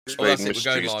Explain that's it, we're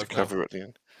going mysteries to live now. cover at the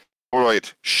end. All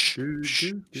right. Shh.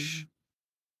 Shh.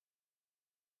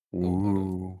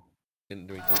 Ooh. Didn't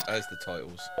do it. As the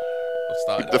titles. I've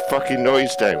started. Keep the fucking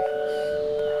noise down.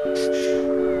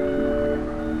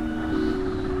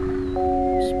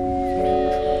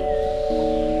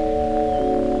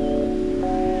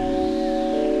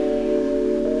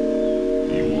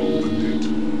 You opened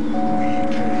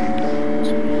it.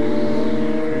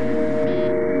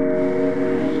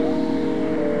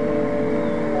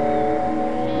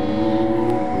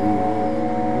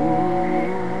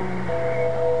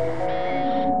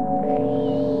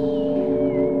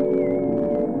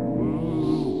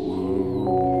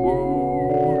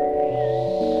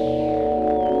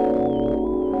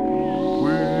 We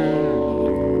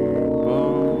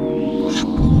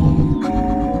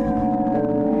came.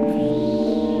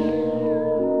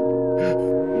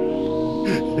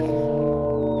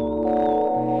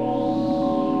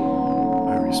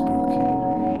 Very spooky.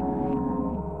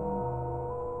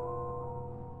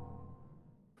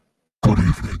 Good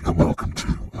evening and welcome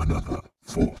to another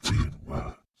 14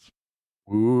 Words.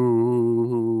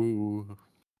 Ooh.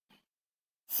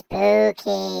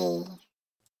 Spooky.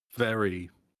 Very.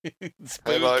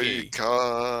 Hello, you Spooky.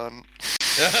 cunt.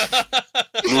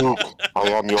 Luke, I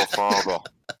am your father.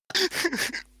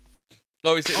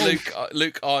 Oh, is it Luke?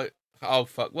 Luke, oh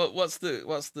fuck. What's the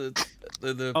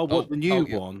Oh, what, the new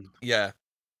yeah. one? Yeah,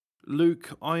 Luke,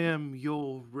 I am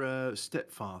your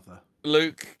stepfather.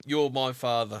 Luke, you're my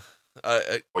father.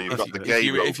 Well, you've got the If gay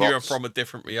robots. If you're from a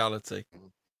different reality.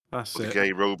 That's The it.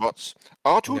 gay robots.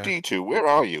 R2D2, where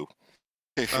are you?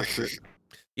 That's it.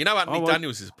 You know Anthony Oh, well-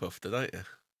 Daniels is a puffer, don't you?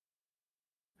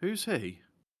 Who's he?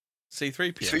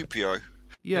 C3PO. 3PO.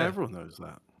 Yeah, Yeah. everyone knows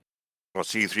that. What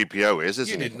C3PO is, You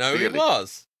isn't didn't it? know who he Really?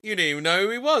 was. You didn't even know who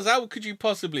he was. How could you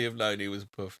possibly have known he was a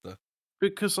puffer?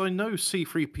 Because I know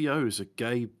C3PO is a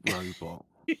gay robot.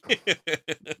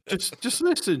 Just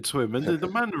listen to him and the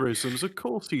mannerisms. Of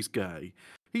course, he's gay.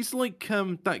 He's like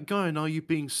that guy in Are You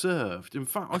Being Served? In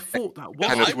fact, I thought that was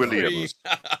Kenneth I'm Williams.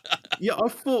 Yeah, I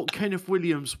thought Kenneth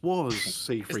Williams was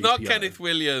C3PO. It's not Kenneth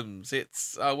Williams.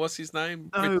 It's what's his name?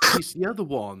 No, he's the other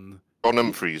one. John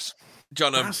Humphreys.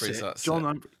 John That's Humphries. it. That's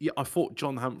John. it. Yeah, I thought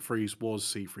John Humphreys was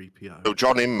C3PO. No,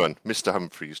 John Inman. Mr.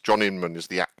 Humphreys. John Inman is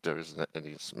the actor, isn't it? And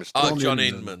he's Mr. Oh, John John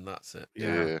Inman. Inman. That's it.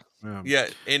 Yeah. Yeah,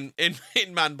 in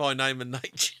Man by Name and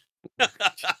Nature.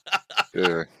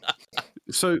 Yeah.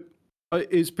 So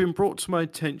it's been brought to my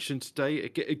attention today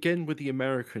again with the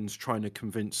Americans trying to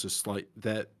convince us like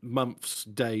their months,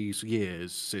 days,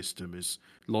 years system is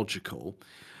logical.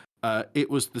 It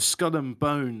was the Skull and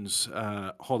Bones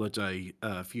holiday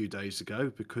a few days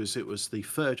ago because it was the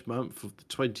third month of the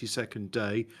 22nd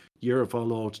day, year of our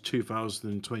Lord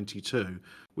 2022,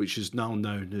 which is now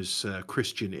known as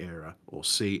Christian era or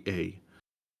CE.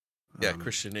 Yeah,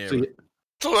 Christian era.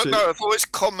 So, I thought it's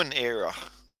Common Era.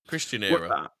 Christian well,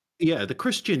 era. yeah, the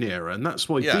Christian era, and that's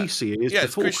why Yeah. DC is Yeah, it's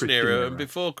before Christian era and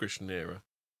before Christian era.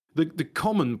 The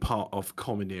common part of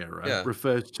common era Yeah.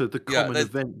 refers to the Yeah, common there's-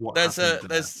 event. What There's happened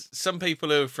there. there's some people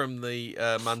who are from the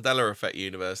Mandela Effect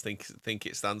universe think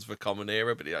it stands for Common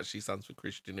Era, but it actually stands for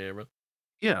Christian era.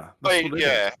 Yeah, that's what it is.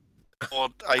 Yeah. Or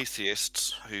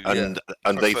atheists who And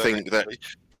they prefer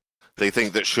think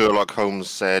it. that Sherlock Holmes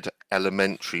said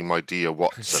elementary, my dear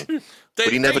Watson. But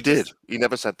he Don't never you did. just- He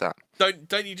never said that.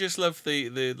 Don't you just love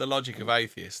the logic of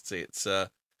atheists?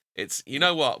 It's you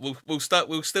know what we'll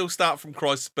still start from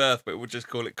Christ's birth, but we'll just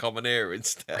call it Common Era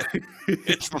instead.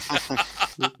 It's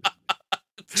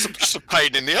just a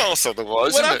pain in the arse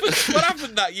otherwise, What isn't happened? What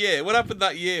happened that year? What happened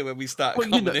that year when we started Well,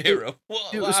 you Common know, it- Era?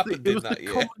 What happened in that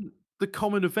year? the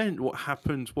common event. What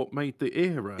happened? What made the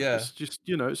era? Yeah. It's just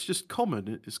it's just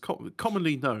common. It's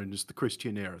commonly known as the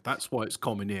Christian era. That's why it's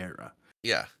common era.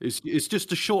 Yeah, It's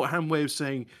just a shorthand way of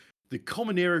saying the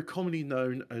common era, commonly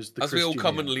known as the. as we all Christian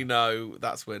commonly era. know,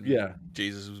 that's when Yeah.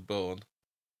 Jesus was born.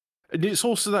 And it's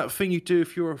also that thing you do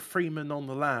if you're a freeman on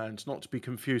the land, not to be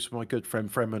confused with my good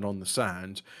friend Freeman on the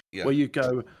sand, Yeah. where you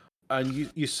go and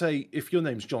you say, if your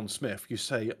name's John Smith, you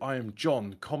say, I am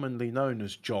John, commonly known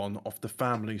as John of the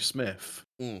family Smith.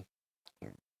 And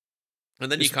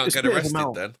then you It's- can't it's get a bit of a arrested.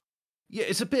 mouth- Then Yeah,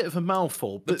 it's a bit of a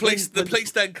mouthful. the but police then- the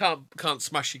police then can't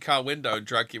smash your car window and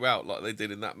drag you out like they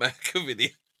did in that Mecca video.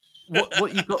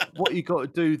 what you got to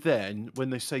do then when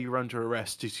they say you're under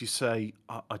arrest is you say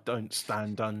I don't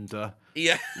stand under.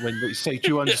 Yeah. When they say, do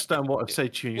you understand what I've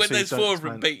said to you? You When say, there's "Don't four of them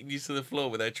stand-" beating you to the floor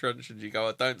with their truncheons, you go,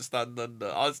 I don't stand under.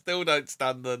 I still don't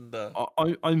stand under.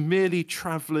 I'm merely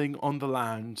travelling on the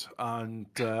land, and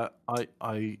I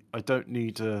don't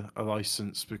need a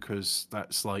license because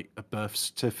that's like a birth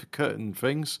certificate and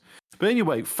things. But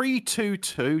anyway,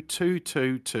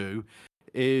 322222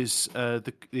 is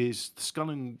the Skull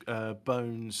and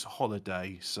Bones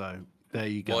holiday. So there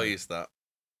you go. Why is that?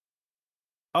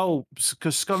 Oh,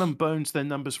 because Skull and Bones, their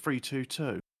number's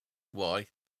 322. Why?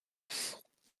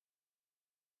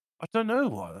 I don't know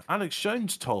why. Alex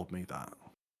Jones told me that.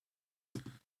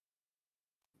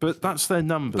 But that's their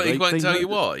number. But he won't tell know you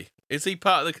that- why. Is he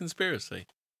part of the conspiracy?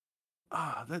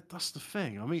 That's the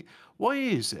thing. I mean, why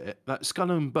is it that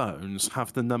Skull and Bones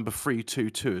have the number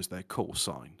 322 as their call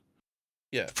sign?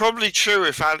 Probably true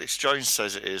if Alex Jones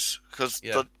says it is, because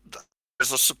Yeah.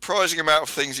 there's a surprising amount of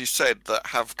things he said that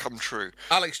have come true.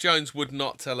 Alex Jones would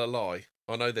not tell a lie.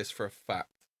 I know this for a fact.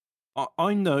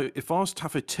 I know if I was to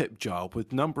have a tip jar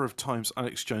with number of times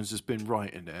Alex Jones has been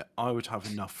right in it, I would have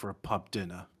enough for a pub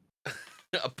dinner.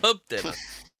 A pub dinner.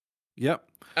 Yep.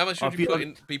 How much I'd would you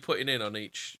be be putting in on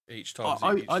each time?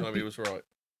 I'd He be- was right.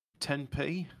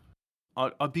 10p.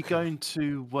 I'd be going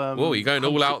to. Whoa, you're going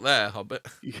all out there, Hobbit.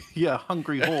 Yeah,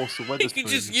 Hungry Horse or You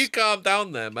Wetherspoons. calm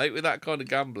down there, mate, with that kind of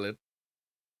gambling.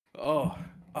 Oh,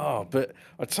 but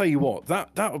I tell you what,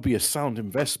 that would be a sound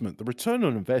investment. The return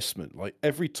on investment, like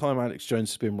every time Alex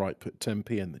Jones has been right, put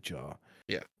 10p in the jar.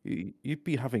 Yeah. You'd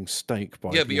be having steak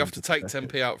by. Yeah, the but you have end to of take the decade.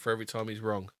 10p out for every time he's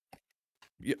wrong.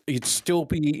 You'd still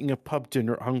be eating a pub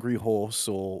dinner at Hungry Horse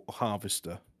or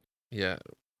Harvester. Yeah.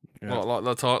 Yeah. Like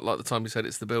the time he said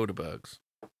it's the Bilderbergs.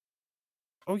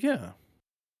 Oh yeah.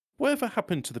 Whatever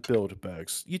happened to the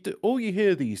Bilderbergs? All you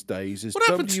hear these days is What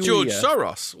happened to George WEF,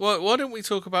 Soros? Why don't we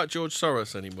talk about George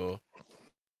Soros anymore?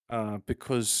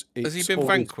 because Has he it's been always-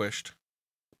 vanquished?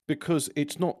 Because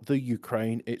it's not the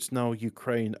Ukraine, it's now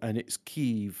Ukraine, and it's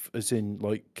Kyiv, as in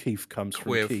like Kyiv comes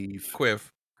Kyiv. from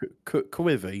Kyiv. Quiv.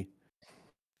 Kyiv.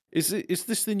 Is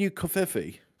this the new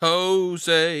Kyiv?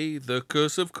 Jose, the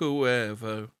curse of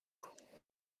Cuervo.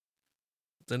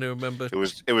 Don't you remember?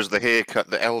 It was the haircut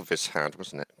that Elvis had,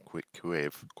 wasn't it?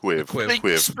 Quiv.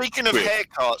 Quiv. Speaking of Quiv.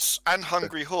 haircuts and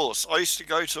Hungry Horse, I used to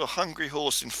go to a Hungry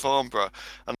Horse in Farnborough,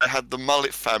 and they had the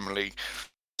mullet family.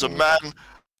 The man,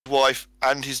 wife,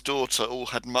 and his daughter all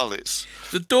had mullets.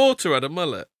 The daughter had a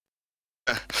mullet.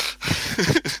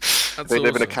 That's They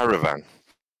live in a awesome. caravan.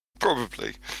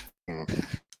 Probably.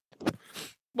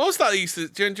 What was that? Do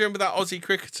you remember that Aussie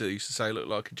cricketer who used to say looked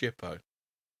like a jippo?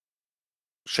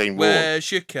 Shane Warne.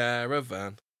 Where's your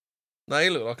caravan? No, he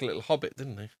looked like a little hobbit,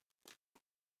 didn't he?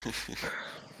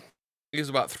 He was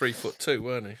about 3'2",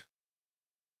 weren't he?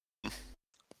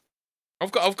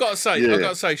 I've got to say, Yeah. I've got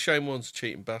to say, Shane Warne's a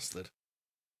cheating bastard,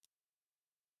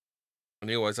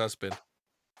 and he always has been.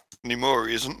 Anymore,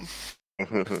 he isn't.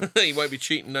 He won't be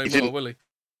cheating no He more, didn't- will he?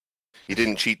 He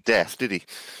didn't cheat death, did he?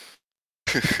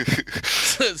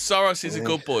 Soros is a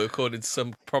good boy, according to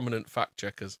some prominent fact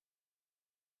checkers.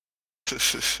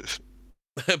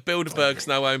 Bilderbergs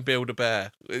now own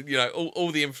Build-A-Bear. You know,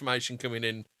 all the information coming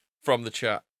in from the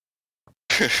chat.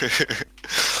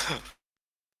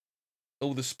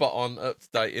 All the spot-on,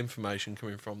 up-to-date information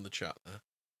coming from the chat there.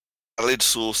 Valid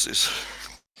sources.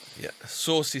 Yeah,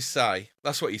 sources say.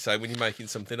 That's what you say when you're making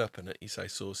something up, innit? You say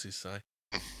sources say.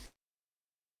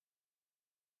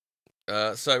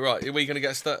 So right, are we going to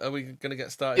get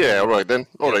started? Yeah, all right then.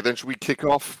 All right then. Should we kick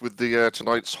off with the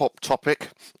tonight's hot topic?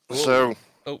 Oh. So,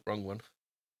 Oh, wrong one.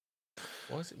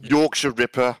 Why is it? Yorkshire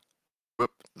Ripper,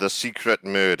 the secret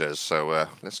murders. So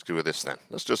let's do with this then.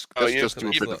 Let's just do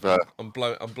a bit of. I'm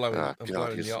blowing God, the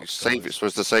you ox. you're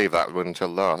supposed to save that one until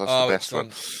last. That's Oh, the it's best one.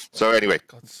 on. So anyway,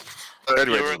 God's-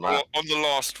 Anyway, You're doesn't matter. on the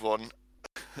last one.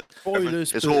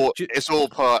 Spoilers. it's but all all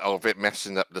part of it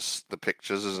messing up the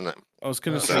pictures, isn't it? I was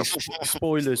going to So- say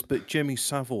spoilers, but Jimmy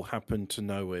Savile happened to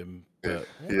know him. But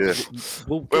Yeah.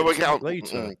 we'll Well, get to get it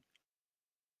later.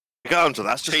 Get on to that.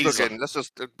 Let's just look Teaser. in. Let's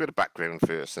just a bit of background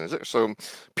first. Is it? So,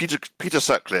 Peter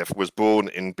Sutcliffe was born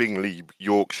in Bingley,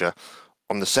 Yorkshire,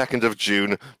 on the 2nd of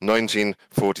June,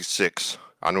 1946,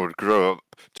 and would grow up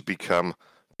to become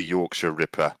the Yorkshire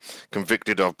Ripper,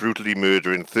 convicted of brutally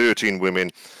murdering 13 women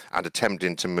and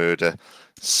attempting to murder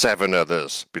 7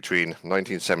 others between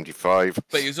 1975.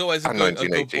 But he was always a And good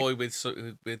 1980. boy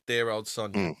with dear old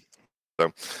Sonia.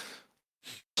 So,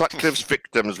 Sutcliffe's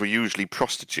victims were usually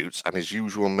prostitutes, and his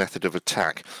usual method of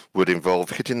attack would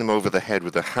involve hitting them over the head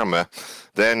with a hammer.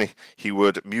 Then he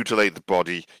would mutilate the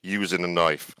body using a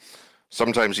knife.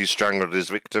 Sometimes he strangled his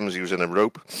victims using a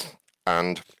rope,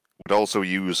 and would also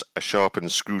use a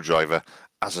sharpened screwdriver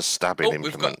as a stabbing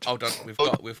implement.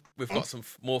 We've got some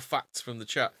more facts from the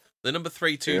chat. The number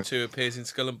 322 appears in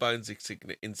Skull and Bones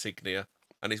insignia,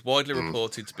 and is widely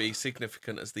reported to be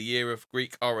significant as the year of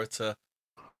Greek orator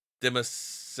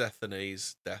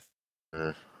Demosthenes' death.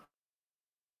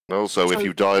 Also, if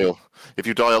you dial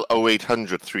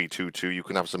 0800 322, you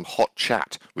can have some hot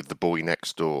chat with the boy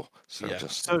next door.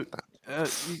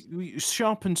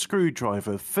 Sharpened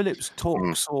screwdriver. Phillips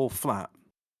Torx or flat?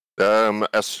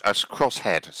 As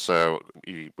crosshead. So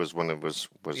he was one of was.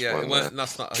 Yeah, one,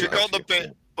 that's not. You got the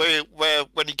bit where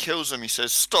when he kills him, he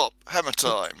says, "Stop, hammer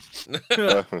time."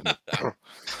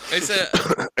 It's a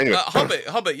Anyway.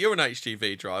 Hobbit. You're an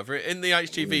HGV driver. In the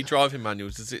HGV driving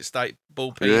manuals, does it state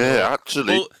ball peen? Yeah,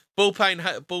 actually. Ball peen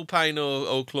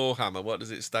or claw hammer. What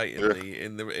does it state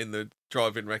in the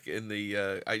driving in the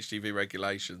HGV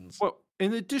regulations? Well,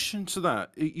 in addition to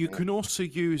that, you can also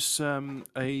use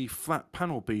a flat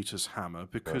panel beater's hammer,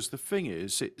 because the thing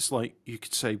is, it's like you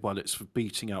could say, well, it's for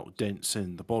beating out dents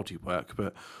in the bodywork,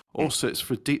 but also it's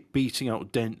for beating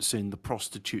out dents in the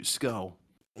prostitute's skull.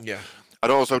 Yeah.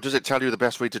 And also, does it tell you the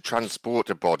best way to transport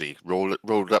a body?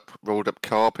 Rolled up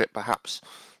carpet, perhaps,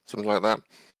 something like that.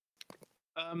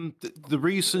 The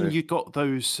reason you got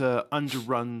those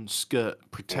underrun skirt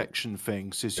protection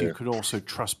things is you can also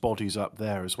truss bodies up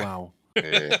there as well.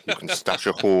 Yeah, you can stash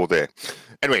a whore there.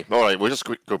 Anyway, all right, we'll just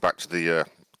go back to the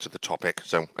topic.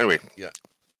 So anyway,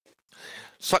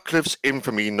 Sutcliffe's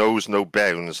infamy knows no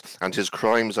bounds, and his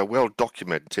crimes are well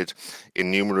documented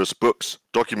in numerous books,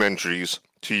 documentaries,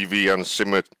 TV and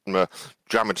cinema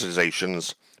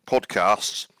dramatizations,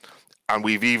 podcasts, and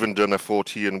we've even done a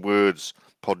 14 Words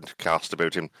podcast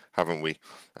about him, haven't we?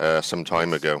 Some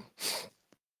time ago.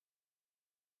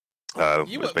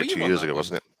 It was about 2 years ago,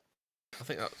 wasn't it? I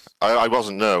think that's. I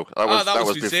wasn't. No, that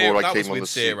was before Zero. I came on the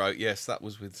Zero. Yes, that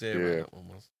was with Zero. Yeah. That one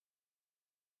was.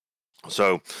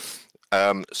 So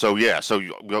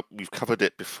we've covered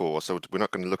it before. So we're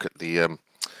not going to look at the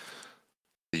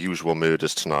usual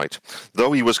murders tonight.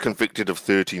 Though he was convicted of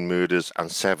 13 murders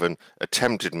and 7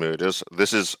 attempted murders,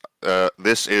 this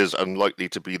is unlikely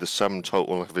to be the sum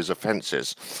total of his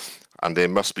offences, and there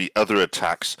must be other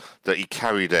attacks that he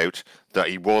carried out that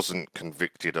he wasn't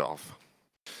convicted of.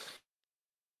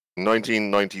 In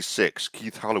 1996,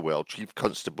 Keith Halliwell, Chief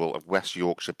Constable of West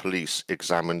Yorkshire Police,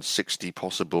 examined 60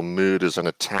 possible murders and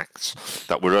attacks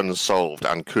that were unsolved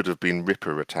and could have been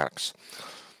Ripper attacks.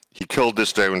 He culled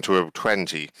this down to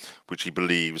 20, which he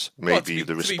believes may be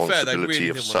the responsibility to be fair, they really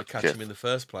of didn't want to catch Sutcliffe. him in the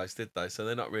first place, did they? So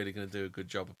they're not really going to do a good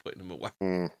job of putting him away.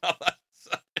 In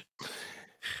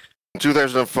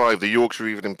 2005, the Yorkshire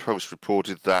Evening Post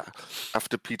reported that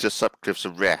after Peter Sutcliffe's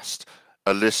arrest,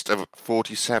 a list of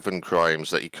 47 crimes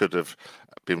that he could have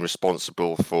been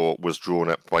responsible for was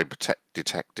drawn up by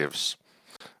detectives,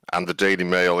 and the Daily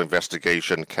Mail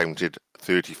investigation counted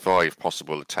 35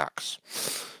 possible attacks.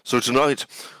 So tonight,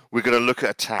 we're going to look at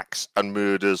attacks and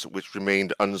murders which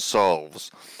remained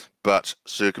unsolved, but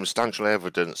circumstantial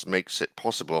evidence makes it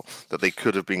possible that they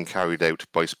could have been carried out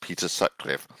by Peter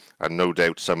Sutcliffe, and no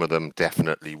doubt some of them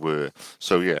definitely were.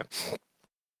 So yeah.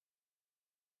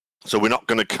 So we're not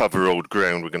going to cover old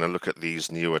ground. We're going to look at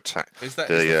these new attacks. Is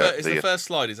the first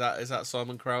slide? Is that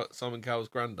Simon Cowell's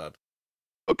granddad?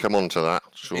 I'll come on to that.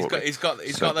 Shortly. He's got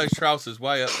those trousers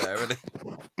way up there, isn't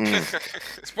he?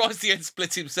 Surprised he had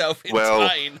split himself in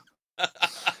twain.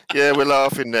 Yeah, we're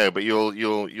laughing now, but you'll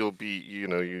be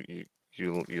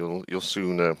you'll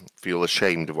soon feel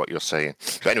ashamed of what you're saying.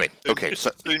 But anyway, okay.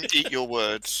 So soon eat your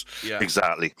words. Yeah,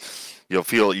 exactly.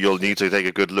 You'll need to take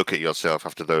a good look at yourself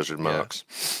after those remarks.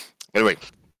 Yeah. Anyway,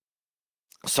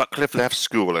 Sutcliffe left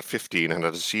school at 15 and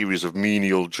had a series of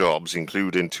menial jobs,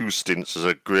 including 2 stints as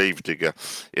a gravedigger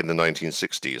in the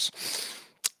 1960s.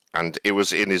 And it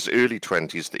was in his early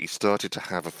 20s that he started to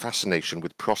have a fascination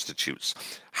with prostitutes,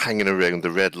 hanging around the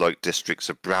red light districts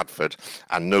of Bradford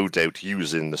and no doubt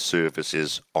using the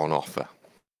services on offer.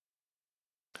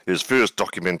 His first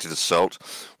documented assault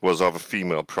was of a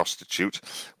female prostitute,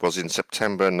 was in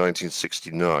September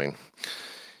 1969.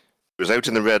 He was out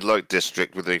in the red light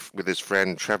district with his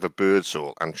friend Trevor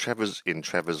Birdsall, and Trevor's in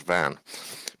Trevor's van.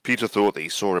 Peter thought that he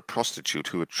saw a prostitute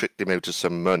who had tricked him out of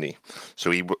some money, so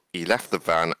he left the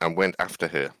van and went after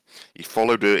her. He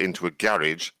followed her into a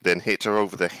garage, then hit her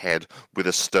over the head with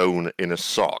a stone in a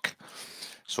sock,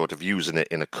 sort of using it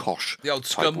in a kosh The old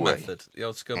scum way. method. The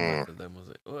old scum method then, was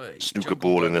it? Oi, Snooker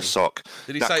ball in a sock.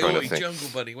 Did he that say, kind "Oh, of thing. jungle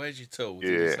bunny, where's your tool"? Did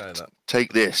Yeah. he say that?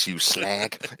 Take this, you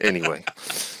slag. Anyway.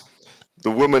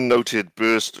 The woman noted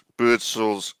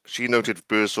Birdsall's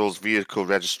vehicle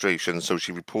registration, so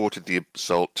she reported the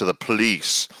assault to the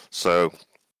police. So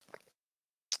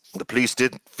the police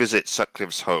did visit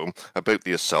Sutcliffe's home about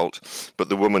the assault, but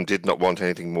the woman did not want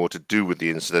anything more to do with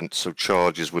the incident, so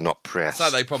charges were not pressed.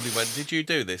 So they probably went, "Did you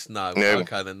do this?" No. No.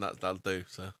 Okay, then that'll do.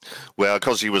 So. Well,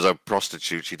 because she was a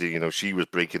prostitute, she was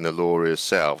breaking the law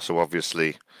herself, so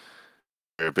obviously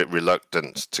they're a bit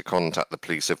reluctant to contact the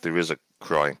police if there is a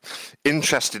crime.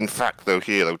 Interesting fact, though,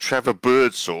 Trevor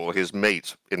Birdsall, his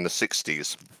mate in the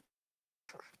 60s,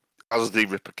 as the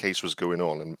Ripper case was going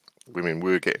on and women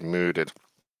were getting murdered,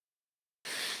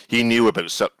 he knew about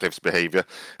Sutcliffe's behaviour,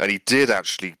 and he did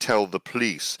actually tell the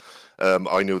police,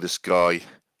 I know this guy,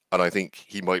 and I think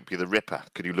he might be the Ripper.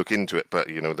 Could you look into it? But,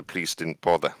 the police didn't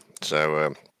bother.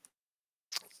 So,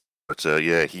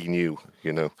 yeah, he knew,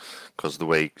 because the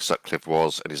way Sutcliffe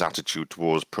was and his attitude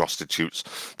towards prostitutes,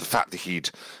 the fact that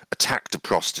he'd attacked a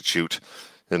prostitute,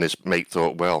 and his mate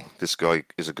thought, well, this guy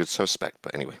is a good suspect.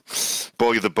 But anyway,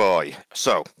 by the by.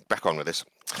 So, back on with this.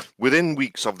 Within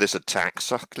weeks of this attack,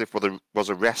 Sutcliffe was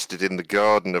arrested in the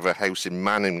garden of a house in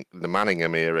the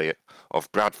Manningham area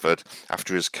of Bradford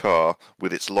after his car,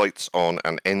 with its lights on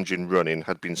and engine running,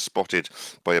 had been spotted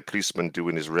by a policeman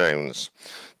doing his rounds.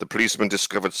 The policeman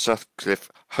discovered Sutcliffe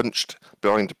hunched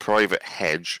behind a private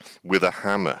hedge with a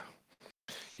hammer.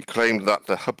 He claimed that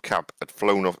the hubcap had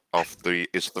flown off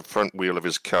the front wheel of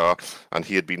his car, and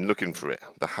he had been looking for it.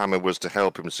 The hammer was to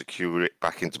help him secure it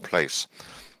back into place.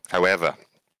 However,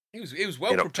 he was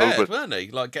well prepared, weren't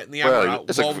he? Like getting the hammer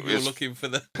out while you were looking for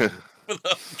the.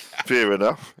 Fair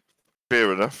enough.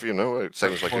 It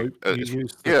sounds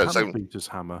like Peter's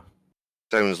hammer.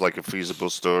 Sounds like a feasible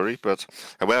story, but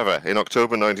however, in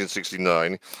October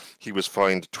 1969, he was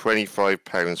fined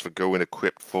 £25 for going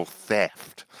equipped for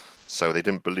theft. So they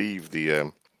didn't believe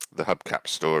the hubcap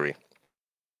story.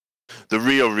 The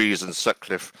real reason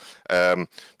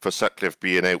for Sutcliffe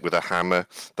being out with a hammer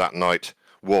that night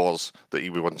was that he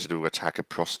wanted to attack a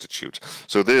prostitute.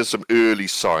 So there's some early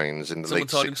signs in the late 60s.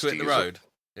 Someone told him to hit the road.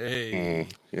 Hey.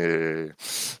 Yeah.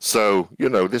 So,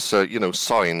 this,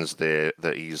 signs there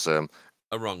that he's... a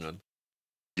wrong one.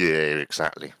 Yeah,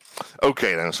 exactly.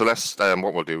 Okay, then. So let's...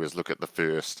 what we'll do is look at the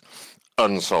first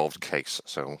unsolved case.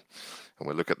 So, and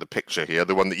we'll look at the picture here,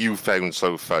 the one that you found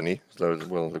so funny. So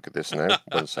we'll look at this now.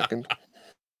 1 second.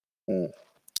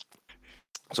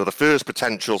 So the first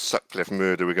potential Sutcliffe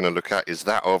murder we're going to look at is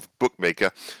that of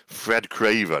bookmaker Fred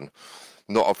Craven.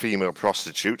 Not a female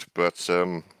prostitute, but a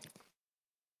man.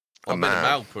 I've been a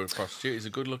male prostitute. He's a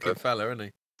good-looking fella,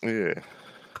 isn't he? Yeah.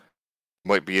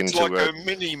 Might be into... It's like a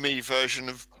mini-me version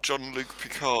of Jean-Luc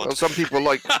Picard. Well, some people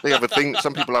have a thing.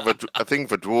 Some people have a thing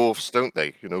for dwarfs, don't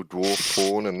they? Dwarf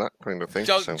porn and that kind of thing.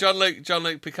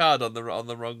 Jean-Luc Picard on the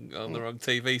wrong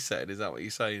TV set. Is that what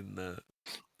you're saying,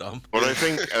 Dom? Well, I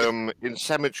think in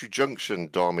Cemetery Junction,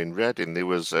 Dom, in Reading, there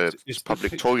was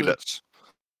public toilets,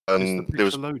 and there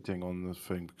was loading on the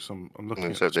thing because I'm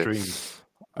looking at so the stream.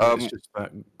 It's just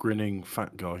that grinning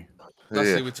fat guy. That's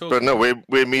who we're talking but no, about.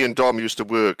 where me and Dom used to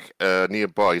work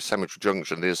nearby Cemetery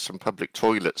Junction, there's some public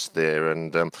toilets there,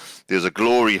 and there's a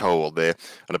glory hole there,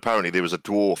 and apparently there was a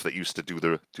dwarf that used to do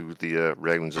the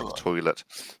rounds of the toilet.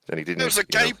 Then he didn't. There was a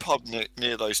gay pub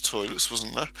near those toilets,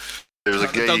 wasn't there? There was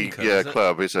a gay Duncan,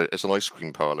 club. It's an ice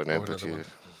cream parlour now,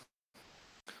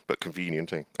 but convenient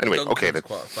thing. Anyway, Duncan's okay then.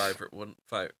 Quite a favourite one.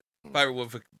 Favourite one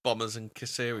for bombers and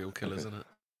serial killers, isn't it?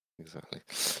 Exactly.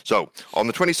 So, on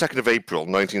the 22nd of April,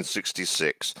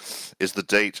 1966, is the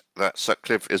date that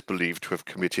Sutcliffe is believed to have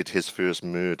committed his first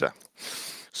murder.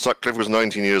 Sutcliffe was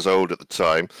 19 years old at the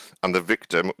time, and the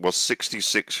victim was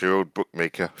 66-year-old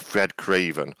bookmaker Fred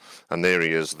Craven, and there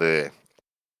he is there.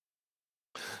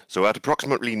 So at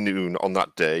approximately noon on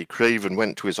that day, Craven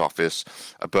went to his office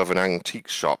above an antique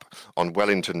shop on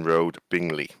Wellington Road,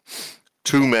 Bingley.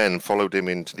 2 men followed him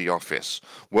into the office.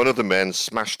 One of the men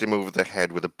smashed him over the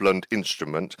head with a blunt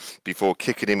instrument before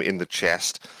kicking him in the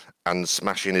chest and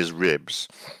smashing his ribs.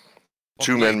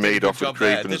 2 men made off with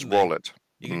Craven's wallet.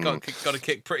 You got to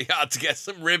kick pretty hard to get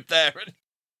some rib there.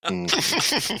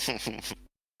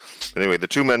 Anyway, the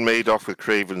 2 men made off with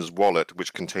Craven's wallet,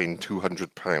 which contained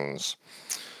 £200.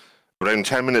 Around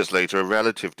 10 minutes later, a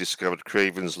relative discovered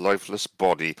Craven's lifeless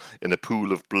body in a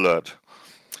pool of blood.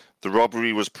 The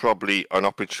robbery was probably an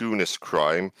opportunist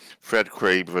crime. Fred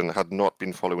Craven had not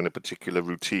been following a particular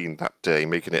routine that day,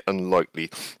 making it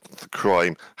unlikely that the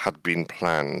crime had been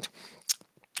planned,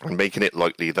 and making it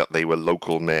likely that they were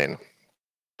local men.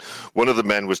 One of the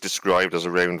men was described as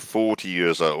around 40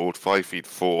 years old, 5 feet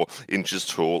 4 inches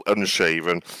tall,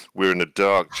 unshaven, wearing a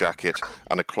dark jacket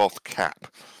and a cloth cap.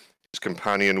 His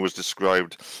companion was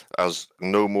described as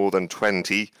no more than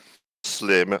 20,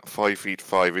 slim, 5 feet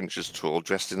 5 inches tall,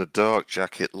 dressed in a dark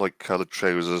jacket, light-coloured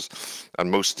trousers, and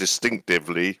most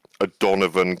distinctively, a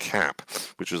Donovan cap,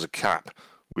 which was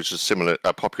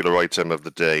a popular item of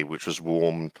the day, which was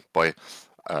worn by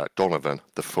Donovan,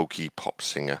 the folky pop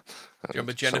singer. Do you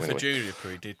remember Jennifer Junior who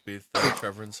he did with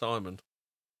Trevor and Simon?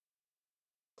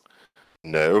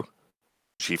 No,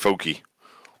 she folky.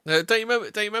 No, don't you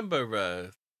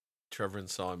remember Trevor and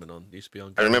Simon used to be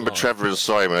on? I remember Live? Trevor and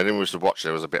Simon. I didn't used to watch it.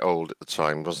 I was a bit old at the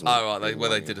time, wasn't it? Oh right,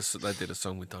 they did a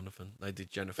song with Donovan. They did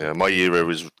Jennifer. Yeah, my hero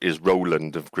is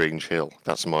Roland of Grange Hill.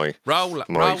 That's my Roland.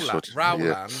 I'm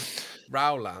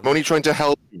only trying to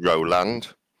help you, Roland.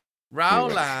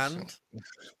 Roland.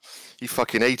 He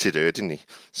fucking hated her, didn't he?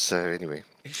 So anyway.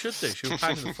 He should do. She was a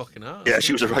pain in the fucking ass. Yeah,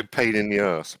 she was a right pain in the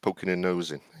arse, poking her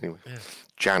nose in. Anyway. Yeah.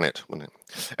 Janet, wasn't it?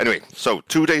 Anyway, so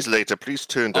 2 days later, police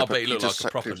turned I up. bet he looked like a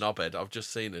proper knobhead. I've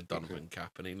just seen a Donovan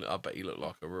cap, and I bet he looked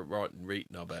like a right and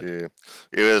reet knobhead. Yeah,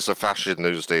 it was a fashion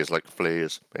those days, like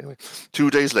flares. Anyway, 2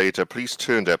 days later, police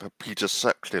turned up at Peter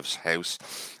Sutcliffe's house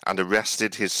and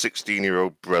arrested his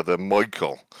 16-year-old brother,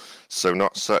 Michael. So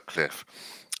not Sutcliffe.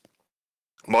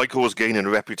 Michael was gaining a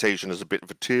reputation as a bit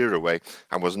of a tearaway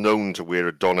and was known to wear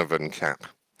a Donovan cap.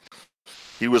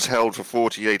 He was held for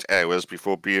 48 hours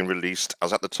before being released,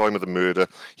 as at the time of the murder,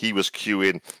 he was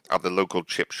queuing at the local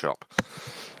chip shop.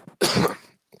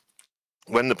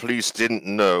 What police didn't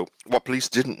know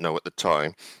at the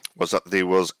time was that there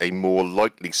was a more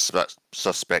likely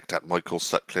suspect at Michael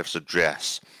Sutcliffe's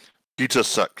address. Peter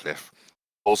Sutcliffe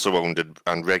also owned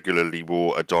and regularly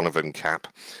wore a Donovan cap,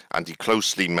 and he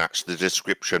closely matched the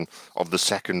description of the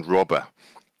second robber.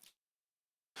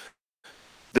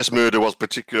 This murder was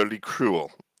particularly cruel,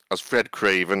 as Fred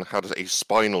Craven had a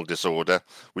spinal disorder,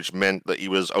 which meant that he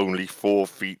was only 4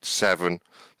 feet 7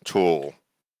 tall.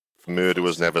 The murder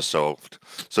was never solved.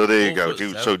 So there you go.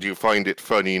 Do you find it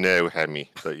funny now, Hemi,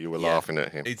 that you were laughing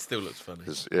at him? It still looks funny.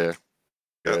 Yeah.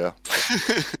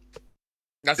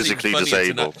 That's physically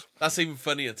disabled. That's even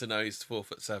funnier to know he's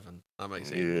 4'7". That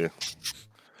makes it. Yeah.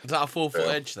 Is that a 4 foot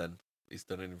edge then? He's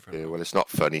done it in front. Yeah. Well, it's not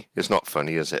funny. It's not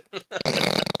funny, is it?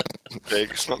 Big.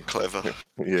 It's not clever.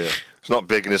 Yeah. It's not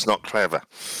big and it's not clever.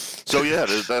 So yeah,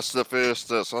 that's the first.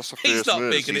 That's the first. It's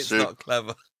not big and it's not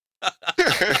clever.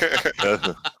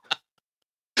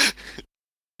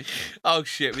 Oh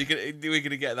shit! We're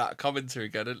gonna get that commentary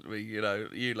again, aren't we? You know,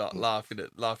 you lot laughing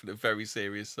at very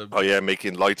serious subject. Oh yeah,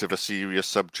 making light of a serious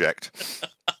subject.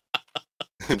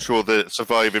 I'm sure the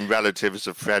surviving relatives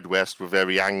of Fred West were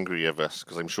very angry of us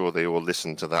because I'm sure they all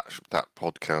listened to that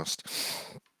podcast.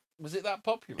 Was it that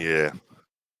popular? Yeah.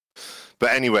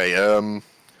 But anyway,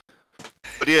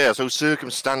 but yeah, so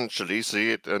circumstantially,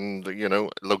 see it, and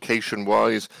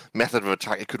location-wise, method of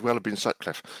attack, it could well have been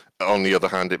Sutcliffe. On the other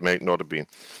hand, it may not have been.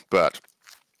 But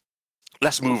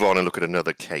let's move on and look at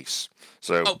another case.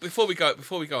 So, before we go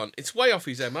on, it's way off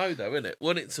his MO though, isn't it?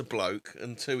 One, it's a bloke,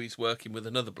 and two, he's working with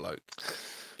another bloke.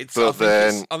 I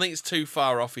think it's too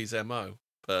far off his MO,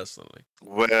 personally.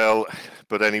 Well,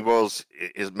 but then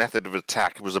his method of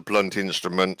attack was a blunt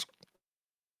instrument.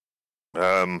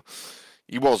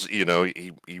 He was, he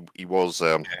was.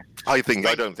 I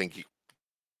don't think he.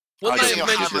 Wouldn't they have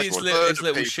mentioned his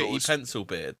little shitty pencil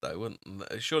beard though? Wouldn't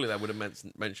they? Surely they would have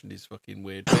mentioned his fucking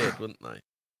weird beard, wouldn't they?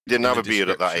 He didn't have a beard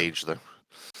at that age though.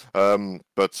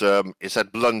 But it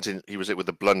said blunt. He was with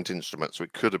a blunt instrument, so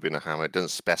it could have been a hammer. It doesn't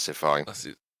specify. That's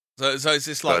it. So is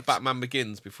this like Batman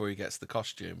Begins before he gets the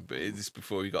costume, but is this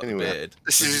before he got the beard?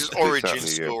 This is his origin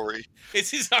story. It's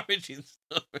his origin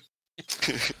story.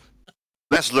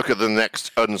 Let's look at the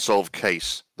next unsolved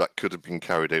case that could have been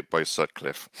carried out by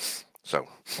Sutcliffe. So,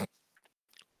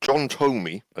 John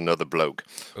Tomey, another bloke,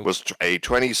 was a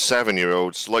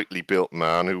 27-year-old, slightly built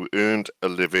man who earned a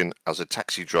living as a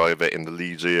taxi driver in the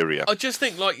Leeds area. I just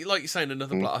think, like you're saying,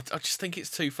 another bloke. I just think it's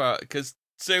too far because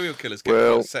serial killers get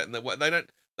quite set in their way.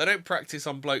 They don't practice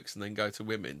on blokes and then go to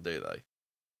women, do they?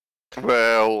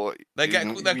 Well, they're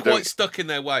quite stuck in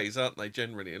their ways, aren't they?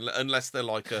 Generally, unless they're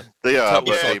like a they are.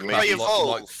 But they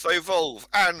evolve,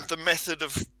 and the method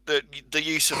of the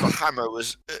use of a hammer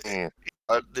was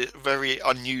very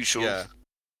unusual. Yeah.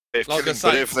 Like I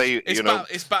say,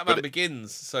 it's Batman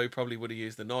Begins, so he probably would have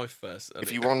used the knife first. If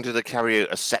he wanted to carry out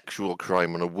a sexual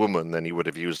crime on a woman, then he would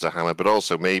have used a hammer. But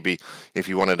also, maybe if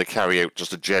he wanted to carry out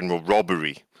just a general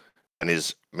robbery, and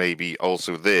his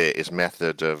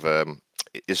method of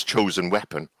his chosen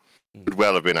weapon could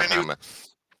well have been a hammer.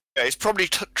 He's probably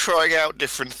trying out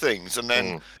different things, and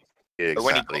then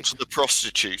when he got to the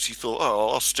prostitutes, he thought, "Oh,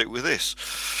 I'll stick with this."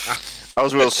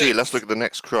 As we'll see, let's look at the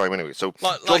next crime anyway. So, do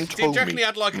you reckon he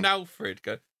had like an Alfred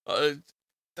go?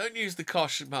 Don't use the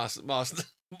kosh, Master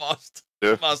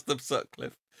Yeah.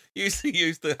 Sutcliffe. Use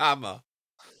the hammer.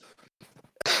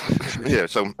 Yeah,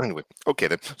 so anyway, okay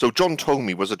then. So John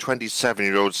Tomey was a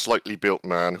 27-year-old slightly built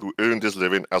man who earned his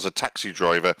living as a taxi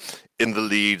driver in the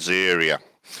Leeds area.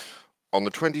 On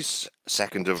the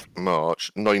 22nd of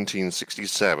March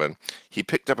 1967, he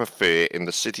picked up a fare in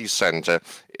the city centre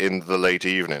in the late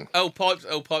evening. Pipes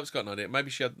got an idea.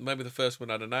 Maybe the first one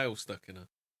had a nail stuck in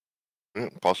her.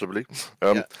 Possibly.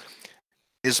 Yeah.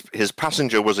 His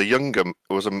passenger was younger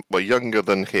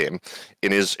than him,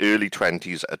 in his early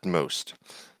 20s at most.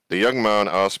 The young man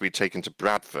asked to be taken to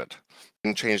Bradford,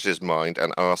 then changed his mind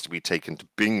and asked to be taken to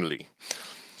Bingley.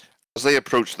 As they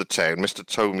approached the town, Mr.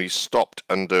 Tomey stopped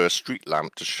under a street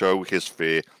lamp to show his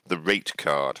fare the rate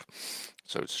card.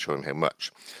 So to show him how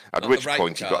much. At which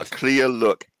point he got a clear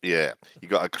look. Yeah, he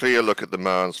got a clear look at the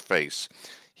man's face.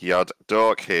 He had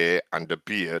dark hair and a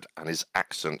beard, and his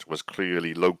accent was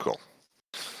clearly local.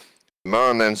 The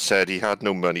man then said he had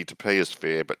no money to pay his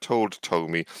fare, but told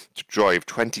Tomey to drive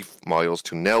 20 miles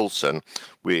to Nelson,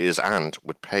 where his aunt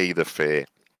would pay the fare.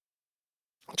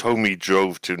 Tomey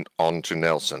drove on to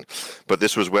Nelson, but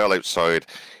this was well outside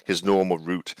his normal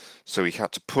route, so he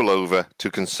had to pull over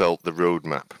to consult the road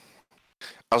map.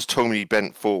 As Tomey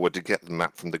bent forward to get the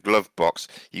map from the glove box,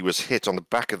 he was hit on the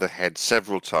back of the head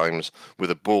several times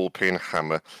with a ball-peen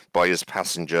hammer by his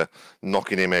passenger,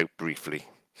 knocking him out briefly.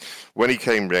 When he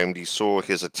came round, he saw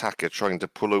his attacker trying to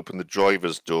pull open the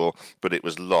driver's door, but it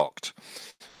was locked.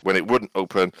 When it wouldn't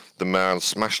open, the man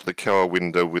smashed the car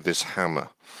window with his hammer.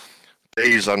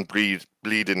 Dazed and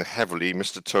bleeding heavily,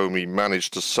 Mr. Tomey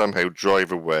managed to somehow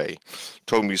drive away.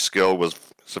 Tomey's skull was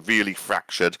severely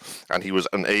fractured, and he was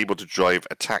unable to drive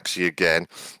a taxi again,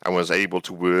 and was able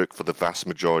to work for the vast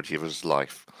majority of his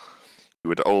life. He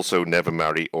would also never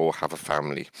marry or have a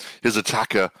family. His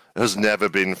attacker has never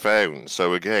been found.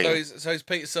 So again, so is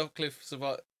Peter Sutcliffe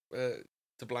to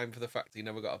blame for the fact he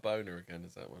never got a boner again?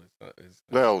 Is that what it is?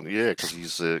 Well, yeah, because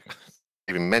he's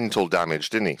even mental damage,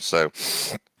 didn't he? So.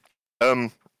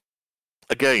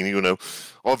 Again,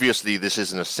 obviously this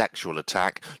isn't a sexual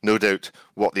attack. No doubt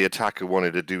what the attacker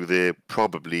wanted to do there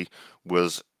probably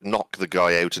was knock the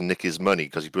guy out and nick his money,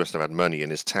 because he must have had money in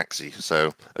his taxi.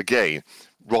 So, again,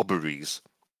 robberies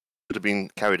would have been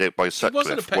carried out by Sutcliffe.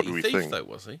 He wasn't a petty thief, though,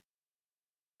 was he?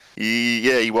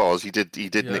 He was. He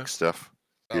did nick stuff.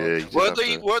 Oh,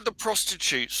 yeah. Were the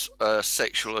prostitutes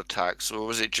sexual attacks, or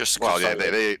was it just? Well, yeah,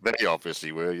 they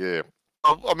obviously were. Yeah.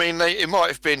 I mean, it might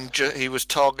have been he was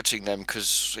targeting them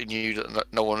because he knew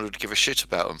that no one would give a shit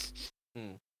about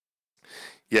them.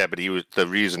 Yeah, but the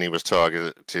reason he was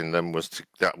targeting them was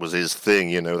that was his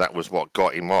thing. That was what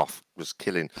got him off, was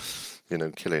killing.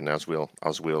 Killing as we'll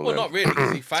know. Well, not really,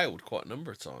 because he failed quite a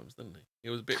number of times, didn't he? He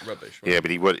was a bit rubbish. Right? Yeah,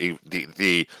 but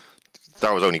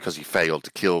that was only because he failed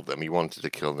to kill them. He wanted to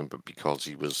kill them, but because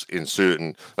he was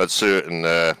at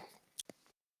certain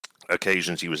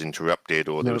occasions he was interrupted,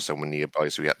 or there was someone nearby,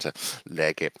 so he had to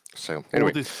leg it. So anyway,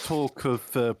 all this talk of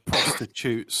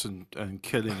prostitutes and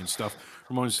killing and stuff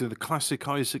reminds me of the classic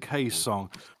Isaac Hayes song,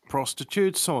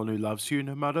 "Prostitute, someone who loves you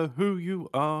no matter who you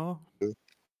are."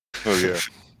 Oh yeah.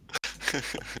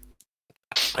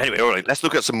 Anyway, all right, let's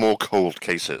look at some more cold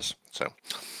cases. So,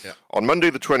 on Monday,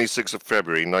 the 26th of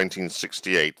February,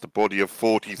 1968, the body of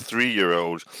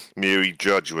 43-year-old Mary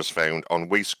Judge was found on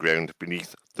waste ground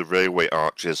beneath the railway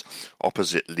arches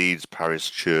opposite Leeds Parish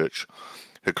Church.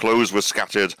 Her clothes were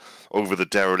scattered over the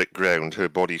derelict ground. Her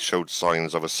body showed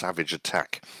signs of a savage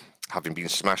attack, having been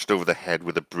smashed over the head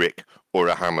with a brick or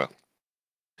a hammer.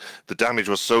 The damage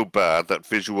was so bad that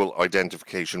visual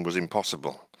identification was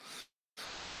impossible.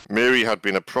 Mary had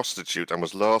been a prostitute and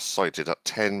was last sighted at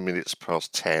 10 minutes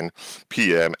past 10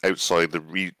 p.m. outside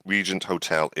the Regent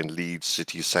Hotel in Leeds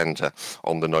city centre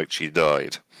on the night she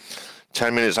died.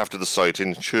 10 minutes after the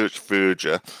sighting, church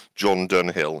verger John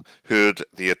Dunhill heard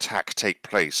the attack take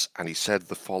place, and he said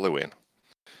the following.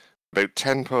 About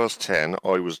 10 past 10,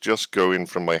 I was just going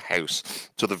from my house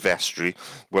to the vestry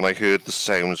when I heard the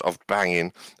sounds of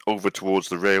banging over towards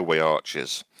the railway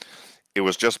arches. It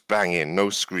was just banging, no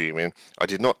screaming. I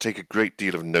did not take a great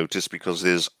deal of notice because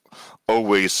there's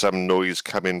always some noise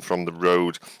coming from the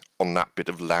road on that bit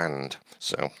of land.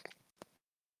 So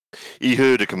he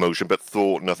heard a commotion but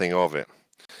thought nothing of it.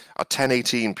 At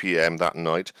 10:18 p.m. that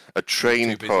night, a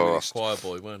train passed. Choir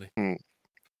boy, weren't he?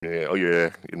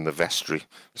 In the vestry.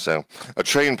 So a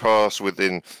train passed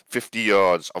within 50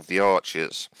 yards of the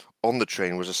arches. On the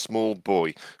train was a small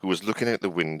boy who was looking out the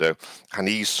window, and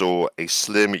he saw a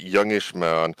slim, youngish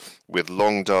man with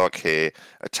long dark hair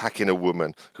attacking a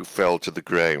woman who fell to the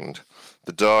ground. The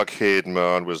The dark-haired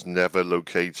man was never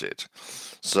located.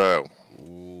 So,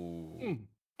 Ooh.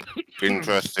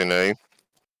 interesting, eh?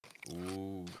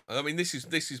 Ooh. I mean, this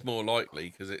is more likely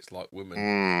because it's like women.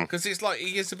 Hmm. Because it's like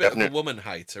he is a bit of a woman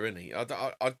hater, isn't he?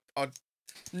 I'm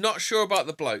not sure about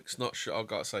the blokes. Not sure. I've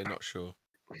got to say, not sure.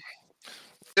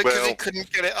 Because he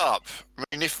couldn't get it up. I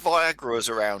mean, if Viagra was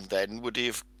around then, would he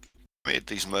have committed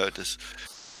these murders?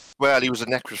 Well, he was a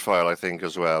necrophile, I think,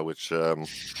 as well, which, there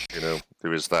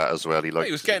is that as well. He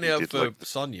was getting it up for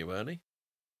Sonia, weren't he?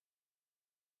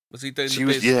 Was he doing the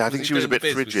biz? Yeah, I think she was a bit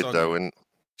frigid, though, and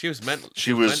she was mental.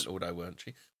 She was mental, though, weren't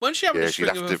she? Weren't she having a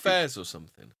string of affairs or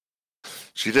something?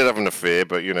 She did have an affair,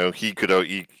 but he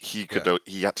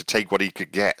had to take what he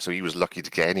could get, so he was lucky to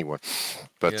get anyone.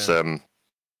 But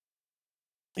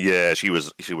she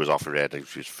was off her head.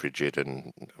 She was frigid,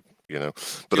 and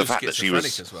But the fact that she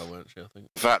was as well, weren't she? I think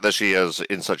the fact that she was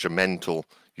such a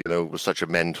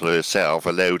mental herself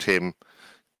allowed him.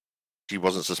 She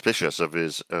wasn't suspicious of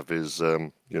his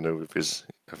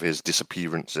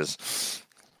disappearances.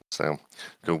 So,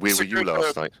 where were you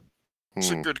last night? It's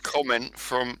a good comment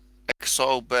from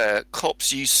Exile Bear.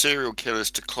 Cops use serial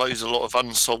killers to close a lot of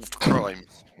unsolved crime.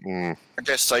 I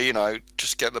guess they,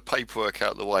 just get the paperwork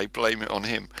out of the way, blame it on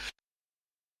him.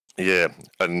 Yeah,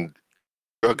 and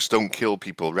drugs don't kill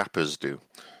people, rappers do.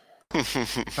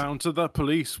 Down to the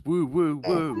police, woo, woo,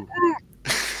 woo.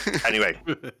 Anyway,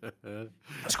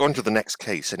 let's go on to the next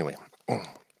case anyway.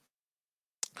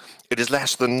 It is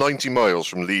less than 90 miles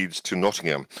from Leeds to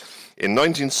Nottingham. In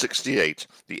 1968,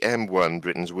 the M1,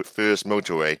 Britain's first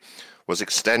motorway, was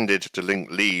extended to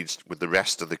link Leeds with the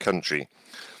rest of the country,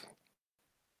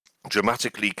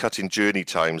 dramatically cutting journey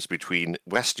times between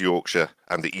West Yorkshire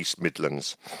and the East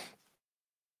Midlands.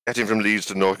 Getting from Leeds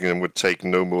to Nottingham would take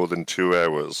no more than 2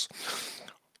 hours.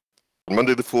 On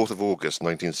Monday the 4th of August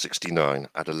 1969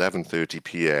 at 11:30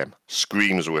 p.m,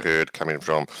 screams were heard coming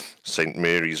from St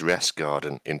Mary's Rest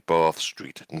Garden in Bath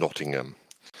Street, Nottingham.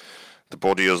 The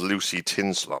body of Lucy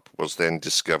Tinslop was then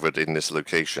discovered in this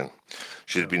location.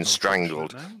 She had been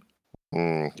strangled.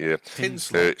 Tinslop.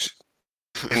 Tinslop.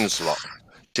 Tinslop.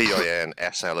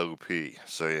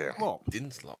 So yeah.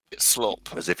 Tinslop. It's slop.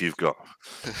 As if you've got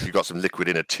some liquid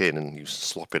in a tin and you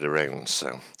slop it around.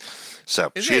 So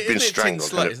she had been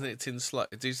strangled. Isn't it tin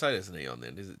slut? Do you say there's an E on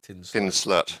there? Is it tin slut? Tin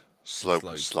slut. Slop.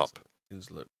 Tin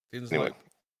slut. Anyway.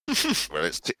 Well,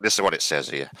 this is what it says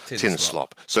here. Tin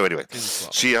slop. So anyway,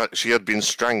 she had been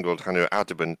strangled and her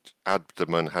abdomen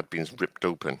had been ripped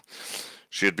open.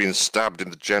 She had been stabbed in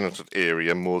the genital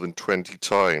area more than 20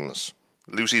 times.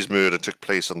 Lucy's murder took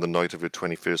place on the night of her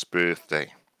 21st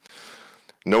birthday.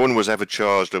 No one was ever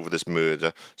charged over this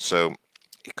murder, so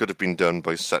it could have been done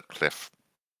by Sutcliffe.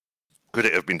 Could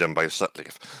it have been done by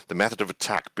Sutcliffe? The method of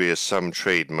attack bears some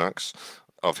trademarks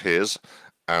of his,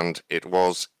 and it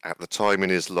was at the time in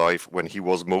his life when he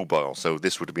was mobile. So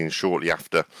this would have been shortly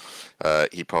after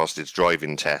he passed his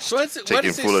driving test,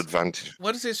 taking full advantage.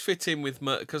 Where does this fit in with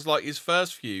murder? Because like his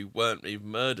first few weren't even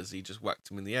murders. He just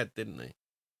whacked him in the head, didn't he?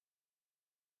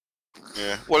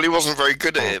 Yeah. Well, he wasn't very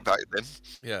good at it back then.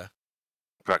 Yeah.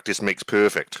 Practice makes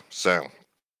perfect. So,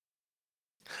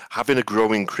 having a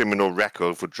growing criminal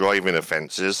record for driving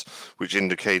offences, which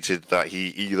indicated that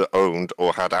he either owned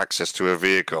or had access to a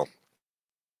vehicle,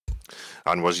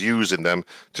 and was using them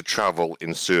to travel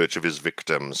in search of his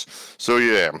victims. So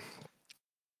yeah,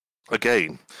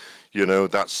 again,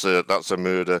 that's a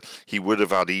murder. He would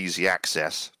have had easy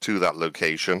access to that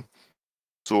location,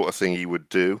 sort of thing he would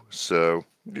do. So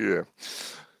yeah.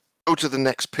 Go to the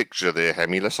next picture there,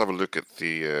 Hemi. Let's have a look at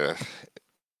the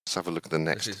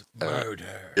next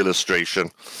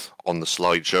illustration on the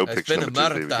slideshow. There's picture been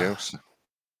number 2. There we go.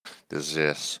 There's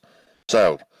this.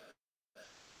 So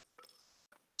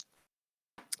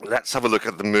let's have a look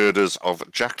at the murders of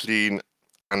Jacqueline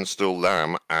Ansdell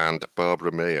Lamb and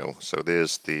Barbara Mayo. So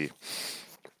there's the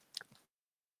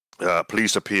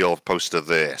police appeal poster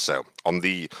there. So on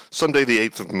the Sunday the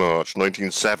 8th of March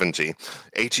 1970,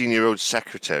 18-year-old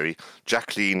secretary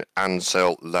Jacqueline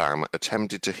Ansdell Lamb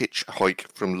attempted to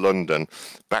hitchhike from London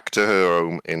back to her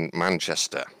home in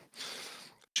Manchester.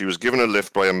 She was given a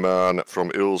lift by a man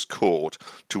from Earl's Court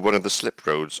to one of the slip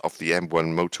roads off the M1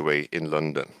 motorway in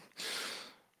London,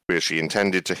 where she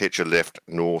intended to hitch a lift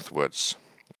northwards.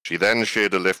 She then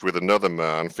shared a lift with another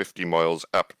man 50 miles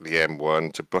up the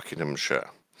M1 to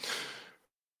Buckinghamshire.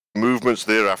 Movements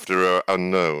thereafter are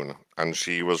unknown, and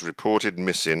she was reported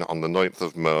missing on the 9th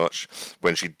of March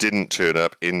when she didn't turn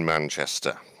up in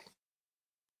Manchester.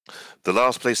 The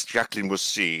last place Jacqueline was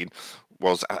seen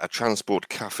was at a transport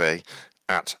cafe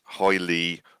at High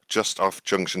Lee, just off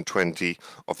junction 20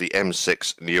 of the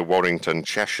M6 near Warrington,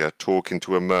 Cheshire, talking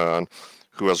to a man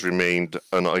who has remained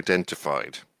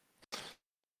unidentified.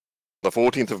 The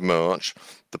 14th of March,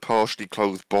 the partially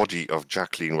clothed body of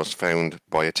Jacqueline was found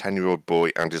by a 10-year-old boy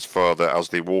and his father as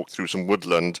they walked through some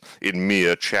woodland in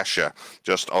Mere, Cheshire,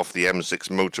 just off the M6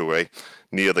 motorway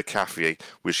near the cafe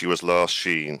where she was last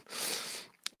seen.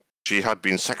 She had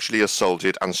been sexually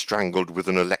assaulted and strangled with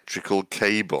an electrical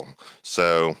cable.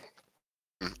 So...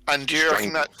 And do you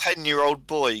reckon that 10-year-old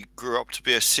boy grew up to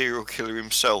be a serial killer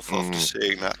himself after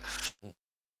seeing that?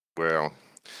 Well,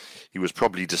 he was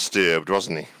probably disturbed,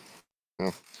 wasn't he?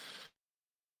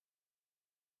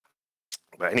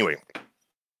 But anyway,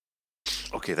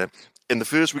 okay then. In the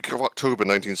first week of October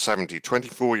 1970,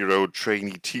 24-year-old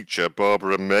trainee teacher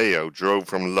Barbara Mayo drove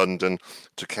from London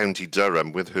to County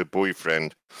Durham with her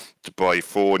boyfriend to buy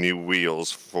 4 new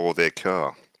wheels for their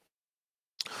car.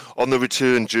 On the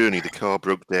return journey, the car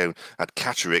broke down at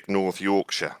Catterick, North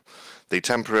Yorkshire. They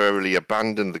temporarily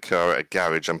abandoned the car at a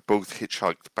garage and both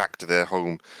hitchhiked back to their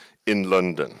home in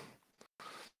London.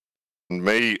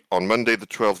 On Monday, the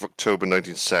 12th of October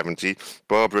 1970,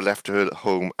 Barbara left her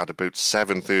home at about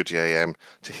 7:30 a.m.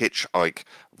 to hitchhike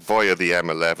via the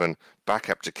M11 back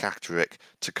up to Catterick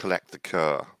to collect the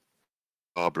car.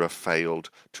 Barbara failed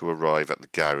to arrive at the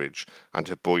garage and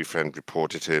her boyfriend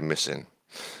reported her missing.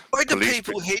 Why do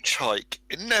people hitchhike?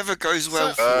 It never goes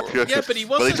well for them. Yeah, but he wasn't.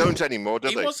 Well, they don't anymore, do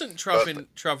they? He wasn't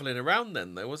travelling around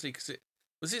then, though, was he? Because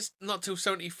was it not till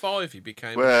 75 he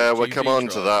became? Well, we'll GV come on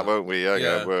to driver? that, won't we?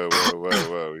 Yeah. Whoa.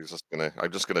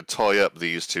 I'm just gonna tie up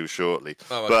these two shortly.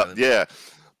 Oh, okay But then. yeah,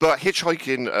 but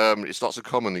hitchhiking, it's not so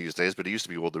common these days. But it used to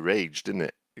be all the rage, didn't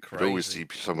it? You could always see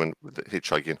Crazy. someone with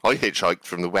hitchhiking. I hitchhiked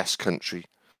from the West Country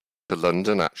to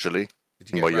London, actually,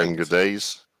 Did you in get my younger raped?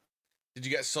 days. Did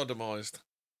you get sodomised?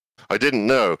 I didn't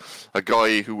know. A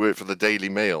guy who worked for the Daily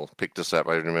Mail picked us up.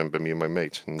 I remember me and my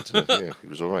mate, and yeah, he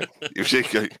was all right.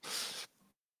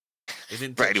 He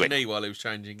didn't But touch anyway. your knee while he was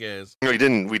changing gears. No, he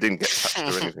didn't. We didn't get touched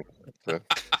or anything. So.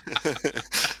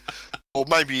 Or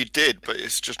maybe you did, but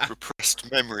it's just repressed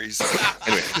memories.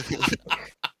 Anyway,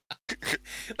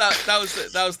 That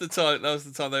was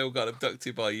the time they all got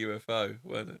abducted by a UFO,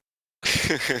 wasn't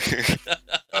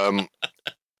it?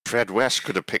 Fred West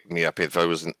could have picked me up if I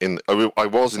was I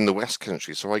was in the West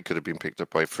Country, so I could have been picked up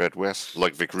by Fred West,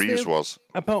 like Vic Reeves was.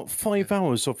 About 5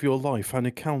 hours of your life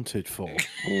unaccounted for.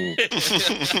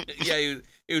 Yeah,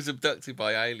 he was abducted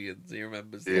by aliens. He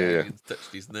remembers the Yeah. aliens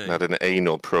touched his knee. Had an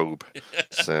anal probe.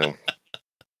 So,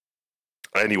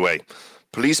 anyway,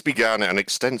 police began an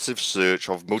extensive search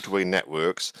of motorway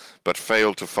networks, but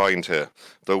failed to find her,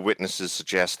 though witnesses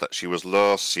suggest that she was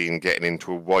last seen getting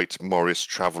into a white Morris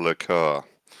Traveller car.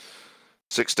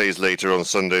 6 days later, on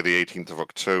Sunday, the 18th of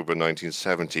October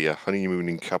 1970, a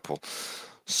honeymooning couple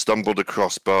stumbled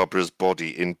across Barbara's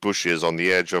body in bushes on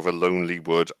the edge of a lonely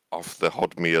wood off the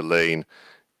Hodmere Lane,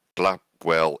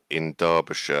 Blackwell in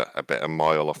Derbyshire, about a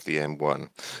mile off the M1.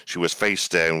 She was face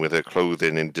down with her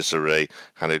clothing in disarray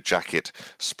and her jacket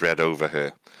spread over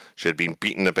her. She had been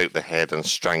beaten about the head and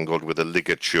strangled with a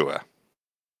ligature.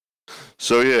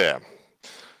 So yeah,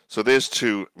 so there's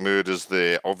 2 murders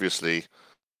there, obviously.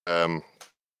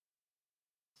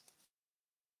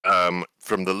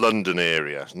 From the London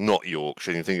area, not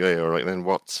Yorkshire. And you think, hey, all right, then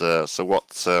what's they're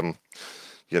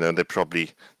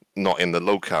probably not in the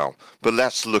locale. But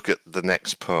let's look at the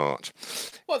next part.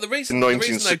 Well, the reason they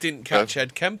didn't catch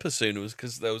Ed Kemper sooner was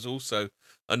because there was also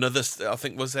another. I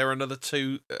think was there another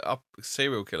 2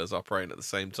 serial killers operating at the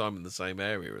same time in the same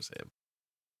area as him.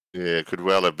 Yeah, could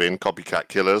well have been copycat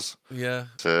killers. Yeah,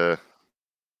 You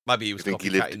maybe he was think he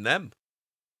copycatting them.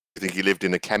 think he lived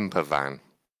in a Kemper van?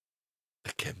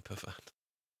 A Kemper van.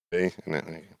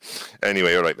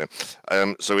 Anyway, all right then.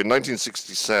 So in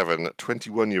 1967,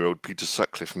 21-year-old Peter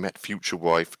Sutcliffe met future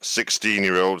wife,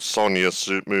 16-year-old Sonia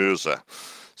Mirza.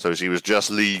 So she was just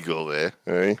legal there,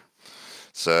 eh?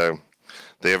 So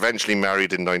they eventually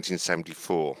married in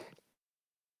 1974.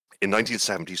 In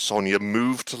 1970, Sonia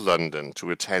moved to London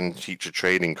to attend teacher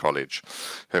training college,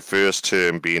 her first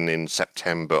term being in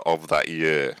September of that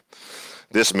year.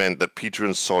 This meant that Peter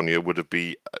and Sonia would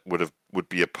be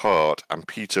apart, and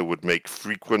Peter would make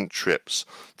frequent trips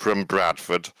from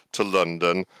Bradford to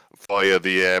London via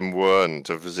the M1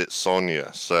 to visit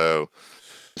Sonia. So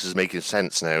this is making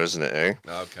sense now, isn't it? Eh?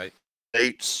 Okay.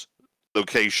 Dates,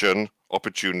 location,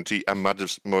 opportunity, and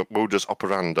modus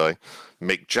operandi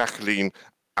make Jacqueline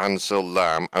Ansel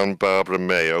Lamb and Barbara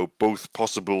Mayo both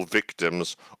possible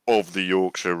victims of the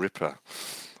Yorkshire Ripper.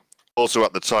 Also,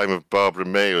 at the time of Barbara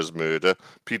Mayo's murder,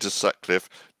 Peter Sutcliffe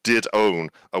did own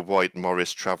a white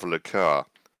Morris Traveller car,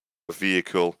 a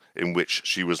vehicle in which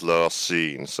she was last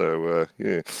seen. So,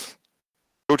 yeah.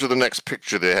 Go to the next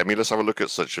picture there, Hemi. Let's have a look at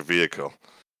such a vehicle.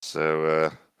 So,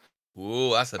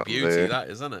 Ooh, that's a up beauty, there. that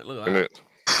isn't it? Look at isn't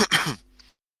that. it?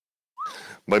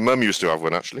 My mum used to have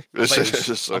one, actually.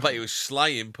 I bet he was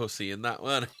slaying pussy in that,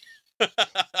 weren't he?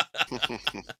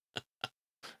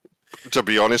 To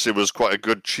be honest, it was quite a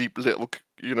good, cheap little,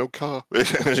 car.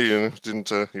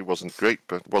 He wasn't great,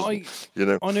 but wasn't, I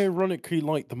unironically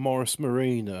like the Morris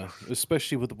Marina,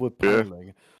 especially with the wood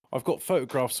paneling. I've got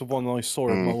photographs of one I saw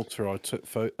in Malta. I took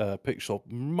picture of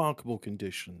remarkable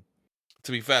condition.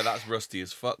 To be fair, that's rusty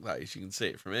as fuck. That is, you can see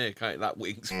it from here, can't you? That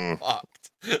wing's fucked.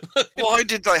 Why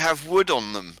did they have wood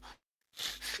on them?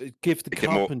 Give the Make it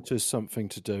more- carpenters something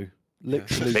to do.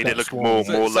 Literally, Made it that's look why. more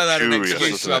So they had an luxurious, excuse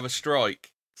to isn't have it? a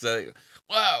strike. So,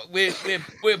 wow, we're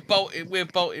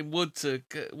bolting wood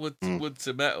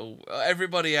to metal.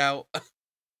 Everybody out.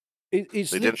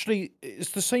 It's They didn't- literally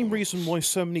it's the same reason why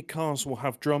so many cars will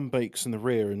have drum brakes in the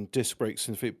rear and disc brakes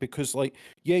in the front, because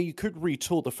you could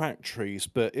retool the factories,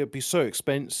 but it'd be so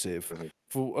expensive. Mhm.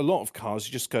 For a lot of cars,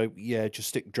 you just go, just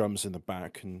stick drums in the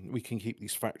back and we can keep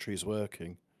these factories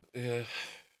working. Yeah.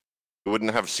 We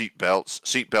wouldn't have seat belts.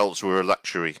 Seat belts were a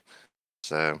luxury.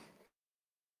 So,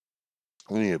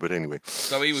 yeah, but anyway.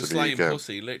 So he was there you slaying go.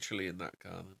 pussy literally in that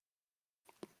car. Then.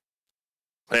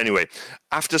 Anyway,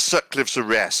 after Sutcliffe's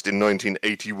arrest in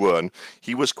 1981,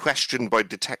 he was questioned by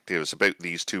detectives about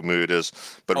these two murders,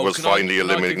 but was can I finally give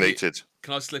you- eliminated.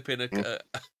 Can I slip in a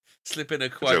slip in a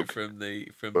joke. quote from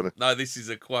Funny. No, this is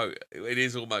a quote. It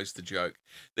is almost a joke.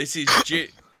 This is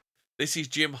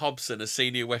Jim Hobson, a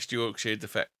senior West Yorkshire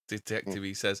detective.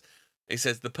 He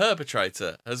says the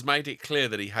perpetrator has made it clear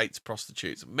that he hates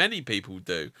prostitutes. Many people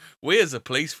do. We as a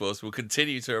police force will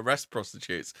continue to arrest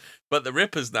prostitutes, but the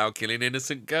Ripper's now killing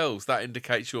innocent girls. That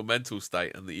indicates your mental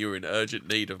state and that you're in urgent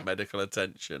need of medical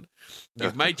attention.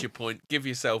 You've made your point. Give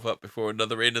yourself up before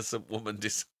another innocent woman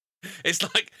It's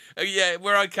like,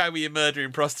 we're okay with you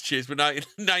murdering prostitutes, but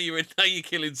now you're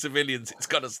killing civilians. It's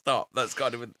got to stop. That's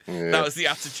kind of that was the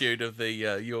attitude of the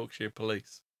Yorkshire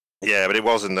police. Yeah, but it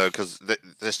wasn't, though, because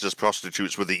just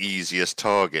prostitutes were the easiest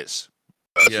targets.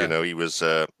 But, Yeah. he was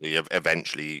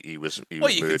eventually he was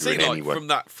Well, you can see murdering anyone.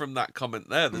 from that comment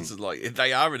there. This is like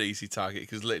they are an easy target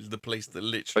because the police that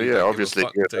literally Oh, yeah, don't obviously, give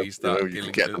a fuck until you start you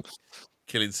can get them.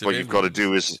 killing What civilians. you've got to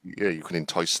do is, you can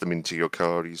entice them into your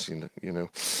car.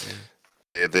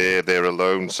 They're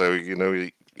alone, so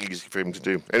easy for him to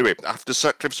do. Anyway, after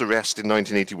Sutcliffe's arrest in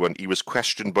 1981, he was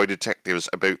questioned by detectives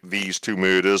about these two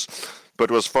murders,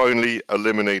 but was finally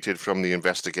eliminated from the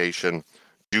investigation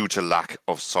due to lack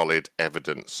of solid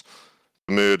evidence.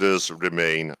 The murders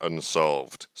remain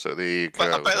unsolved. So there you go.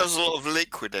 But I bet there's a lot of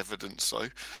liquid evidence, though.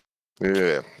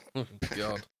 Yeah. Oh,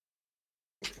 God.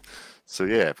 So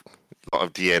yeah, a lot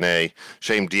of DNA.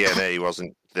 Shame DNA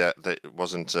wasn't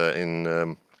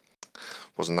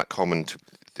wasn't that common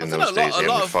in those days. A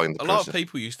lot find the of person.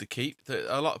 people used to keep.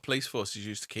 A lot of police forces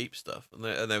used to keep stuff, and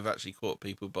they've actually caught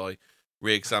people by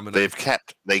re-examining.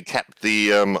 They kept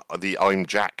the I'm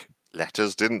Jack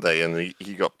letters, didn't they? And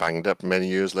he got banged up many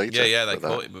years later. Yeah, they for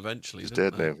caught that. him eventually. He's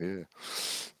didn't dead they? now. Yeah,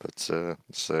 but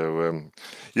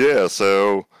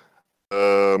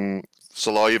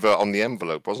saliva on the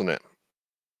envelope, wasn't it?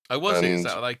 Oh, was it? Is And-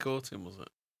 that how they caught him? Was it?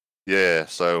 Yeah.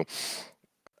 So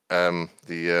for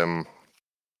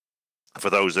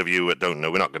those of you that don't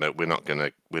know, we're not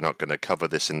gonna cover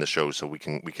this in the show, so we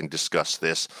can discuss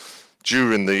this.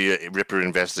 During the Ripper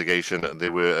investigation,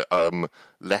 there were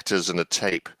letters and a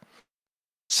tape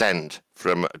sent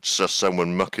from just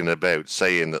someone mucking about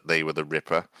saying that they were the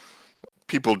Ripper.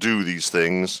 People do these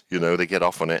things, they get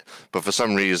off on it, but for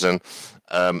some reason,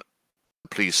 the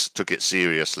police took it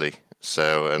seriously.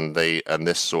 So, and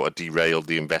this sort of derailed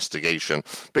the investigation,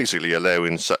 basically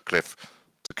allowing Sutcliffe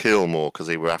to kill more because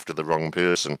they were after the wrong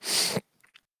person.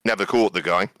 Never caught the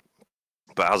guy,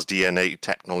 but as DNA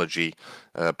technology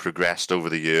progressed over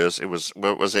the years, it was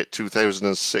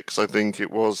 2006, I think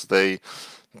it was. They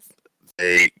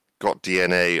got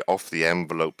DNA off the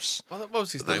envelopes. What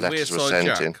was his The name? letters were Wearside sent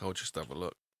Jack. in. I'll just have a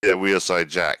look. Yeah, Wearside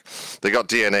Jack. They got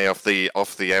DNA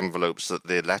off the envelopes that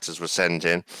the letters were sent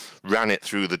in, ran it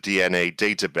through the DNA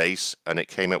database, and it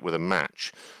came up with a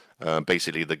match.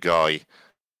 Basically, the guy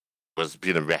was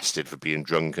being arrested for being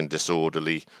drunk and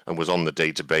disorderly and was on the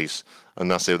database, and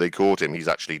that's how they caught him. He's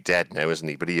actually dead now, isn't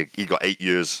he? But he got 8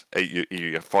 years.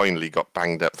 He finally got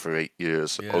banged up for 8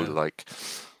 years. Yeah.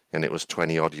 And it was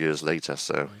 20 odd years later.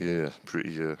 So yeah,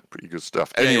 pretty good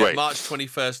stuff. Yeah, Anyway, March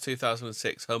 21st,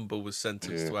 2006, Humble was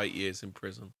sentenced to 8 years in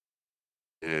prison.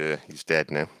 yeah, he's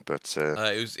dead now. But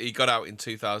He got out in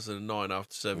 2009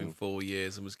 after serving 4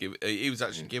 years and was given. He was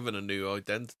actually given a new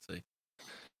identity.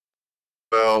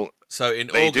 well, So in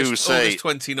They do August say-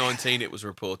 2019, it was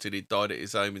reported he died at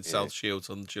his home in South Shields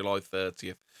on July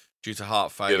 30th due to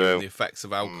heart failure and the effects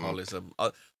of alcoholism.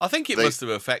 I think it must have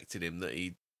affected him that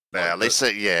he. Yeah, they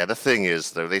say. Yeah, the thing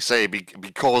is, though, they say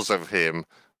because of him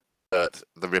that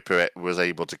the Ripper was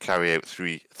able to carry out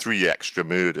three extra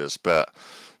murders. But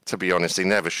to be honest, they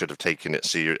never should have taken it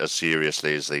as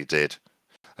seriously as they did.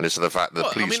 And it's the fact that the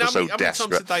police were so how desperate.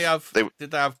 many times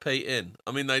did they have Pete in?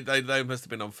 I mean, they must have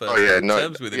been on first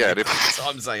terms with him. Yeah, the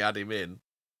times they had him in.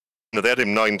 No, they had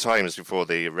him 9 times before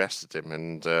they arrested him,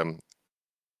 and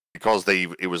because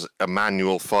it was a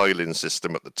manual filing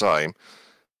system at the time,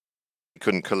 they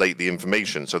couldn't collate the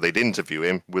information, so they'd interview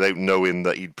him without knowing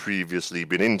that he'd previously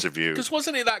been interviewed. Because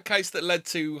wasn't it that case that led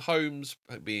to Holmes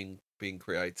being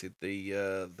created,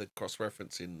 the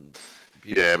cross-referencing?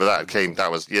 Yeah, but that came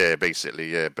Was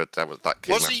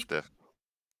after.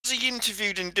 Was he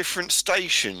interviewed in different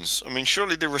stations? I mean,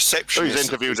 surely the So receptionist.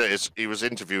 he was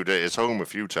interviewed at his home a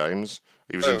few times.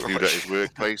 He was interviewed at his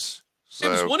workplace. So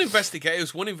It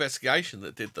was one investigation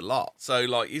that did the lot. So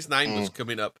like his name was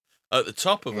coming up at the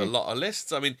top of a lot of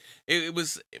lists. I mean, it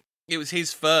was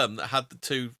his firm that had the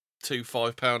two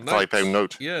 £5 notes. £5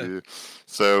 note. Yeah.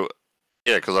 So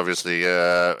yeah, because obviously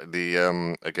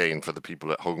again for the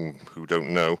people at home who don't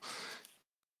know,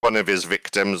 one of his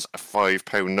victims, a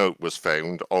 £5 note was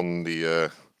found on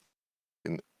the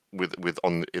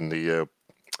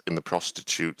in the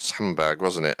prostitute's handbag,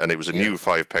 wasn't it? And it was a new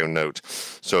 £5 note.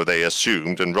 So they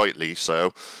assumed, and rightly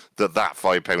so, that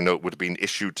 £5 note would have been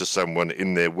issued to someone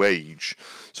in their wage.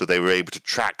 So they were able to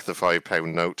track the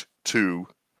 £5 note to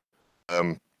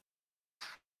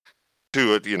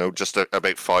just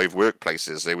about 5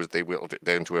 workplaces. They whittled it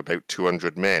down to about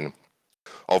 200 men,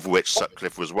 of which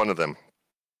Sutcliffe was one of them.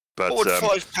 But What would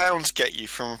 £5 get you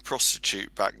from a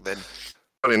prostitute back then?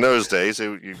 well, in those days,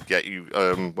 you'd get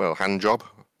hand job.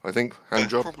 I think hand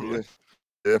job. Probably.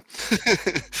 Yeah.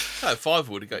 No, 5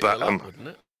 would have got you a lot, wouldn't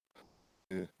it?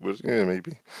 Yeah,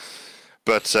 maybe.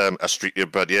 But a street.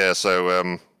 But yeah,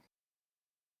 so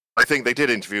I think they did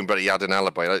interview him, but he had an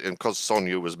alibi. And because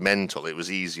Sonia was mental, it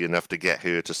was easy enough to get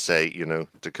her to say,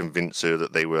 to convince her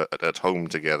that they were at home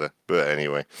together. But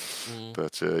anyway,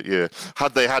 but yeah,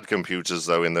 had they had computers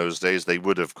though in those days, they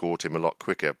would have caught him a lot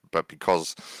quicker. But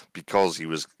because he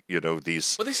was,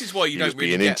 these. Well, this is why you he was don't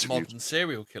really being get interviewed. modern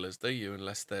serial killers, do you?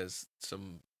 Unless there's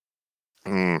something.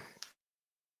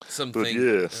 But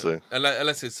yeah, so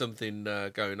Unless there's something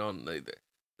going on.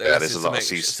 there's a lot of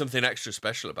something extra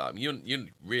special about them.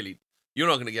 You're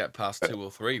not going to get past 2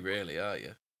 or 3, really, are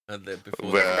you? And then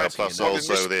before plus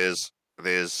also there's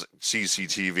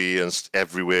CCTV and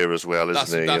everywhere as well, isn't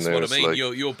there? That's what I mean. Like,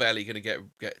 you're barely going to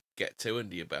get 2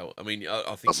 under your belt. I mean, I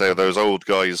think. I'll say those old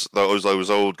guys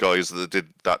that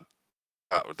did that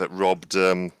robbed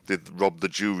the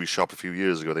jewelry shop a few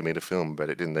years ago. They made a film about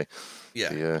it, didn't they?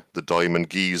 Yeah. The Diamond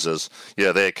Geezers.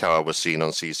 Yeah, their car was seen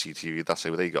on CCTV. That's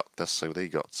how they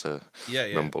got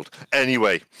rumbled.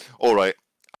 Anyway, all right.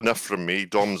 Enough from me.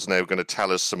 Dom's now going to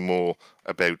tell us some more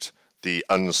about the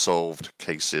unsolved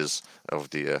cases of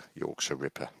the Yorkshire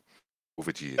Ripper.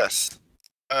 Over to you. Yes.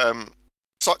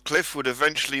 Sutcliffe would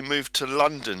eventually move to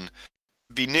London,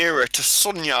 be nearer to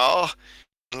Sonia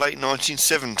in late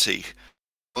 1970,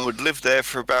 and would live there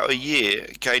for about a year,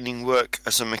 gaining work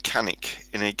as a mechanic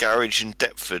in a garage in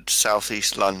Deptford,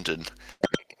 southeast London.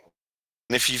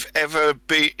 And if you've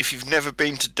never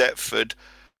been to Deptford,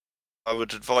 I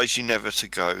would advise you never to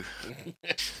go.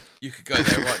 You could go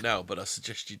there right now, but I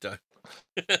suggest you don't.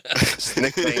 It's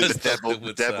nicknamed As the Duncan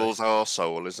would say. Devil's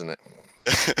arsehole, isn't it?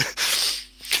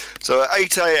 So at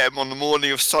 8 a.m. on the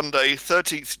morning of Sunday,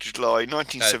 13th July,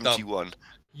 1971.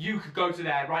 You could go to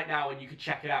there right now and you could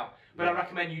check it out, but I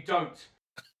recommend you don't.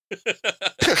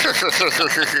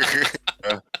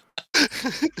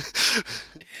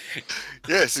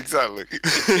 Yes, exactly.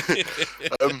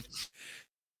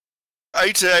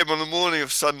 8 a.m. on the morning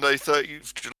of Sunday,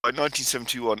 30th July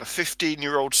 1971, a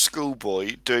 15-year-old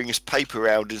schoolboy doing his paper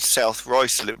round in South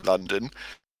Ruislip, London,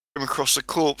 came across the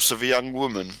corpse of a young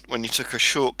woman when he took a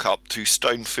shortcut to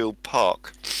Stonefield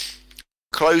Park.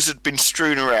 Clothes had been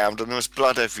strewn around and there was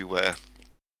blood everywhere.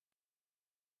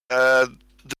 The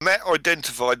Met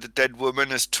identified the dead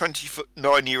woman as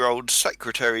 29-year-old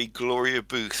secretary Gloria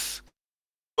Booth.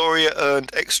 Gloria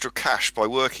earned extra cash by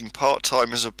working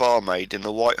part-time as a barmaid in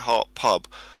the White Hart pub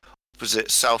opposite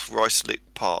South Ruislip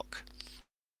Park.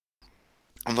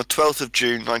 On the 12th of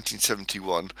June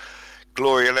 1971,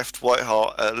 Gloria left White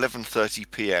Hart at 11:30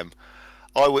 p.m.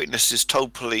 Eyewitnesses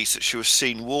told police that she was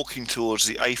seen walking towards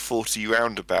the A40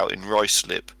 roundabout in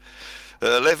Ruislip.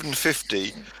 At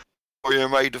 11:50, Gloria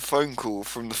made a phone call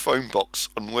from the phone box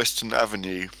on Western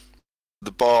Avenue.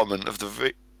 the barman of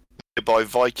the nearby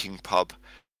Viking pub,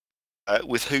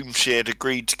 with whom she had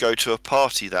agreed to go to a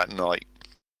party that night.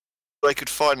 They could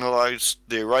finalise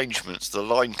the arrangements, the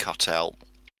line cut out.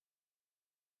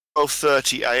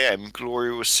 12:30 a.m,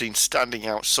 Gloria was seen standing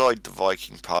outside the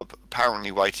Viking pub,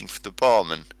 apparently waiting for the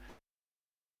barman.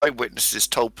 Eyewitnesses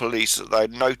told police that they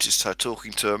had noticed her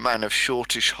talking to a man of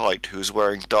shortish height who was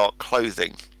wearing dark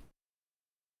clothing.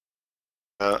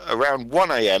 Around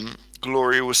 1 a.m,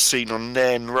 Gloria was seen on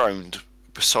Nairn Road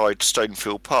beside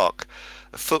Stonefield Park.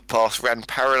 A footpath ran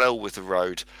parallel with the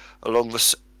road along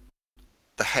the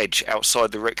hedge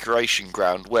outside the recreation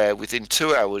ground where, within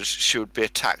 2 hours, she would be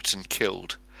attacked and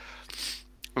killed.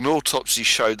 An autopsy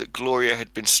showed that Gloria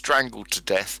had been strangled to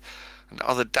death and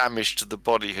other damage to the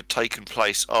body had taken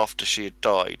place after she had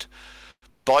died.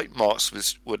 Bite marks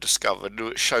were discovered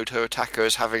which showed her attacker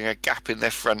as having a gap in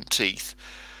their front teeth,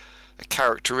 a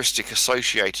characteristic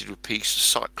associated with Peter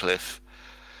Sutcliffe.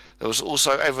 There was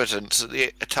also evidence that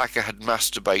the attacker had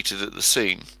masturbated at the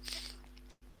scene.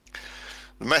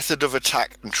 The method of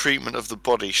attack and treatment of the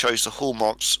body shows the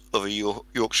hallmarks of a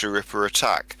Yorkshire Ripper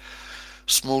attack.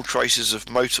 Small traces of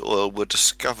motor oil were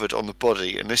discovered on the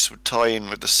body, and this would tie in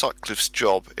with the Sutcliffe's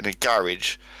job in a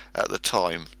garage at the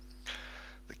time.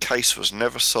 The case was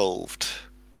never solved.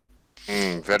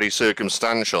 Very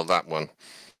circumstantial, that one.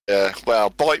 Yeah, well,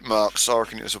 bite marks, I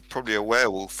reckon it was probably a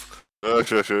werewolf. But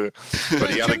he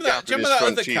had a gap in his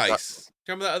front teeth. Do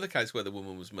you remember that other case where the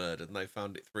woman was murdered and they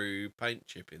found it through paint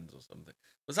chippings or something?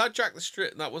 Was that Jack the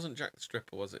Stripper? That wasn't Jack the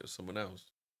Stripper, was it? It was someone else.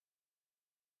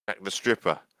 Jack the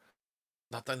Stripper.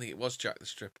 I don't think it was Jack the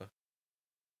Stripper.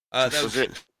 Was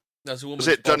it? Was a woman.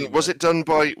 Was it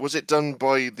done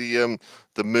by the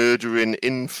murdering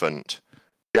infant,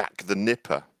 Jack the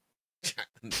Nipper? Jack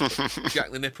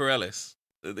the Nipper Ellis,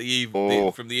 from the evil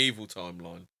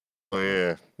timeline. Oh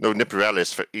yeah, no, Nipper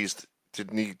Ellis.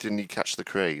 Didn't he catch the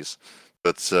craze?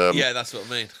 But yeah, that's what I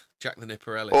mean. Jack the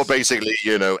Nipper Ellis. Or basically,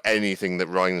 anything that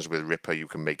rhymes with Ripper, you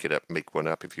can make one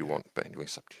up if you want. But anyway,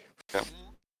 it's up to you. Yeah.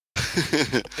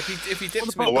 if he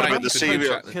dips what about the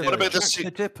serial? What about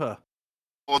the Dipper?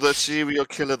 Or the serial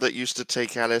killer that used to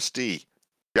take LSD,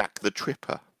 Jack the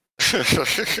Tripper.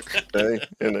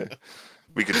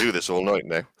 We could do this all night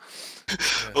now.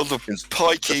 Or the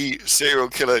pikey serial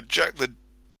killer, Jack the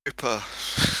Tripper.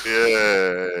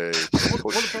 Yay!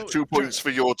 What about 2 points for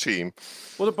your team.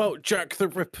 What about Jack the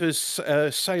Ripper's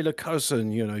sailor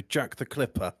cousin? Jack the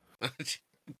Clipper.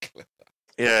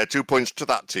 Yeah, 2 points to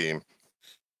that team.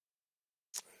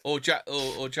 Or Jack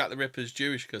the Ripper's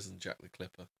Jewish cousin, Jack the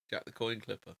Clipper, Jack the Coin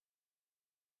Clipper.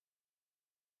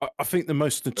 I think the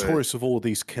most notorious of all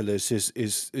these killers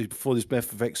is before this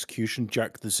method of execution,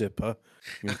 Jack the Zipper.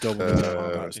 You don't know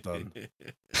how that's done.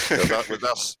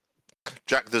 That's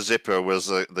Jack the Zipper was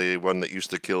the one that used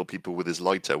to kill people with his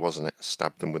lighter, wasn't it?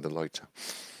 Stabbed them with a lighter.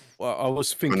 Well, I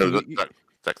was thinking.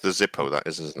 Jack the Zippo, that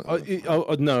is, isn't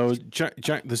it? No,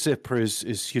 Jack the Zipper is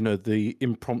the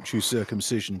impromptu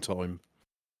circumcision time.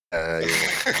 Yeah.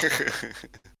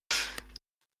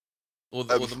 or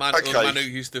the man who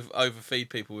used to overfeed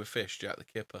people with fish, Jack the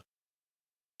Kipper.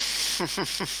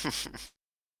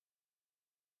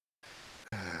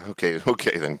 Okay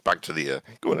then. Back to the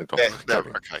go on. Okay.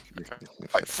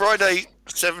 Friday,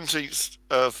 17th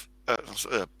of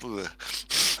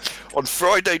on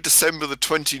Friday, December the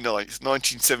 29th,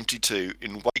 1972,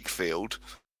 in Wakefield,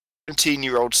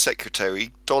 17-year-old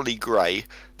secretary Dolly Gray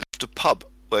left a pub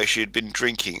where she had been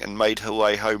drinking and made her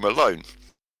way home alone.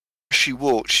 As she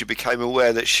walked, she became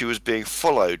aware that she was being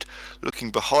followed.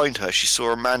 Looking behind her, she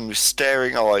saw a man with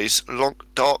staring eyes,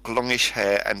 dark longish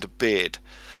hair and a beard.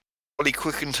 Dolly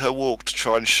quickened her walk to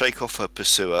try and shake off her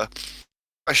pursuer.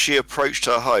 As she approached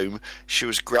her home, she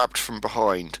was grabbed from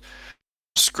behind.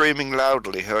 Screaming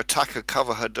loudly, her attacker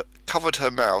covered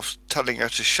her mouth, telling her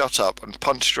to shut up, and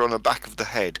punched her on the back of the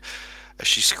head as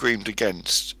she screamed again.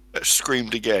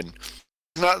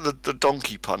 Isn't that the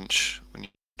donkey punch?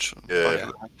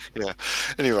 Yeah.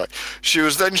 Anyway, she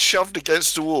was then shoved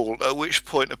against a wall, at which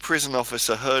point a prison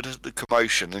officer heard the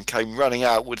commotion and came running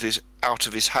out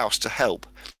of his house to help.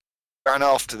 He ran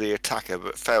after the attacker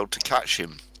but failed to catch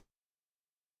him.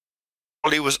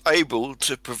 Dolly was able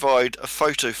to provide a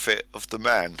photo fit of the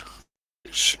man.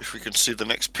 If we can see the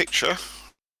next picture,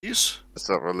 please. Let's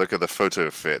have a look at the photo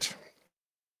fit.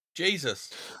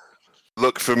 Jesus.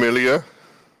 Look familiar?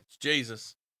 It's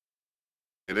Jesus.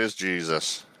 It is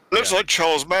Jesus. Looks like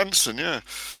Charles Manson, yeah.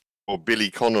 Or Billy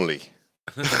Connolly.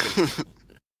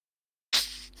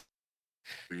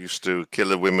 We used to kill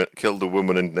the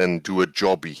woman and then do a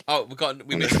jobby. Oh,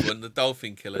 we missed one. The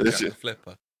dolphin killer, Jack the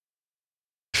Flipper.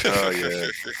 Oh yeah.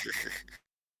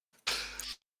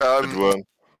 Good one.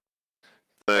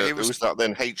 he Who was- was that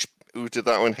then? Who did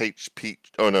that one? HP.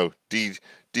 Oh no, D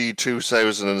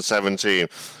 2017.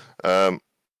 Oh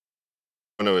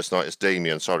no, it's not. It's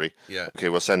Damien. Sorry. Yeah, Okay,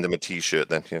 we'll send him a T-shirt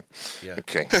then. Yeah. yeah.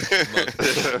 Okay.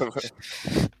 Mug.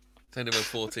 Send him a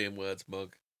 14 words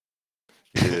mug.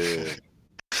 Yeah.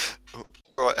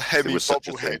 right, Hemi was such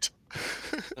a thing. Bobblehead.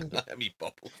 Let me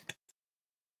bobble.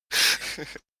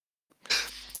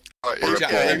 Right, Or a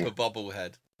Jack bong. the Ripper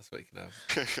bobblehead. That's what you can have.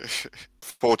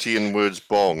 14 words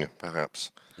bong,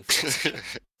 perhaps.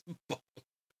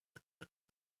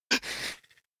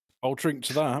 I'll drink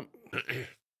to that.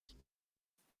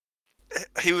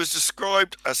 He was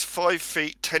described as 5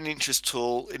 feet 10 inches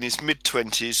tall, in his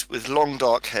mid-20s, with long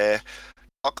dark hair,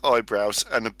 dark eyebrows,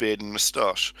 and a beard and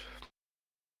moustache.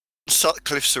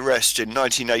 Sutcliffe's arrest in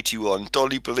 1981,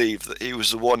 Dolly believed that he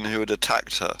was the one who had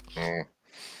attacked her. Mm.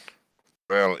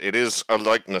 Well, it is a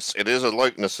likeness. It is a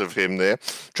likeness of him there.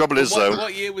 Trouble is, though.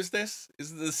 What year was this?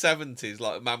 Is it the 70s?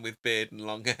 Like a man with beard and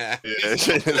long hair? Yeah,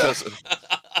 that's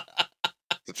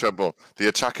the trouble. The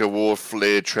attacker wore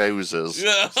flared trousers.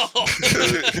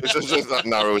 That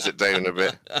narrows it down a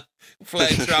bit.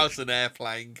 Flared trousers and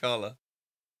airplane collar.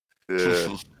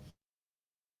 Yeah.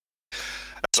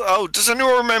 Oh, does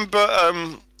anyone remember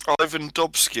Ivan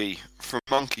Dobsky from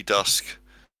Monkey Dusk?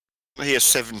 He a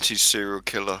 70s serial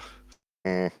killer.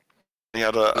 Mm. He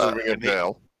had Doesn't ring a he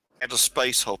bell. had a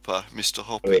space hopper, Mr.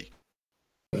 Hoppy.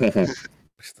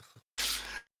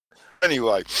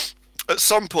 Anyway, at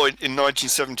some point in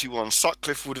 1971,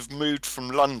 Sutcliffe would have moved from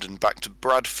London back to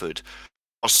Bradford,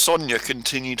 while Sonia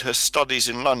continued her studies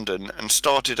in London and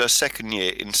started her second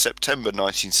year in September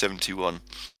 1971.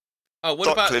 Oh,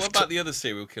 what about Sutcliffe the other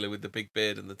serial killer with the big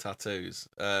beard and the tattoos?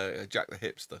 Jack the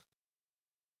Hipster.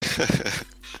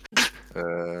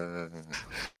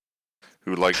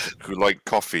 Who liked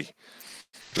coffee?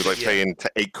 Who liked paying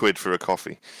 £8 for a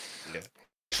coffee?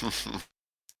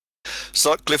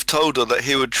 Sutcliffe told her that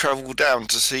he would travel down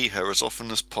to see her as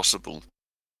often as possible.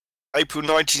 April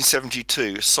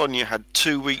 1972, Sonia had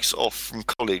 2 weeks off from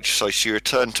college, so she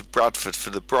returned to Bradford for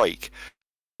the break.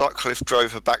 Sutcliffe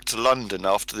drove her back to London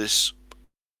after this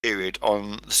period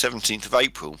on the 17th of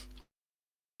April.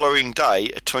 The following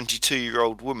day, a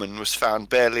 22-year-old woman was found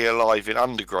barely alive in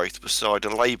undergrowth beside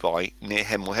a lay-by near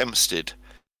Hemel Hempstead.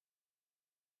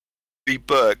 Mary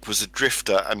Burke was a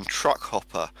drifter and truck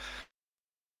hopper.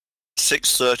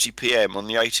 6:30 p.m. on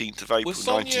the 18th of April Was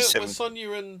 1970.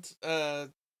 Sonia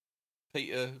and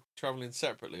Peter travelling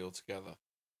separately or together?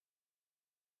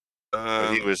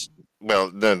 He was no,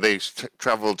 they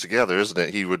travelled together, isn't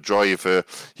it? He would drive her.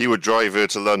 He would drive her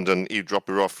to London. He'd drop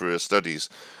her off for her studies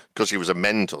because she was a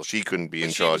mental. She couldn't be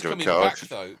in charge of a car.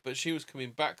 But she was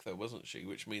coming back though, wasn't she?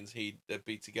 Which means they'd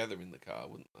be together in the car,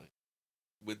 wouldn't they?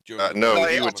 No,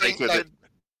 he he would would take her.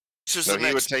 This was No, the he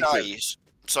would next take her. day,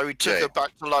 so he took Yeah. her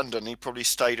back to London. He probably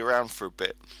stayed around for a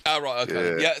bit. Oh right,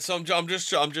 okay, Yeah. yeah. So I'm just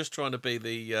trying to be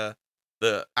the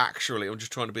I'm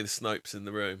just trying to be the Snopes in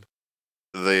the room.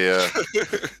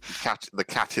 The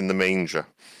cat in the manger.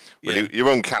 Well, Yeah. you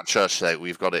won't catch us out.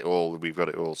 We've got it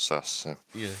all sus. So.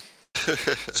 Yeah.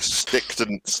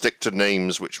 Stick to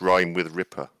names which rhyme with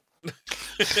Ripper.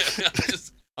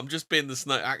 I'm just being the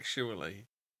Snope. Actually,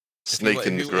 Snake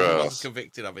in the if he wasn't grass.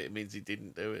 convicted of it, it means he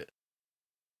didn't do it.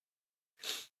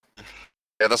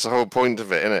 Yeah, that's the whole point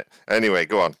of it, isn't it? Anyway,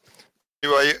 go on.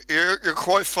 Anyway, you're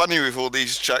quite funny with all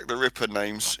these Jack the Ripper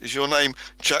names. Is your name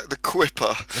Jack the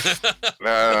Quipper?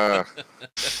 Ah,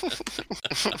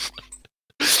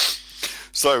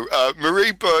 So,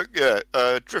 Marie Burke,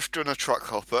 drifter and a truck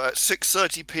hopper, at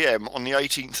 6:30 p.m. on the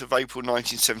 18th of April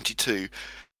 1972,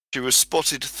 she was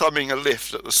spotted thumbing a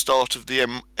lift at the start of the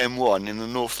M1 in the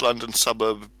North London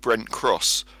suburb of Brent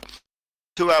Cross.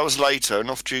 2 hours later, an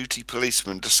off-duty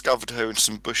policeman discovered her in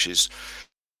some bushes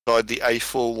beside the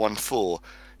A414.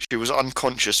 She was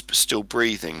unconscious but still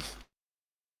breathing.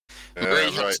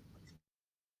 right.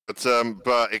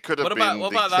 But it could have What been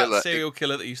about the killer. that serial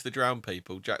killer that used to drown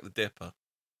people, Jack the Dipper?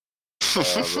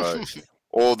 Right.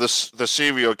 Or the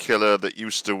serial killer that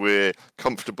used to wear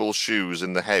comfortable shoes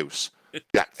in the house,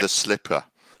 Jack the Slipper.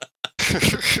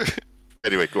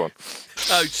 Anyway, go on.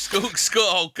 Oh, school.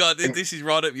 Oh God, this is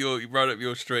right up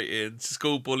your street, Ian.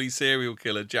 School bully serial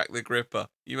killer, Jack the Gripper.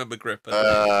 You remember Gripper?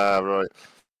 Right.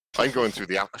 I'm going through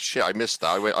the shit. I missed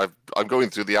that. I'm going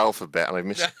through the alphabet and I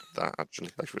missed that. Actually,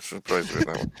 I was surprised with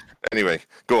that one. Anyway,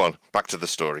 go on. Back to the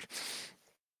story.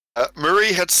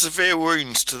 Marie had severe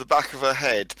wounds to the back of her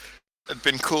head, had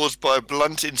been caused by a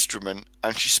blunt instrument,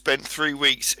 and she spent 3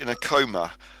 weeks in a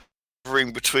coma,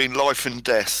 hovering between life and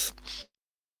death.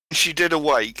 When she did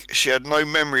awake, she had no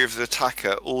memory of the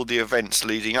attacker or the events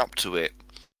leading up to it.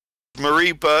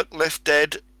 Marie Burke left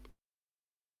dead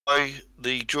by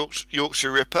the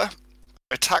Yorkshire Ripper.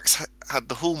 Attacks had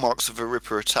the hallmarks of a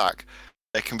Ripper attack.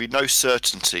 There can be no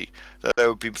certainty that there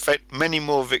will be many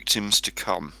more victims to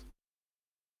come.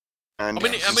 And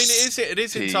it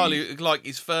is entirely like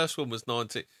his first one was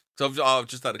 19. So I've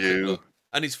just had a quick look,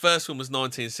 and his first one was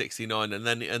 1969, and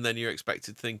then you're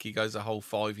expected to think he goes a whole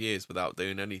 5 years without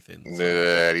doing anything. So.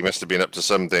 Yeah, he must have been up to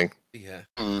something. Yeah,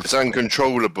 it's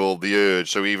uncontrollable, the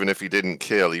urge. So even if he didn't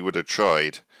kill, he would have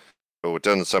tried or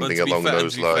done something along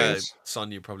those lines.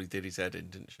 Sonia probably did his head in,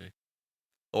 didn't she?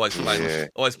 Always playing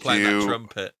that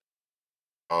trumpet.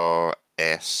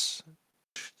 R.S.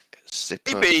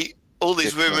 Maybe all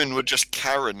these women were just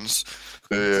Karens.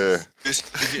 Yeah.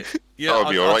 Yeah,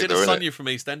 I did a Sonia from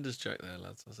EastEnders joke there,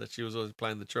 lads. I said she was always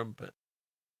playing the trumpet.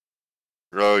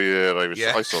 Oh yeah,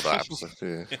 I saw that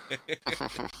episode.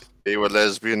 Yeah. You were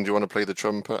lesbian. Do you want to play the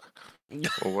trumpet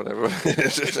or whatever?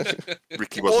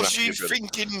 Ricky wasn't. What's you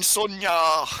thinking,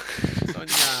 Sonia?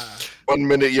 Sonia. 1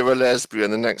 minute you're a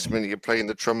lesbian, the next minute you're playing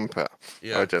the trumpet.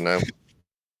 Yeah. I don't know. Is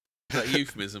that a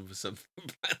euphemism for something?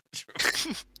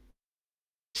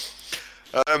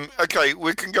 Okay, if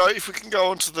we can go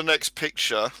on to the next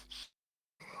picture.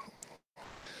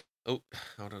 Oh,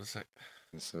 hold on a sec.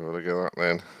 So look at that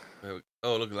then.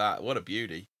 Oh, look at that! What a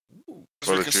beauty! As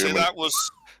we can see, that was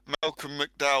Malcolm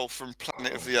McDowell from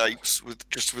Planet of the Apes,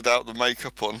 without the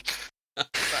makeup on.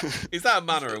 Is that a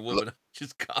man or a woman?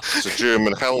 Just it's a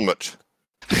German helmet.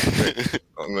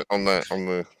 on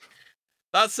the.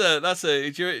 That's a.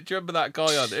 Do you remember that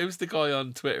guy on? It was the guy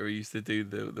on Twitter who used to do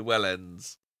the well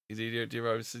ends. Did you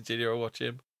ever watch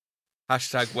him?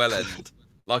 Hashtag well end.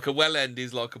 Like a well end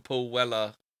is like a Paul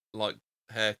Weller like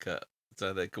haircut.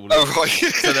 So they call it. Oh right.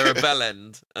 So they're a bell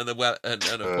end and a Paul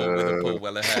with a Paul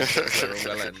Weller haircut. So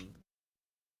they're a well end.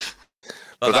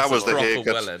 But that was the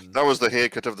haircut. That was the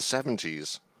haircut of the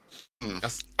 70s.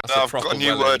 That's I've got a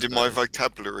new word in my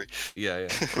vocabulary. Yeah.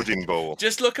 Pudding bowl.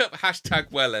 Just look up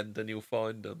hashtag well end and you'll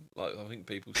find them. Like I think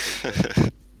people see.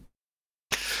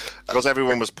 Because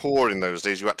everyone was poor in those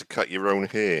days, you had to cut your own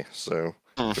hair, so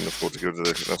couldn't afford to go to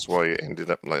the. That's why it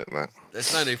ended up like that.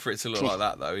 There's no need for it to look like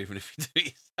that, though. Even if you do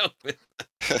it yourself, I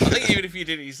think even if you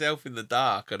did it yourself in the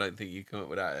dark, I don't think you'd come up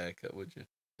with that haircut, would you?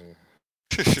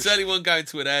 There's only one going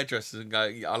to an hairdresser and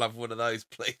go, "I'll have one of those,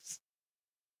 please."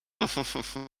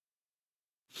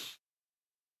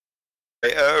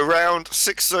 Around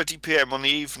 6:30 p.m. on the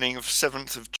evening of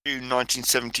 7th of June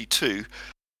 1972.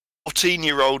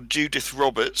 14-year-old Judith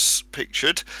Roberts,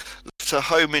 pictured, left her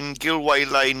home in Gilway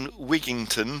Lane,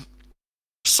 Wigington,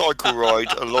 cycle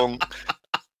ride along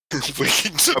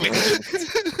Wigington.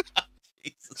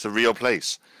 It's a real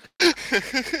place.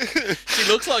 She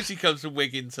looks like she comes from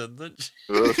Wigington, doesn't she?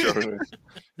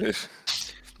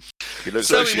 She looks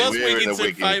so like she's what's wearing a Wigington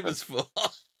wig. famous for?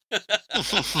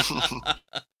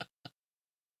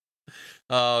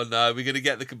 Oh no, we're going to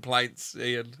get the complaints,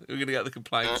 Ian. We're going to get the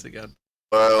complaints again.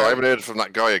 Well, I haven't heard from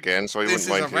that guy again, so I wouldn't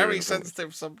mind This is a very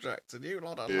sensitive subject, and you're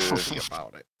not talking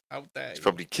about it. How dare you? He's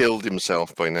probably killed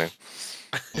himself by now.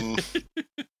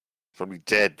 Probably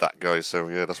dead, that guy, so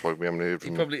yeah, that's why we haven't heard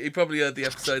from him. He probably heard the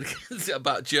episode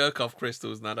about jerk-off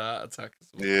crystals and had a heart attack.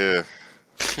 Yeah.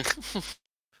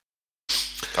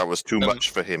 That was too much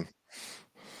for him.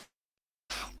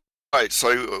 Right,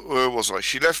 so where was I?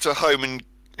 She left her home in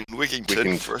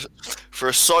Wigington for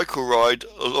a cycle ride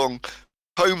along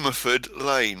Comerford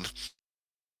Lane.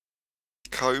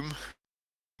 Comerford.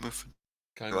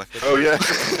 Oh yeah.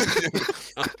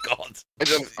 Oh God.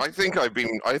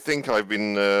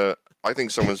 I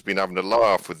think someone's been having a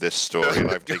laugh with this story, and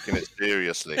I've taken it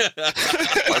seriously.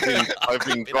 I've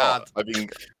been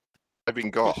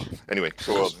got. Anyway,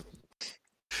 go on.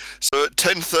 So at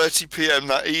 10:30 p.m.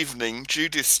 that evening,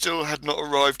 Judith still had not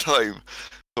arrived home,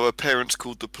 so her parents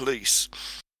called the police.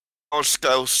 A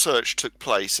large-scale search took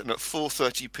place, and at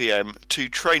 4:30 p.m., 2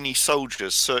 trainee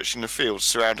soldiers searching the fields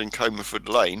surrounding Comerford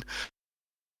Lane.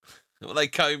 Well, they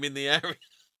comb in the area.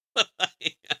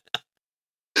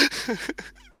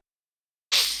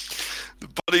 The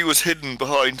body was hidden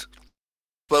behind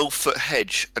a 12-foot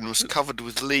hedge and was covered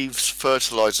with leaves,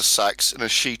 fertiliser sacks, and a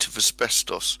sheet of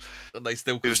asbestos. And they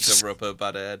still couldn't cover up her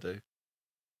bad hairdo.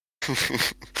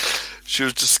 She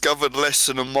was discovered less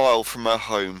than a mile from her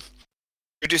home.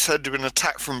 Judith had been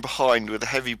attacked from behind with a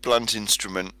heavy blunt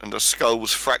instrument, and her skull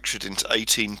was fractured into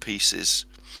 18 pieces.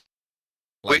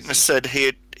 Witness said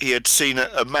he had seen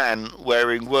a man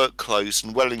wearing work clothes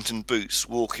and Wellington boots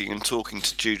walking and talking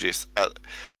to Judith at the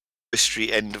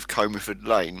Vistry end of Comerford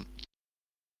Lane.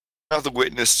 Another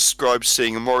witness described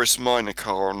seeing a Morris Minor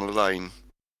car on the lane.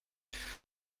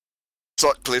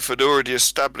 Sutcliffe had already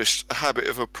established a habit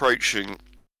of approaching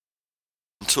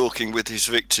and talking with his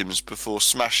victims before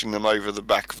smashing them over the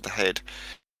back of the head.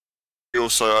 He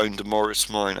also owned a Morris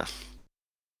Minor.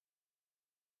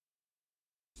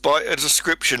 By a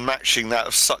description matching that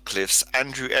of Sutcliffe's,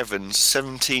 Andrew Evans,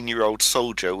 17-year-old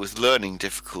soldier with learning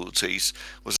difficulties,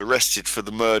 was arrested for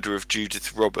the murder of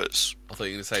Judith Roberts. I thought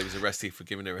you were going to say he was arrested for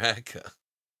giving her a haircut.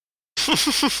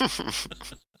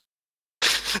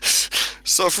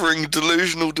 Suffering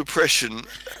delusional depression,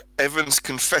 Evans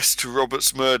confessed to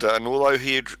Roberts' murder, and although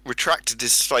he had retracted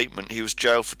his statement, he was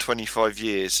jailed for 25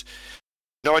 years.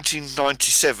 In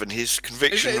 1997, his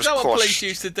conviction Is was that what police quashed.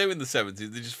 used to do in the 70s?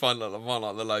 They just find the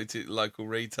local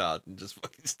retard and just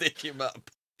fucking stick him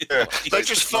up. Yeah, they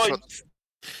just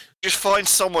find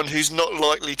someone who's not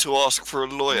likely to ask for a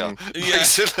lawyer. Yeah.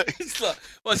 Basically. It's like,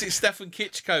 was it Stefan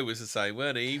Kitchko was the same,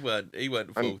 weren't he? He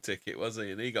weren't full ticket, was he?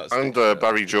 And he got And stick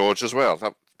Barry George as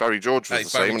well. Barry George was Hey,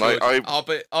 the Barry same. George.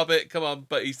 And I bet, come on,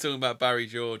 but he's talking about Barry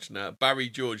George now. Barry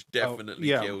George definitely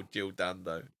yeah. killed Jill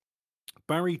Dando.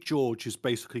 Barry George is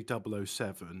basically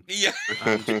 007. Yeah.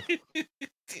 And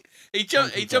he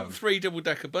jumped done. 3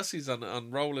 double-decker buses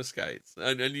on roller skates.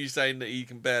 And you're saying that he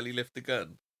can barely lift a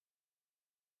gun?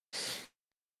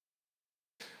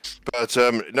 But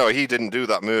no, he didn't do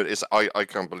that murder. I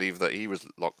can't believe that he was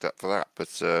locked up for that.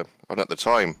 But and at the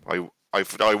time, I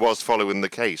was following the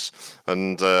case,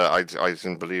 and I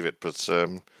didn't believe it. But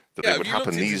that it would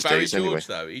happen these Barry days George, anyway.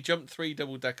 though, he jumped 3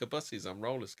 double-decker buses on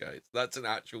roller skates. That's an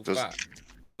actual Does- fact.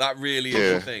 That really is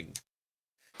Yeah. a thing.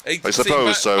 I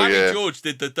suppose so, Barry yeah. George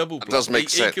did the double block. does make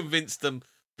he sense. convinced them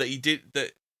that he did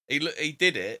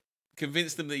it.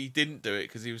 Convinced them that he didn't do it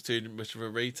because he was too much of a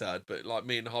retard. But like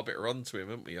me and Hobbit are onto him,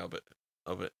 haven't we, Hobbit?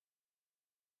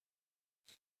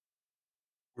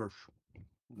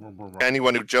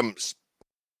 Anyone who jumps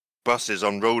buses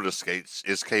on roller skates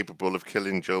is capable of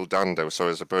killing Jill Dando. So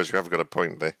I suppose you have got a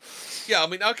point there. Yeah, I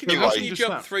mean, how can Yeah, you, right. jump Just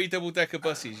that. 3 double-decker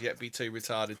buses yet be too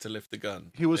retarded to lift the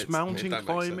gun? he was It mountain don't make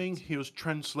climbing. sense. He was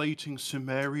translating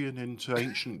Sumerian into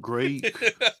ancient Greek.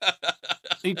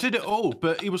 He did it all,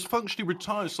 but he was functionally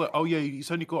retired. It's like, oh yeah, he's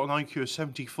only got an IQ of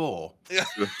 74.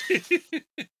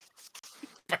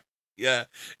 Yeah,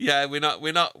 we're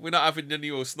not having none of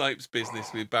your Snipes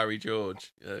business with Barry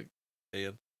George,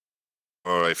 Ian.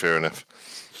 All right, fair enough.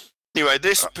 Anyway,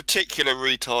 this particular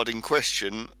retard in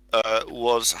question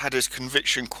had his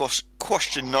conviction quashed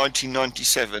in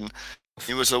 1997.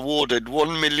 He was awarded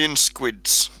 1 million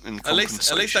squids in At least they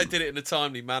compensation. did it in a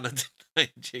timely manner, didn't they?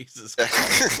 Jesus.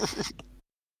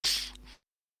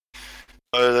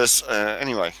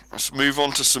 Anyway, let's move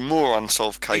on to some more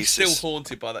unsolved He's cases. still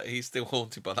haunted by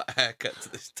that haircut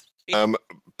to this day.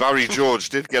 Barry George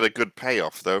did get a good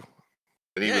payoff though,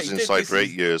 and he was did. inside This for 8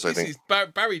 is- years. I this think is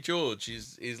Barry George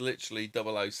is literally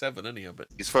 007, isn't he? But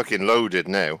he's fucking loaded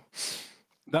now.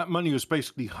 That money was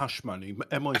basically hush money.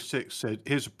 MI6 said,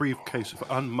 here's a briefcase of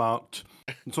unmarked,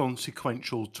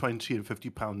 non-sequential 20 and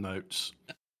 £50 notes.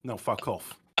 Now fuck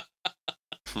off.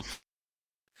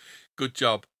 good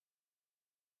job.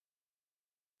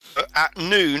 At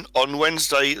noon on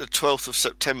Wednesday, the 12th of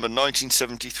September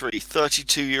 1973,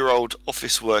 32-year-old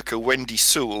office worker Wendy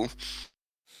Sewell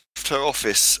left her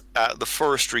office at the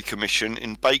Forestry Commission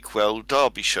in Bakewell,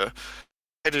 Derbyshire,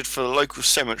 headed for the local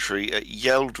cemetery at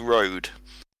Yeld Road.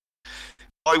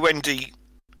 Why Wendy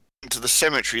went to the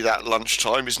cemetery that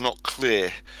lunchtime is not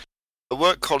clear. A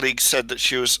work colleague said that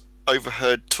she was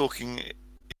overheard talking in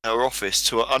her office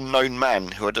to an unknown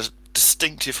man who had a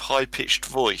distinctive high-pitched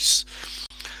voice.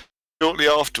 Shortly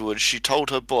afterwards, she told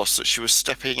her boss that she was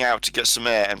stepping out to get some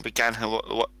air and began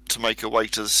to make her way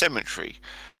to the cemetery.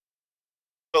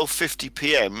 At 12:50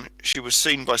 p.m, she was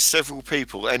seen by several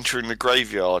people entering the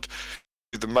graveyard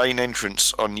through the main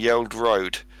entrance on Yeld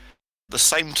Road. At the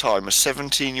same time, a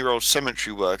 17-year-old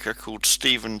cemetery worker called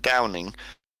Stephen Downing was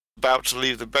about to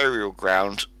leave the burial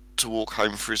ground to walk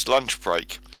home for his lunch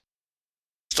break.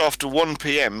 Just after 1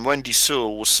 p.m, Wendy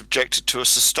Sewell was subjected to a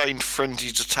sustained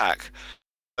frenzied attack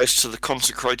close to the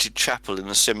consecrated chapel in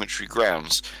the cemetery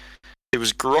grounds. He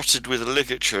was garroted with a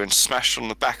ligature and smashed on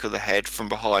the back of the head from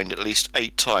behind at least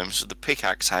 8 times with a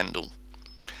pickaxe handle.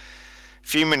 A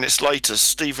few minutes later,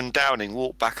 Stephen Downing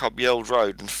walked back up Yeld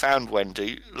Road and found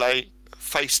Wendy lay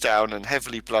face down and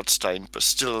heavily bloodstained but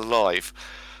still alive,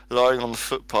 lying on the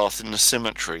footpath in the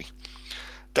cemetery.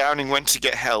 Downing went to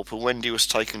get help and Wendy was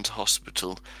taken to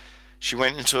hospital. She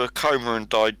went into a coma and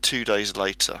died 2 days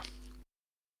later.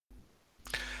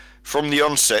 From the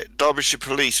onset, Derbyshire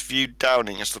Police viewed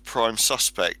Downing as the prime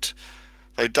suspect.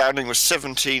 Though Downing was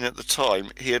 17 at the time,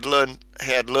 he had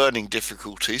learning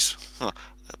difficulties.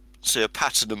 see a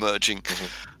pattern emerging,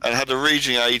 and had a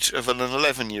reading age of an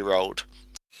 11-year-old.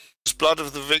 There's blood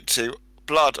of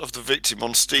the victim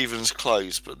on Stephen's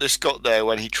clothes, but this got there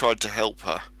when he tried to help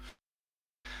her.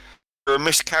 For a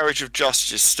miscarriage of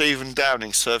justice, Stephen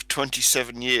Downing served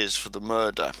 27 years for the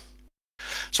murder.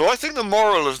 So I think the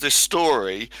moral of this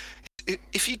story,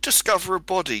 if you discover a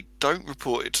body, don't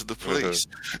report it to the police.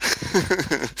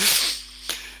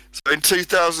 So in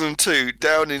 2002,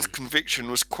 Downing's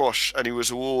conviction was quashed and he was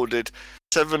awarded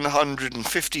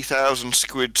 750,000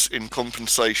 squids in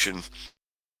compensation.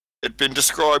 It had been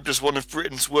described as one of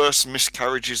Britain's worst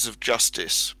miscarriages of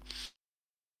justice.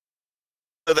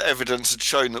 Further evidence had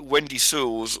shown that Wendy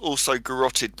Sewell was also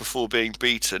garroted before being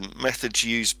beaten, methods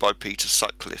used by Peter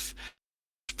Sutcliffe.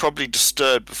 He was probably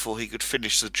disturbed before he could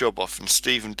finish the job off, and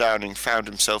Stephen Downing found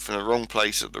himself in the wrong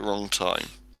place at the wrong time.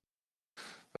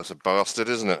 That's a bastard,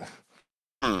 isn't it?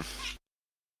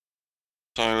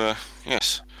 So,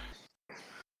 yes.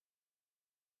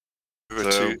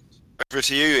 Over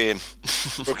to you, Ian.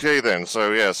 Okay then,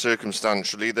 so yeah,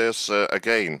 circumstantially, there's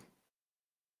again,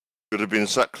 could have been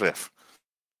Sutcliffe.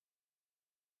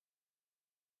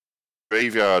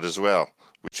 Graveyard as well,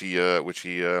 which he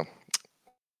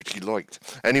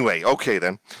liked. Anyway, okay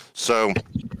then. So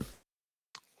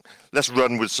let's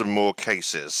run with some more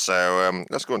cases. So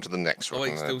let's go on to the next one. Oh,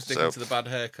 wait, still sticking to the bad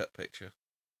haircut picture.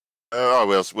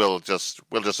 We'll just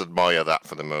admire that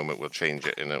for the moment. We'll change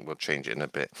it in a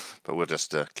bit, but we'll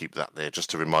just keep that there just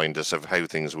to remind us of how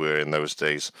things were in those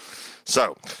days.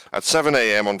 So, at 7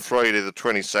 a.m. on Friday, the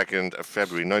 22nd of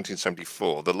February,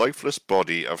 1974, the lifeless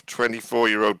body of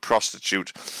 24-year-old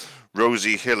prostitute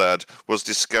Rosie Hillard was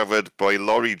discovered by a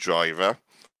lorry driver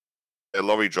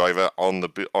on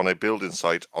a building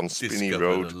site on Spinney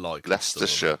Road,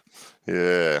 Leicestershire.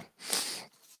 Yeah.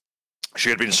 She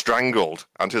had been strangled,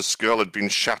 and her skull had been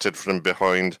shattered from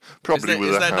behind, probably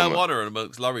with a hammer. Is there no honour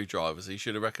amongst lorry drivers? He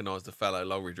should have recognised the fellow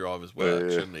lorry driver's work,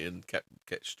 shouldn't he, and kept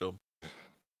stum.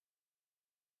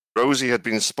 Rosie had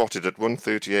been spotted at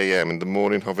 1:30 a.m. in the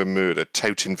morning of her murder,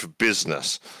 touting for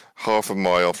business, half a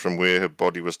mile from where her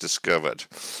body was discovered.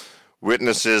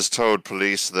 Witnesses told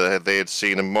police that they had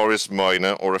seen a Morris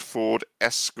Minor or a Ford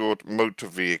Escort motor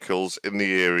vehicles in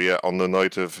the area on the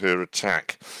night of her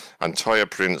attack, and tyre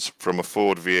prints from a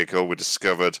Ford vehicle were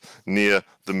discovered near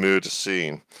the murder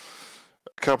scene.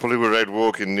 A couple who were out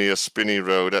walking near Spinney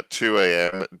Road at 2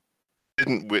 a.m.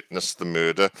 didn't witness the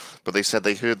murder, but they said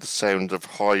they heard the sound of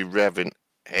high-revving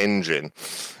engine,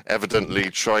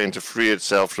 evidently trying to free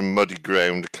itself from muddy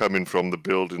ground coming from the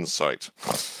building site.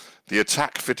 The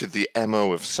attack fitted the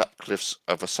MO of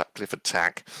a Sutcliffe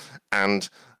attack, and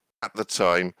at the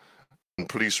time,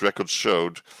 police records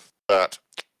showed that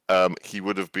he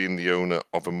would have been the owner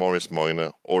of a Morris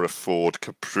Minor or a Ford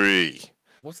Capri.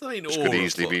 What's the name? Which could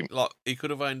easily be like he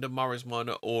could have owned a Morris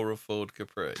Minor or a Ford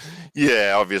Capri.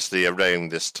 Yeah, obviously around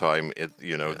this time,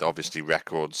 obviously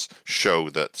records show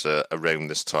that around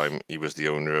this time he was the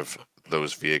owner of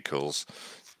those vehicles.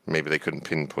 Maybe they couldn't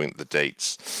pinpoint the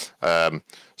dates.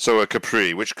 So a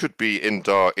Capri, which could be in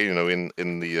dark, in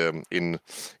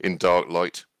dark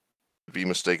light, could be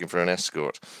mistaken for an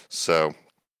Escort. So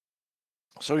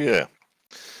yeah.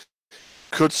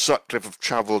 Could Sutcliffe have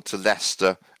travelled to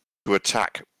Leicester to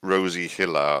attack Rosie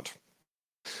Hillard?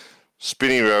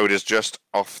 Spinney Road is just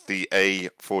off the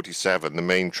A47, the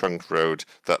main trunk road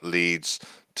that leads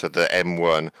to the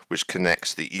M1, which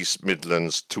connects the East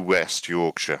Midlands to West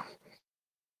Yorkshire.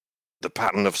 The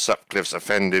pattern of Sutcliffe's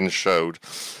offending showed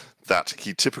that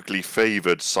he typically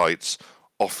favoured sites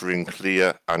offering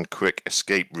clear and quick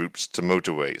escape routes to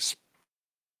motorways.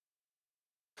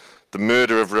 The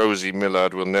murder of Rosie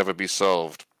Millard will never be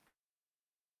solved,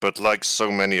 but like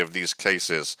so many of these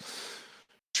cases,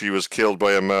 she was killed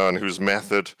by a man whose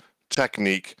method,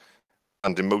 technique,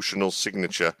 and emotional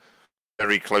signature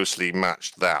very closely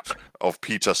matched that of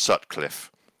Peter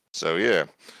Sutcliffe. So yeah,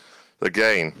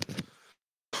 again,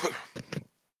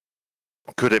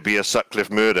 could it be a Sutcliffe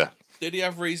murder? Did he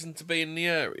have reason to be in the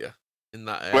area? In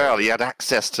that area? Well, he had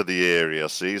access to the area,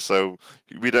 see, so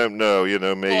we don't know,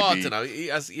 maybe... Well, I don't know, he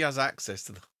has access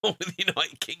to the whole of the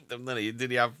United Kingdom, doesn't he?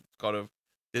 Did he have kind of...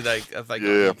 have they got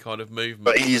any kind of movement?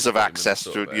 But ease of access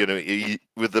to,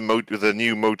 with the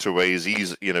new motorways,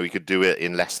 he could do it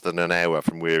in less than an hour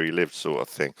from where he lived, sort of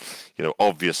thing.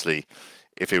 Obviously,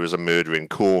 if it was a murder in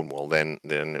Cornwall, then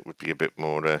it would be a bit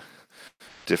more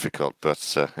difficult.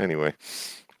 But anyway,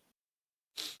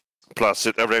 plus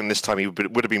around this time he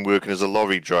would have been working as a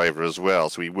lorry driver as well,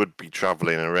 so he would be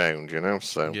travelling around.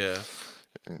 So yeah.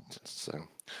 So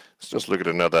let's just look at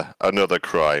another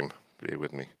crime. Bear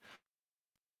with me.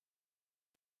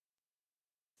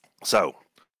 So,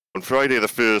 On Friday, the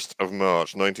 1st of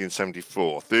March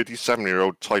 1974,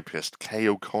 37-year-old typist Kay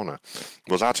O'Connor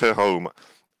was at her home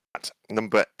at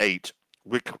number 8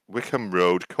 Wickham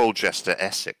Road, Colchester,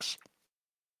 Essex.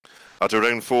 At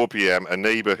around 4 p.m, a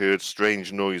neighbour heard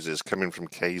strange noises coming from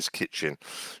Kay's kitchen.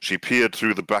 She peered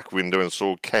through the back window and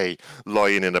saw Kay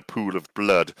lying in a pool of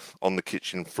blood on the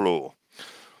kitchen floor.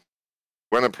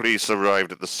 When the police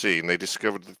arrived at the scene, they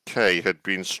discovered that Kay had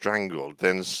been strangled,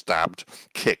 then stabbed,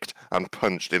 kicked, and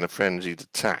punched in a frenzied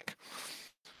attack.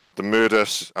 The murder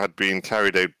had been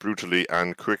carried out brutally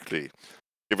and quickly,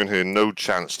 giving her no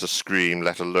chance to scream,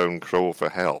 let alone crawl for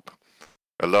help.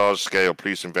 A large-scale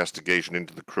police investigation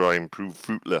into the crime proved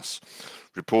fruitless.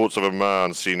 Reports of a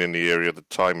man seen in the area at the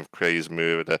time of Kay's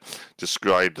murder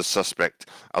described the suspect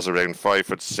as around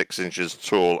 5'6"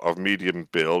 tall, of medium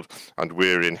build, and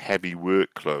wearing heavy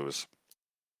work clothes.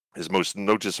 His most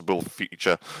noticeable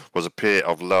feature was a pair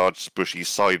of large, bushy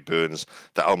sideburns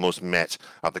that almost met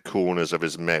at the corners of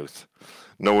his mouth.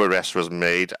 No arrest was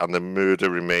made, and the murder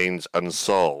remains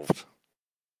unsolved.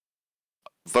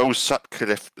 Though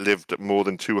Sutcliffe lived more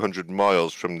than 200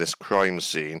 miles from this crime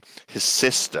scene, his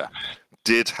sister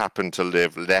did happen to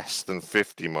live less than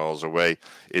 50 miles away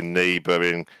in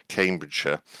neighbouring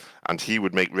Cambridgeshire, and he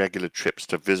would make regular trips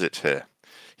to visit her.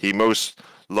 His most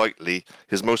likely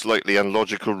and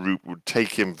logical route would take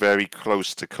him very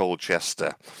close to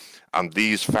Colchester, and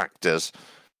these factors,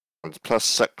 and plus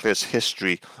Sutcliffe's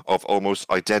history of almost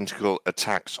identical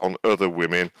attacks on other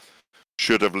women,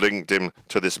 should have linked him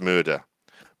to this murder.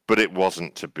 But it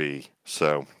wasn't to be,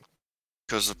 so...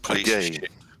 Because the police are Again.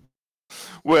 shit.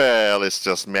 Well, it's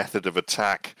just method of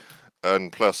attack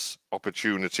and plus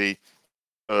opportunity.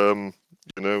 You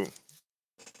know,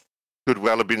 could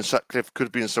well have been Sutcliffe, could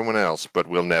have been someone else, but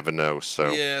we'll never know.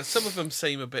 So Yeah, some of them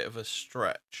seem a bit of a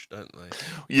stretch, don't they?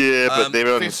 yeah, but they're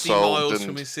 50 unsolved. miles And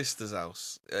from his sister's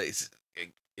house. It's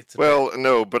a well,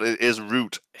 no, but his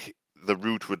route, the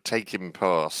route would take him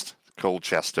past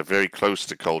Colchester, very close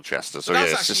to Colchester. So But yeah,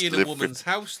 that's it's just actually in a live woman's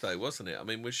house, though, wasn't it? I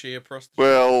mean, was she a prostitute?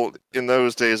 Well, in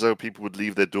those days, though, people would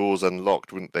leave their doors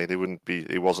unlocked, wouldn't they? They wouldn't be.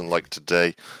 It wasn't like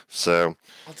today. So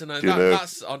I don't know. you know.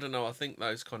 That's I don't know. I think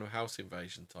those kind of house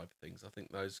invasion type of things. I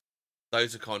think those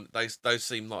are kind of those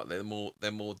seem like they're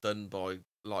more done by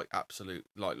like absolute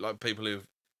like people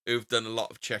who've done a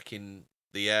lot of checking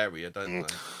the area, don't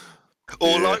they?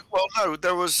 Or Yeah. like, well, no,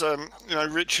 there was,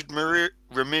 Richard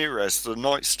Ramirez, the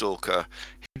Night Stalker.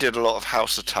 He did a lot of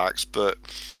house attacks, but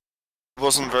he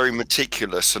wasn't very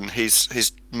meticulous, and his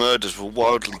murders were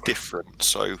wildly different.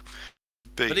 So,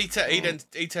 But he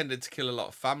tended to kill a lot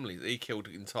of families. He killed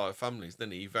entire families,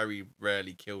 didn't he? He very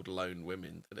rarely killed lone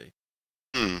women, did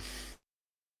he? Hmm.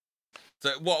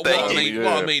 So what But I mean, yeah.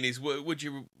 what I mean is, would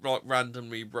you like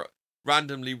randomly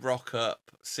rock up,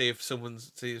 see if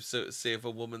a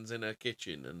woman's in her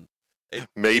kitchen, and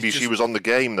Maybe it's she just- was on the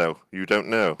game, though. You don't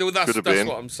know. Well, Could have that's been.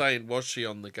 what I'm saying. Was she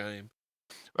on the game?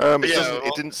 Yeah,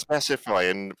 It didn't specify,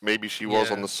 and maybe she was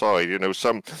on Yeah. the side. You know,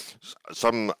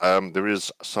 there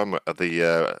is some of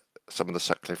the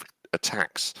Sutcliffe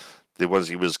attacks, the ones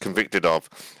he was convicted of,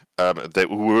 that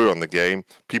were on the game.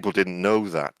 People didn't know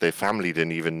that. Their family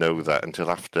didn't even know that until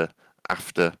after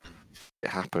it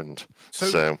happened.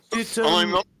 So did,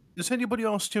 I'm not. has anybody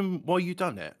asked him why you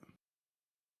done it?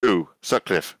 who?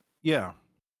 Sutcliffe. Yeah.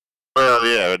 Well,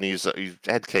 yeah, and he's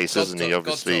head case, isn't he? God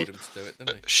Obviously, told him to do it,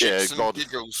 didn't he? Shits and God.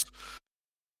 giggles.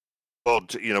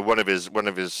 God, you know, one of his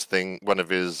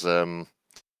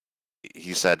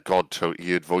he said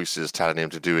he heard voices telling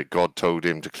him to do it. God told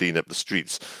him to clean up the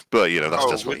streets, but you know that's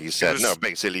just what he it said. was- No,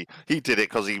 basically he did it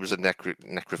because he was a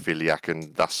necrophiliac,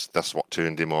 and that's what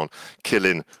turned him on.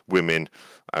 Killing women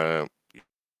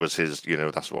was his, you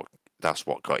know, that's what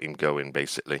got him going.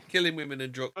 Basically, Killing women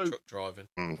and truck Oh. driving.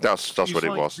 that's He's what it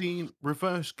like was. the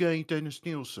reverse gay Dennis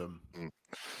Nielsen.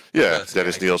 Yeah, That's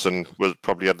Dennis gay. Nielsen was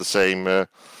probably had the same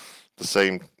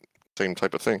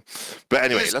type of thing. But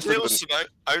anyway, Dennis let's look at Nielsen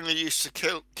only used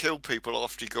to kill people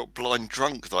after he got blind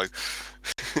drunk, though.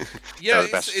 Yeah, the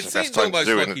best- it best seemed time to almost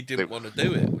do it, like and he didn't want to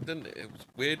do it, didn't it? It was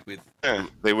weird with. Yeah.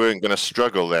 they weren't going to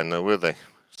struggle then, though, were they?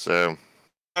 So.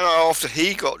 After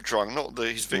he got drunk, not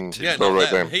his victim. Yeah, Oh, not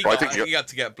right them. then. He Well, I got, think he had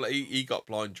to get. He got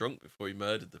blind drunk before he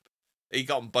murdered them. He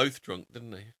got them both drunk,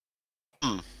 didn't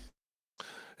he?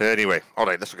 Anyway, all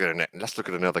right, let's look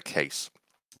at another case.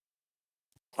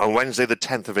 On Wednesday, the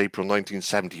 10th of April,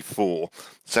 1974,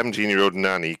 17-year-old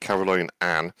nanny Caroline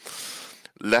Ann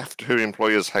left her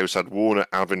employer's house at Warner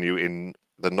Avenue in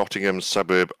the Nottingham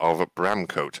suburb of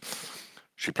Bramcote.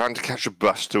 She planned to catch a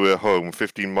bus to her home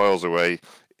 15 miles away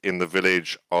in the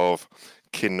village of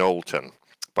Kinolton.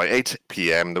 By 8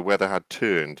 p.m., the weather had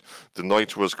turned. The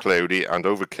night was cloudy and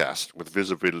overcast, with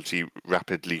visibility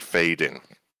rapidly fading.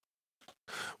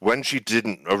 When she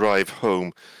didn't arrive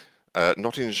home,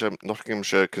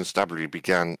 Nottinghamshire Constabulary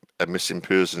began a missing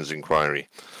persons inquiry.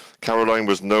 Caroline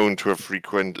was known to have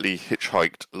frequently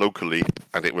hitchhiked locally,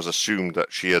 and it was assumed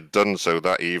that she had done so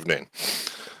that evening.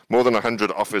 More than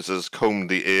 100 officers combed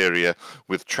the area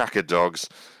with tracker dogs,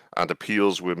 and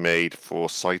appeals were made for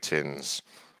sightings.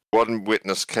 One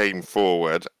witness came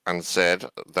forward and said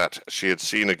that she had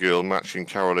seen a girl matching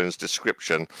Caroline's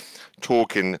description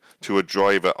talking to a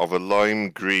driver of a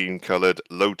lime green coloured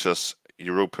Lotus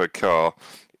Europa car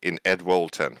in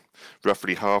Edwalton,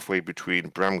 roughly halfway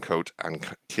between Bramcote and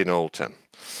Kinalton.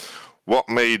 What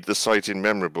made the sighting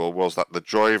memorable was that the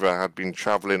driver had been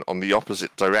travelling on the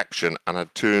opposite direction and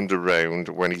had turned around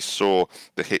when he saw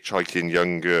the hitchhiking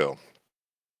young girl.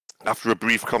 After a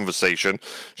brief conversation,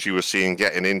 she was seen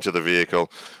getting into the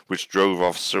vehicle, which drove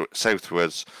off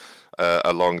southwards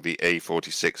along the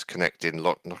A46 connecting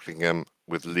Nottingham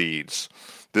with Leeds.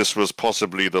 This was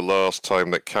possibly the last time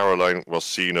that Caroline was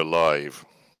seen alive.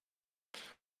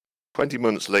 20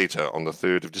 months later, on the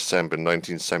 3rd of December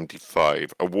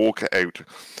 1975, a walker out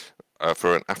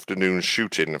for an afternoon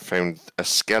shooting found a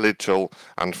skeletal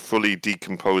and fully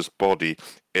decomposed body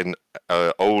in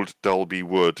Old Dalby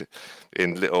Wood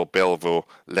in Little Belleville,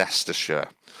 Leicestershire.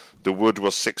 The wood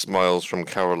was 6 miles from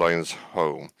Caroline's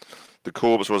home. The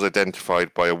corpse was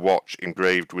identified by a watch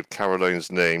engraved with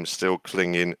Caroline's name still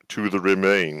clinging to the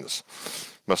remains.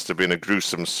 Must have been a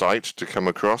gruesome sight to come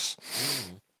across.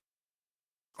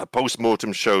 A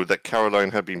post-mortem showed that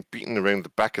Caroline had been beaten around the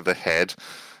back of the head,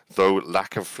 though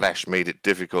lack of flesh made it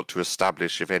difficult to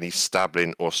establish if any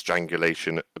stabbing or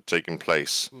strangulation had taken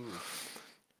place.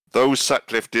 Though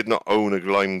Sutcliffe did not own a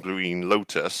lime green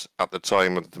Lotus at the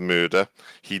time of the murder,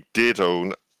 he did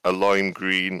own a lime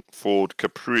green Ford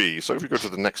Capri. So if we go to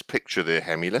the next picture there,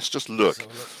 Hemi, let's just look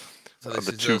at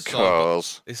the two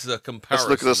cars. This is a comparison. Let's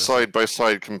look at the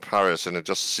side-by-side comparison and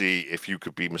just see if you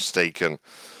could be mistaken.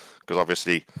 Because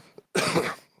obviously...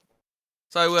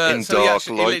 So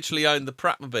he literally owned the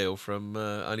Pratmobile from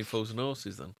Only Fools and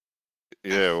Horses, then.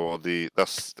 Yeah, or the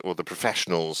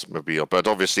Professionals mobile, but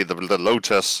obviously the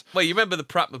Lotus. Well, you remember the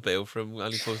Pratmobile from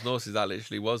Only Fools and Horses? That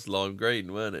literally was lime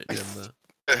green, weren't it?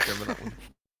 Remember that one?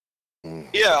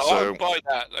 Yeah, So- I'd buy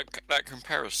that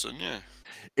comparison. Yeah.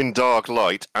 In dark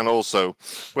light, and also,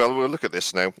 well, we'll look at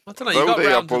this now. I don't know. Though You got they are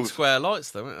round and both- square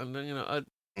lights, though, and you know, I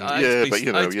Yeah, hate to but be,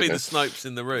 you I hate know, to be the Snopes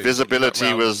in the room.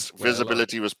 Visibility was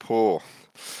Visibility. poor.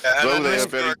 Yeah, Though and they are unless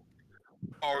very. you're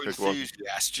a car Good one.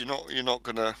 enthusiast, you're not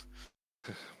gonna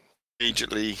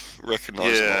immediately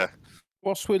recognise Yeah, that.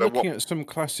 Whilst we're But looking at some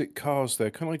classic cars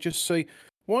there, can I just say,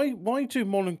 why do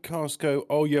modern cars go,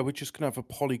 oh yeah, we're just going to have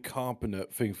a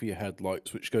polycarbonate thing for your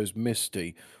headlights, which goes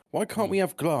misty? Why can't we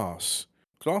have glass?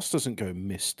 Glass doesn't go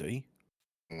misty.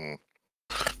 Mm.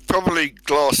 Probably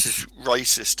glass is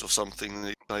racist or something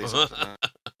these days. I don't know.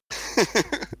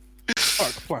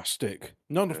 Fuck plastic.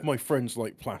 None of my friends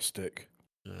like plastic.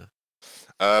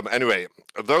 Anyway,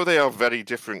 though they are very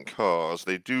different cars,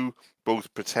 they do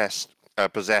both possess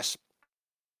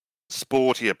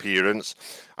sporty appearance,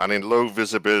 and in low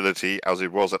visibility, as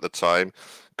it was at the time,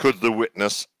 could the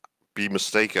witness be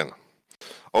mistaken?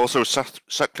 Also,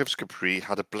 Sutcliffe's Capri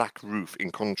had a black roof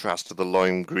in contrast to the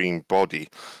lime green body,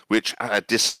 which at a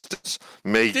distance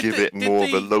may give it more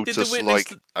of a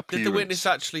Lotus-like appearance. Did the witness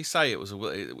actually say it was a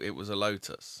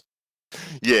Lotus?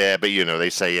 Yeah, but you know, they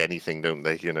say anything, don't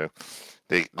they? You know,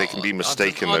 they can be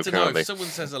mistaken, I though, don't know. can't they? If someone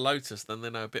says a Lotus, then they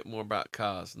know a bit more about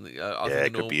cars. And I Yeah, think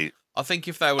it could be. I think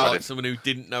if they were I like don't- someone who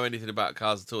didn't know anything about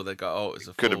cars at all, they'd go, "Oh, it's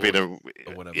a Could have Ford," been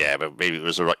or whatever. yeah, but maybe it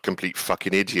was a complete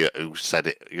fucking idiot who said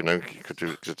it. You know, you could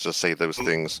just say those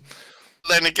things.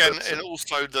 Then again, But- and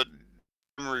also the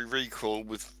memory recall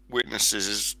with witnesses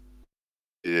is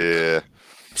Yeah,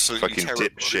 absolutely fucking terrible,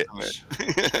 dipshits.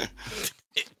 isn't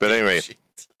it? But anyway, Shit.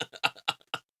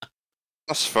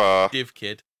 thus far, Div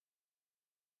kid.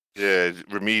 yeah,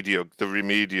 the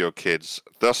remedial kids.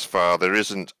 Thus far, there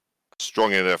isn't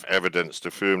strong enough evidence to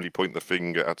firmly point the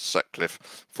finger at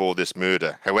Sutcliffe for this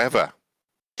murder. However,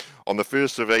 on the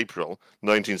 1st of April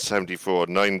 1974,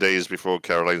 9 days before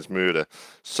Caroline's murder,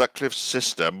 Sutcliffe's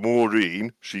sister,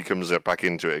 Maureen, she comes back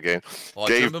into it again, Oh, I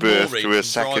gave remember birth Maureen to her from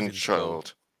second driving school.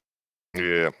 child.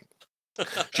 Yeah.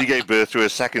 She gave birth to her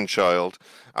second child,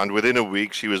 and within a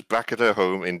week she was back at her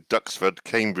home in Duxford,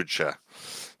 Cambridgeshire.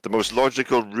 The most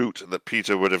logical route that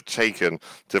Peter would have taken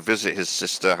to visit his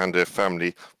sister and her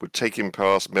family would take him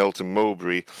past Melton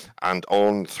Mowbray and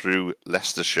on through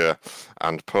Leicestershire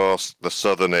and past the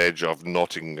southern edge of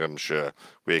Nottinghamshire,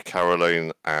 where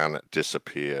Caroline Ann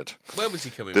disappeared. Where was he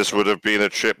coming This from? would have been a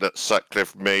trip that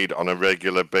Sutcliffe made on a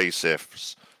regular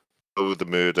basis, though the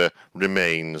murder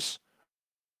remains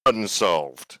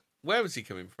unsolved. Where was he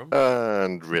coming from?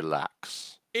 And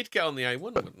relax. He'd get on the A1,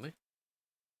 wouldn't he?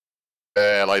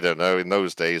 Well, I don't know. In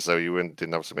those days, though,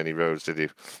 didn't have so many roads, did you?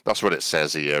 That's what it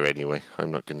says here, anyway.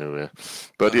 I'm not going to.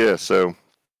 But yeah, so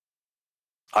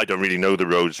I don't really know the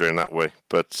roads are in that way.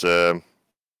 But and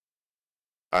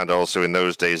also in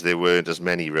those days, there weren't as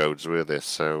many roads, were there?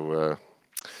 So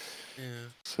Yeah.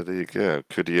 so there you go.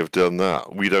 Could he have done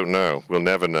that? We don't know. We'll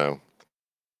never know.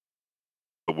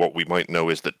 But what we might know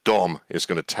is that Dom is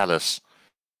going to tell us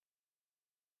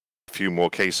a few more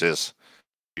cases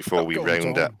before we Go on,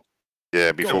 round Dom. up.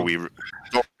 Yeah, before on. we. Dom's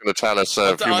going to tell us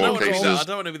I a few don't more want to be cases. that. I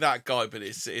don't want to be that guy, but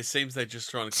it seems they're just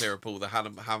trying to clear up all the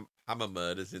hammer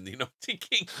murders in the United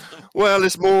Kingdom. Well,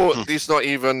 it's more. It's not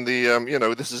even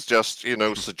the. This is just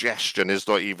suggestion. It's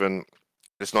not even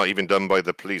done by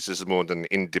the police. This is more than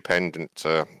independent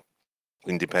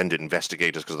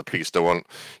investigators because the police don't want.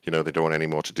 They don't want any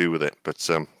more to do with it. But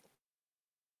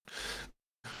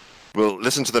we'll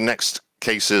listen to the next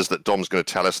cases that Dom's going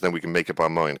to tell us, and then we can make up our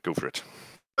mind. Go for it.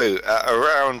 At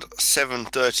around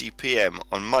 7:30 p.m.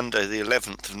 on Monday, the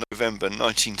 11th of November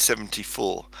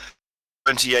 1974,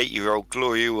 28-year-old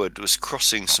Gloria Wood was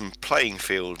crossing some playing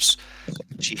fields.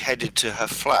 She headed to her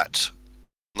flat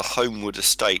on the Homewood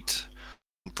estate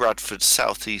in Bradford's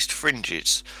southeast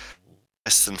fringes,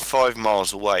 less than 5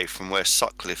 miles away from where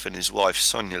Sutcliffe and his wife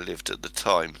Sonia lived at the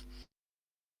time.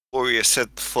 Gloria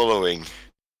said the following.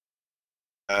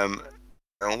 And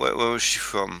where was she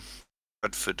from?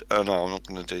 Bradford. Oh no, I'm not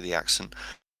going to do the accent.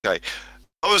 Okay.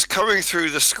 I was coming through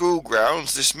the school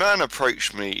grounds. This man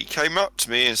approached me. He came up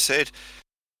to me and said,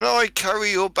 "Can I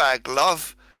carry your bag,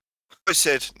 love?" I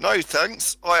said, "No,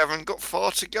 thanks. I haven't got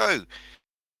far to go."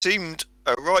 Seemed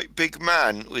a right big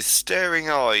man with staring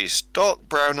eyes, dark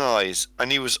brown eyes,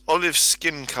 and he was olive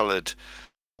skin coloured.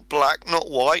 Black, not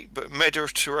white, but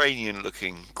Mediterranean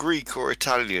looking, Greek or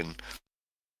Italian.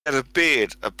 He had a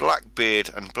beard, a black beard,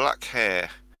 and black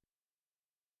hair.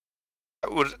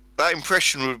 That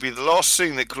impression would be the last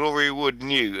thing that Gloria Wood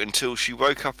knew until she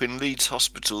woke up in Leeds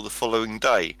Hospital the following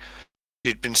day.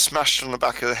 She had been smashed on the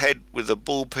back of the head with a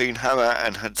ball-peen hammer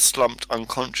and had slumped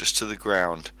unconscious to the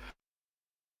ground.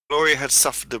 Gloria had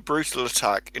suffered a brutal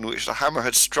attack in which the hammer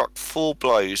had struck 4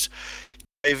 blows,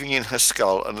 caving in her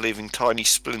skull and leaving tiny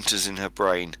splinters in her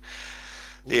brain.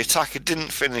 The attacker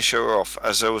didn't finish her off,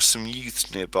 as there were some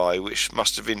youths nearby which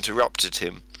must have interrupted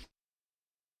him.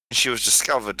 She was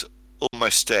discovered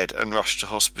almost dead and rushed to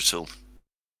hospital.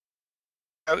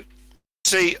 Now,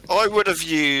 see, I would have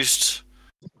used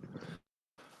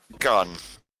a gun,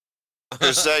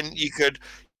 because then you could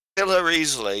kill her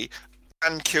easily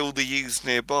and kill the youths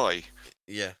nearby.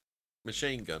 Yeah,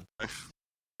 machine gun.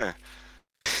 Yeah.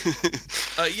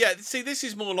 Yeah, see, this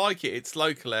is more like it. It's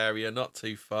local area, not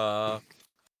too far.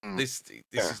 This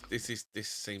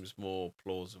seems more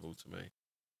plausible to me.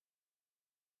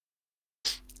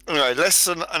 Anyway, less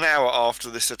than an hour after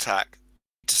this attack,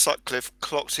 Peter Sutcliffe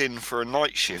clocked in for a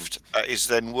night shift at his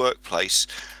then workplace,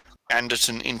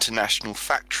 Anderton International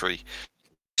Factory.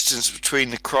 The distance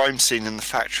between the crime scene and the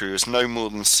factory was no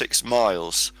more than 6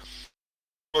 miles.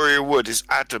 Gloria Wood is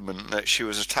adamant that she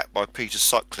was attacked by Peter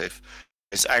Sutcliffe.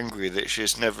 Is angry that he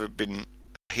has never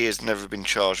been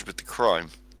charged with the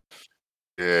crime.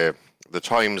 Yeah, the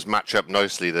times match up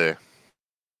nicely there.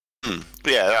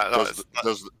 Yeah,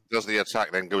 Does the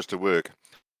attack then goes to work?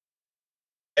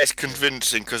 it's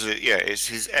convincing because it's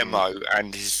his MO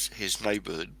and his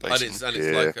neighbourhood basically. And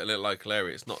it's like a local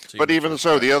area. It's not too. But much even of a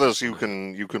so, stretch. the others you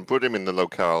can put him in the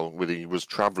locale where he was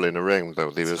travelling around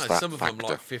though. There was No, that some of factor. them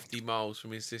like 50 miles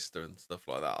from his sister and stuff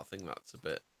like that. I think that's a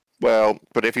bit. Well,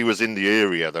 but if he was in the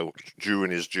area though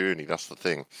during his journey, that's the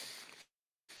thing.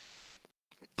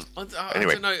 I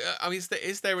Anyway. don't know. I mean,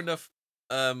 is there enough?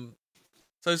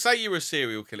 So say you're a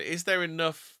serial killer. Is there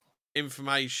enough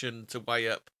information to weigh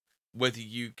up whether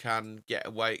you can get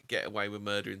away with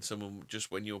murdering someone just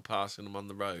when you're passing them on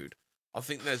the road? I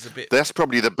think there's a bit. That's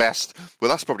probably the best. Well,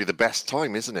 that's probably the best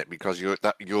time, isn't it? Because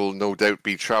you'll no doubt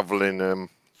be travelling.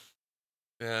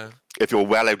 Yeah. If you're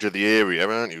well out of the area,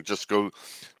 aren't you? Just go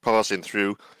passing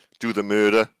through, do the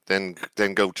murder, then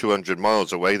go 200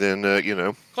 miles away. Then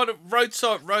Kind of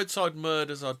roadside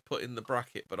murders I'd put in the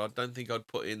bracket, but I don't think I'd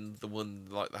put in the one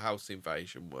like the house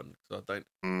invasion one because I don't.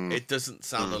 It doesn't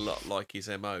sound a lot like his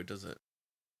MO, does it?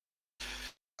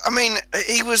 I mean,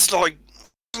 he was like,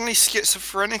 wasn't he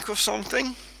schizophrenic or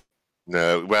something?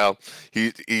 No, well,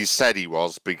 he said he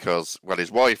was because, well,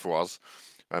 his wife was,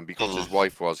 and because his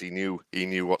wife was, he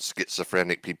knew what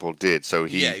schizophrenic people did. So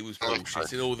he was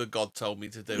bullshitting. All the God told me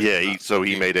to do. Yeah,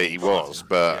 he made it. He was,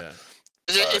 but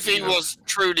If he was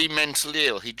truly mentally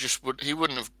ill, he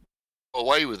wouldn't have got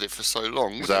away with it for so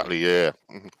long. exactly, yeah.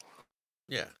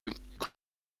 Yeah.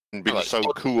 And being so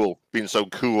cool,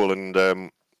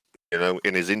 and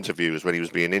in his interviews when he was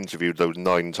being interviewed those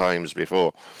 9 times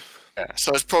before. Yeah,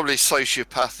 so it's probably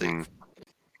sociopathic.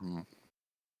 On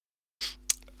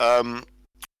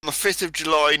the 5th of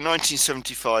July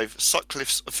 1975,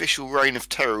 Sutcliffe's official reign of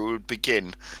terror would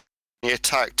begin. He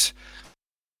attacked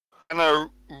Anna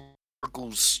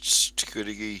Ruggles,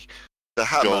 the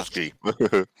hammer. Jolski.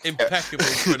 Impeccable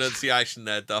pronunciation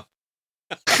there, Dom.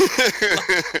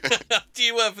 Do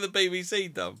you work for the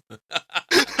BBC, Dom?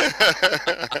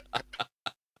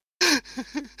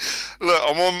 Look,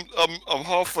 I'm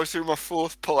halfway through my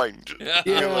 4th pint.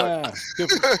 Yeah.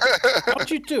 How'd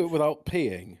you do it without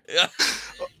peeing?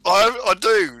 I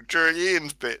do during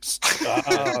Ian's bits.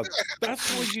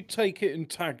 That's why you take it in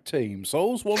tag teams. I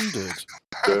always wondered.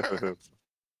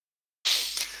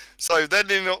 So then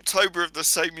in October of the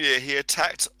same year, he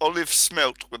attacked Olive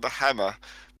Smelt with a hammer.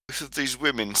 Both of these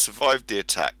women survived the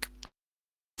attack.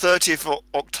 30th of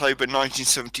October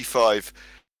 1975,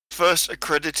 first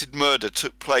accredited murder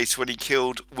took place when he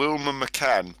killed Wilma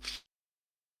McCann.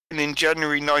 And in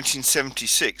January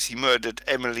 1976, he murdered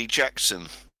Emily Jackson.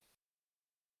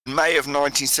 In May of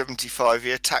 1975, he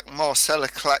attacked Marcella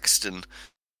Claxton,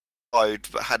 died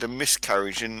but had a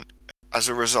miscarriage as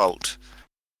a result.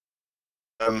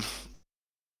 So,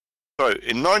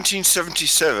 in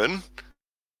 1977,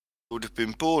 would have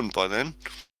been born by then,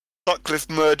 Sutcliffe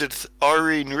murdered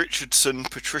Irene Richardson,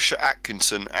 Patricia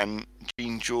Atkinson, and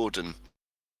Jean Jordan.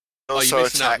 Oh, you're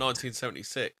missing out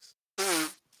 1976.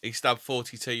 He stabbed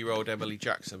 42-year-old Emily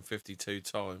Jackson 52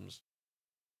 times.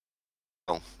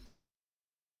 Oh.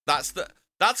 That's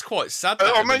quite sad,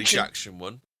 that Emily Jackson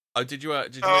one. Oh, did you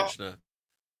mention her?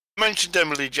 I mentioned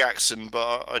Emily Jackson,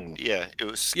 but it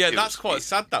was... Yeah, that's quite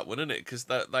sad, that one, isn't it? Because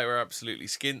they were absolutely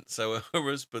skint, so her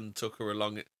husband took her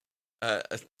along... her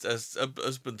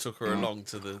husband took her along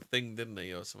to the thing, didn't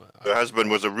he, or something? Her husband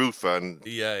was a roofer, and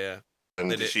she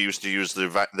used to use the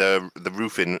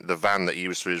roofing, the van that he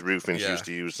used for his roofing. She used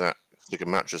to use that, stick a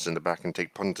mattress in the back and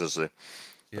take punters there.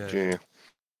 Yeah.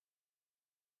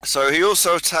 So he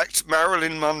also attacked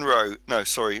Marilyn Moore, who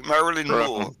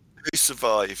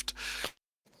survived.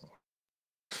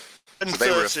 So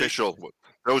they were official.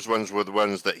 Those ones were the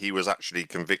ones that he was actually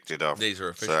convicted of. These are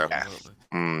official, aren't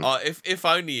they? If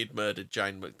only he'd murdered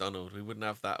Jane McDonald, we wouldn't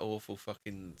have that awful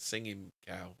fucking singing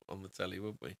cow on the telly,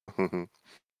 would we?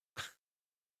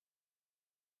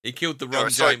 He killed the wrong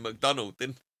Jane McDonald,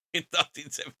 didn't he, in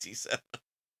 1977?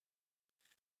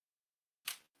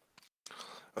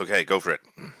 Okay, go for it.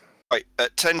 Right,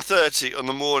 at 10:30 on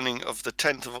the morning of the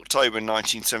 10th of October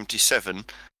 1977,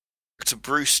 Dr.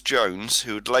 Bruce Jones,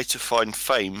 who would later find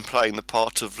fame playing the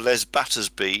part of Les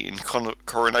Battersby in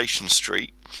Coronation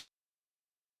Street,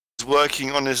 was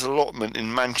working on his allotment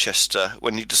in Manchester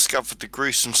when he discovered the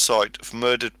gruesome sight of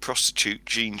murdered prostitute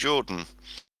Jean Jordan.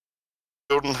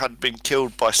 Jordan had been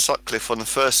killed by Sutcliffe on the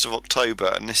 1st of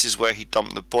October, and this is where he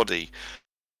dumped the body.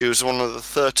 He was one of the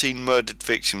 13 murdered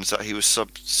victims that he was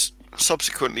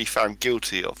subsequently found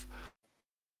guilty of.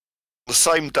 On the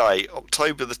same day,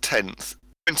 October the 10th,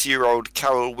 20-year-old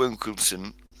Carol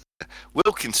Wilkinson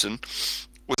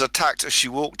was attacked as she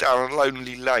walked down a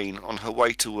lonely lane on her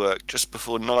way to work just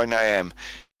before 9 a.m.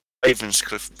 in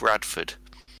Ravenscliffe, Bradford.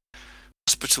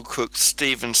 Hospital cook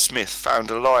Stephen Smith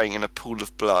found her lying in a pool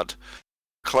of blood.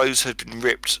 Clothes had been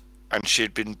ripped and she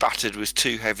had been battered with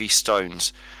 2 heavy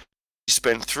stones. She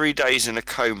spent 3 days in a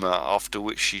coma, after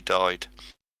which she died.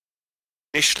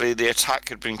 Initially, the attack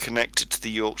had been connected to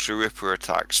the Yorkshire Ripper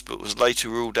attacks, but was later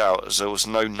ruled out as there was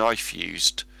no knife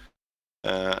used.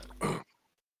 Why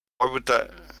would that...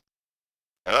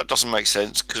 That doesn't make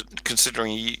sense,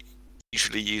 considering he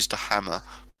usually used a hammer.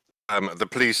 The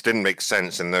police didn't make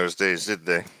sense in those days, did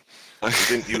they? He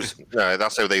didn't use... No,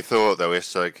 that's how they thought, though.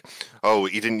 It's like, oh,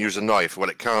 he didn't use a knife.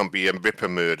 Well, it can't be a Ripper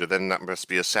murder. Then that must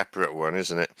be a separate one,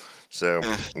 isn't it? So,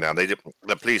 no, the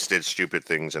police did stupid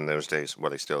things in those days. Well,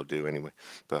 they still do, anyway.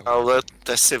 But,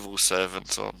 they're civil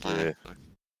servants, aren't they? Yeah.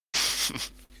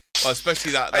 Well,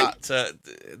 especially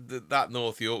that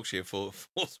North Yorkshire force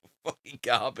was fucking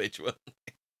garbage, wasn't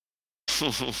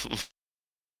it?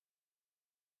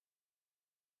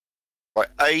 Right,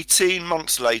 18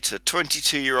 months later,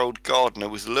 22-year-old gardener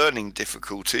with learning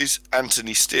difficulties,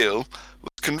 Anthony Steele,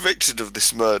 was convicted of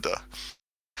this murder.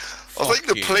 I think the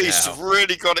Fucking police hell. have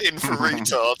really got it in for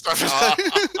retards.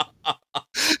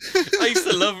 I used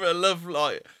to love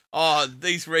like,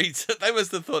 these retards. They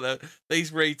must have thought that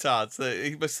these retards.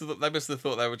 They must have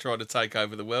thought they were trying to take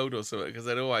over the world or something, because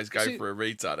they'd always go for a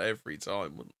retard every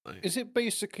time, wouldn't they? Is it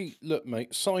basically, look,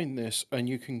 mate, sign this and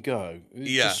you can go? It's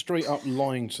Yeah. Just straight up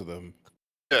lying to them.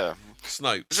 Yeah.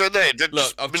 Snopes. So there,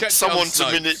 Look, I've checked someone it on to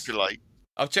Snopes. manipulate.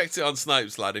 I've checked it on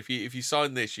Snopes, lad. If you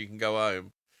sign this, you can go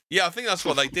home. Yeah, I think that's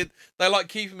what they did. They like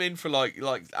keep him in for like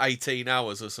 18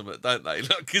 hours or something, don't they?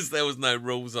 Because there was no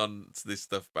rules on this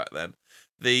stuff back then.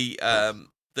 The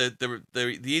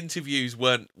interviews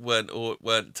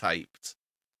weren't taped,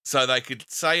 so they could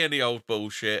say any old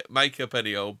bullshit, make up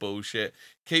any old bullshit,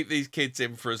 keep these kids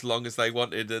in for as long as they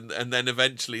wanted, and then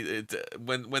eventually,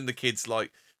 when the kids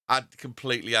like had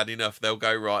completely had enough, they'll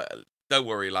go, right, don't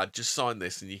worry, lad, just sign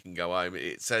this and you can go home.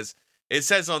 It says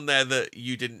on there that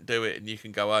you didn't do it and you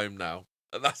can go home now.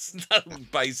 That's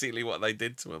basically what they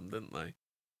did to him, didn't they?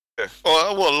 Yeah.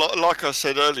 Well, like I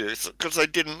said earlier, it's because they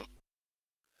didn't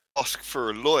ask for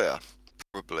a lawyer,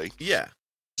 probably. Yeah.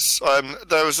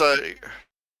 There was a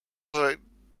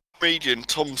comedian,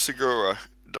 Tom Segura,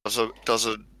 does a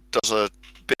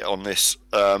bit on this.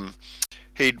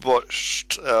 He'd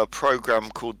watched a program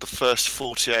called The First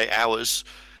 48 Hours.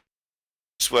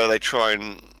 It's where they try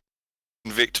and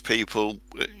convict people,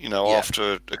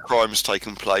 after a crime's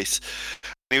taken place.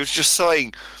 And he was just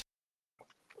saying,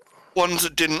 ones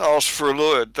that didn't ask for a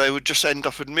lawyer, they would just end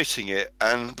up admitting it,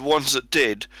 and the ones that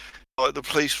did, like the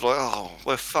police were like, "Oh,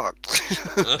 we're fucked."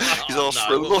 He's asked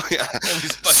for a lawyer. What are we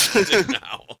supposed to do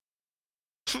now?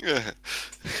 Yeah.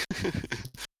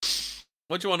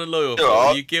 What do you want a lawyer for? Yeah,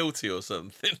 Are you guilty or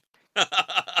something?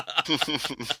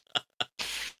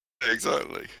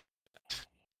 Exactly.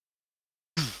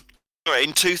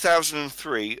 In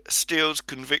 2003, Steele's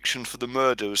conviction for the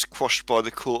murder was quashed by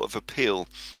the Court of Appeal.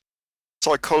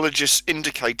 Psychologists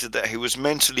indicated that he was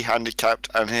mentally handicapped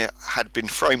and he had been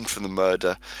framed for the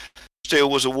murder. Steele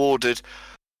was awarded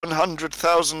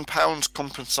 £100,000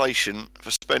 compensation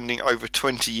for spending over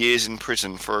 20 years in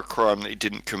prison for a crime that he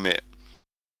didn't commit.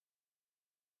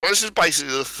 Well, this is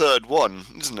basically the third one,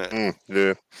 isn't it?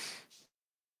 Yeah.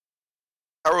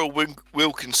 Harold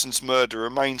Wilkinson's murder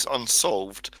remains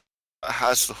unsolved, but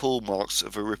has the hallmarks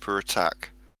of a Ripper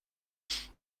attack.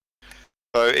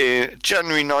 So in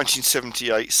January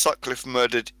 1978, Sutcliffe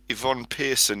murdered Yvonne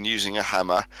Pearson using a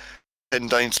hammer. 10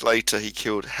 days later, he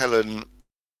killed Helen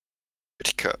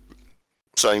Whitaker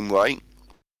same way.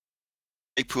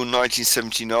 April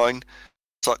 1979,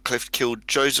 Sutcliffe killed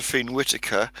Josephine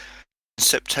Whitaker. In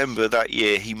September that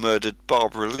year, he murdered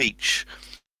Barbara Leach.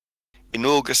 In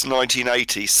August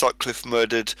 1980, Sutcliffe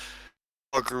murdered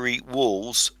Marguerite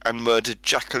Walls and murdered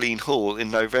Jacqueline Hall in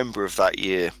November of that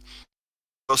year.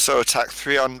 He also attacked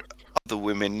 3 other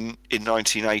women in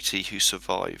 1980 who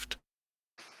survived.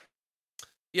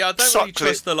 Yeah, I don't really Sutcliffe-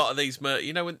 trust a lot of these murders.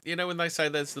 You know when they say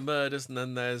there's the murders and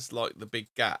then there's like the big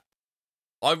gap.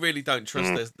 I really don't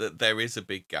trust that there is a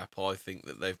big gap. I think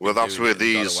that they've. Well, been that's doing where it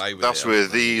and got these away with that's it, where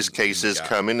haven't they, these in the cases gap.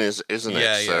 come in, isn't it?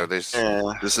 Yeah, So yeah. this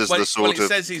Yeah. this is Well, the it sort of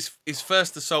says his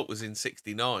first assault was in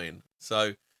 '69,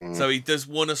 so he does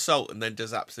one assault and then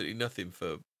does absolutely nothing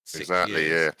for 6 exactly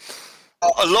years. yeah.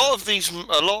 A lot of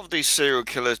these serial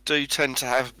killers do tend to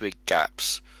have big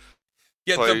gaps.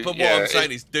 Yeah, So, but what yeah, I'm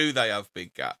saying is, do they have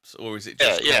big gaps, or is it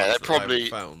just Yeah, crimes they that probably.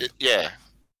 they haven't found? Yeah.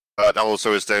 But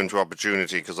also it's down to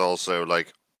opportunity because also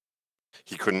like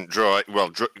he couldn't drive.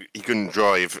 Well, he couldn't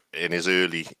drive in his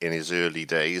early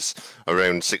days.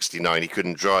 Around 69, he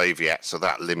couldn't drive yet, so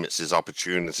that limits his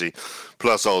opportunity.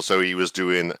 Plus, also he was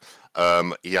doing.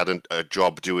 He had a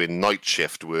job doing night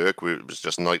shift work, where it was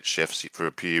just night shifts for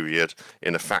a period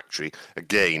in a factory.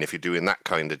 Again, if you're doing that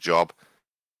kind of job,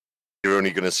 you're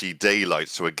only going to see daylight.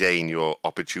 So again, your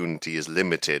opportunity is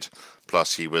limited.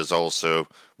 Plus, he was also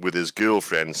with his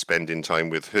girlfriend, spending time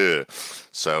with her.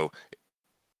 So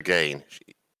again,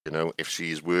 if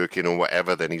she's working or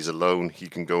whatever, then he's alone. He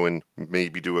can go and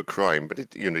maybe do a crime, but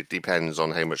it depends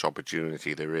on how much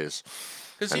opportunity there is.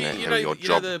 Because And then you how know your you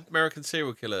know job- the American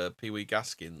serial killer Pee Wee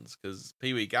Gaskins, because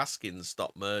Pee Wee Gaskins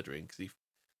stopped murdering because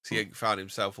he found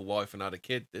himself a wife and had a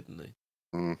kid, didn't he?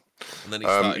 Mm. And then he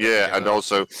started up Yeah, again and after.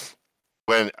 also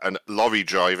when a lorry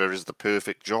driver is the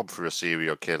perfect job for a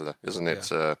serial killer, isn't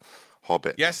it?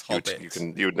 Hobbit. Yes, You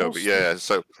Hobbit. know, but yeah.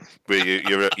 So where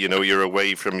you're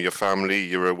away from your family,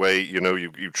 you're away.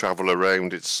 You travel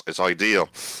around. It's ideal.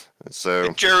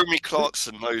 So Jeremy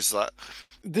Clarkson knows that.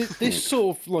 This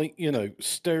sort of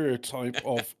stereotype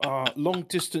of long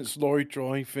distance lorry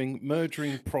driving,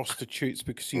 murdering prostitutes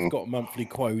because you've got a monthly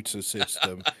quota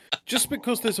system, just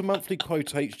because there's a monthly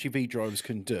quota HGV drivers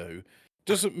can do,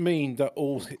 doesn't mean that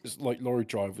all like lorry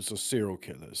drivers are serial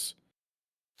killers.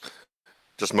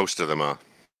 Just most of them are.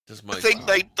 Just I most think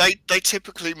are. they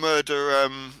typically murder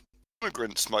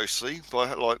immigrants mostly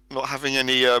by like not having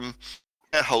any air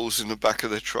holes in the back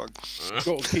of their trunk.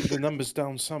 Got to keep the numbers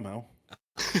down somehow.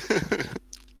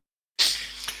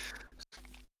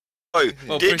 Oh,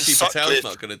 Well, did Priti Patel's Sutcliffe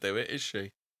not going to do it, is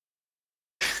she?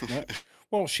 No.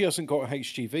 Well, she hasn't got a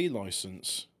HGV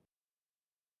license.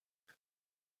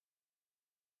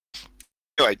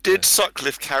 Anyway, did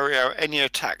Sutcliffe carry out any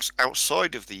attacks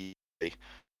outside of the UK?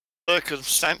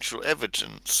 Circumstantial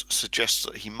evidence suggests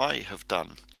that he may have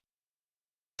done.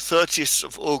 30th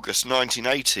of August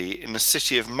 1980, in the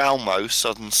city of Malmö,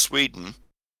 southern Sweden,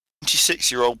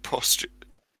 26-year-old prostitute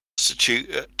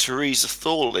Teresa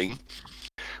Thorling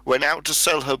went out to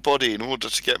sell her body in order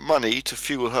to get money to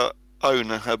fuel her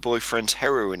own and her boyfriend's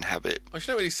heroin habit. Well, she's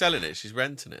not really selling it. She's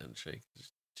renting it, isn't she?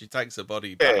 She takes her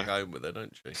body back Yeah. home with her,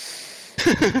 don't she?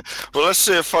 Well, let's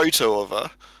see a photo of her.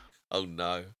 Oh,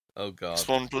 no. Oh, God. This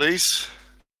one, please.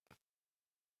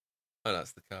 Oh,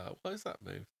 that's the car. Why is that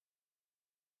move?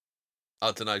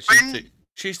 I don't know. When-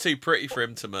 She's too pretty for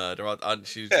him to murder. I don't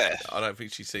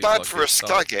think she seems Bad like for a his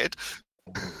type. skaghead.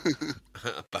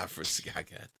 Bad for a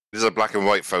skaghead. This is a black and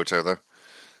white photo, though.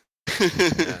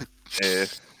 Yeah. Yeah.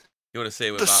 You want to see it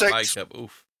The without sex- makeup?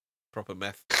 Oof. Proper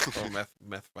meth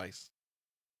face.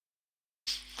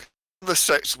 The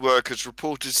sex workers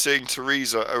reported seeing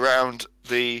Teresa around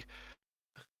the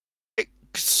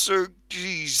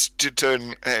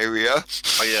Exergiston area.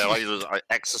 Oh, yeah, I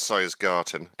exercise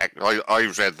garden.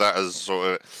 I read that as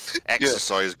sort of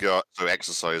exercise garden. So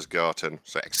exercise garden.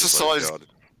 So exercise garden.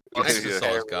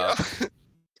 Exercise garden.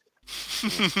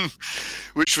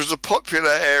 Which was a popular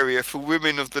area for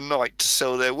women of the night to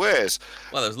sell their wares.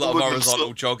 Well, there's a lot of Women horizontal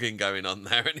saw- jogging going on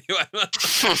there anyway.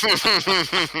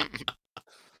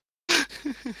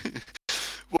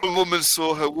 One woman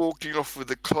saw her walking off with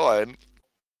a client,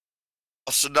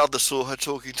 whilst another saw her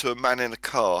talking to a man in a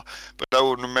car, but no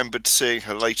one remembered seeing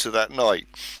her later that night.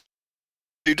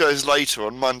 2 days later,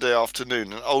 on Monday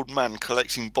afternoon, an old man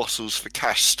collecting bottles for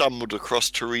cash stumbled across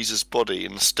Teresa's body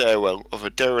in the stairwell of a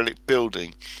derelict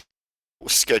building that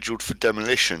was scheduled for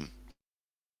demolition.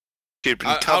 She had been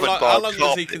How covered long, by how a long was he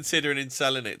carpet. considering in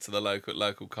selling it to the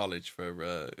local college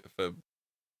for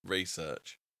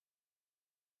research?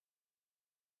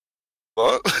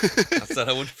 What? I said,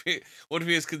 I wonder if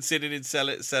he was considering in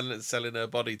selling her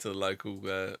body to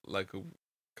the local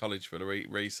college for the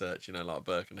research, like a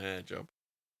Burke and Hare job.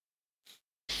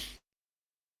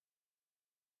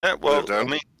 Yeah, well, done. I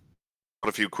mean, Got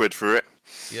a few quid for it.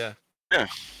 Yeah.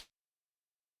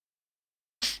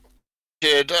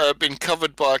 she had been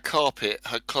covered by a carpet,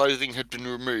 her clothing had been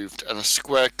removed, and a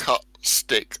square-cut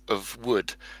stick of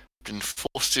wood had been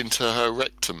forced into her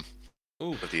rectum.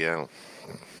 Ooh. Bloody hell.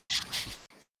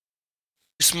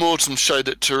 Postmortem showed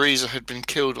that Teresa had been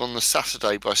killed on the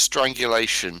Saturday by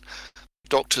strangulation.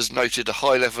 Doctors noted a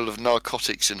high level of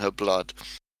narcotics in her blood.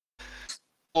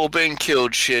 Before being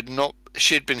killed, she had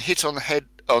been hit on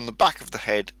the back of the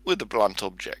head with a blunt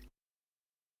object.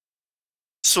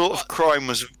 This sort of crime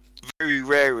was very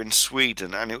rare in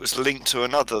Sweden, and it was linked to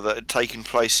another that had taken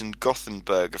place in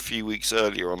Gothenburg a few weeks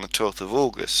earlier on the 12th of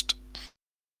August.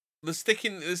 The stick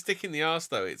in the arse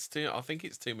though. I think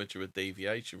it's too much of a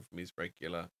deviation from his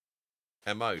regular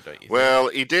MO, don't you think? Well,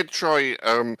 he did try.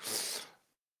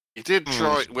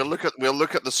 We'll look at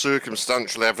the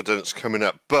circumstantial evidence coming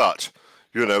up, but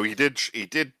he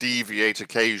did deviate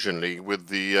occasionally with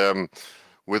the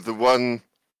one.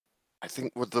 I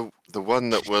think with the one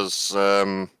that was.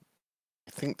 I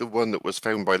think the one that was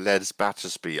found by Les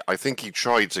Battersby. I think he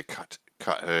tried to cut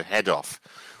her head off,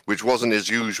 which wasn't his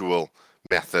usual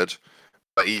method.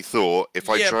 But he thought, if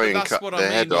I try and cut the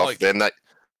head off, then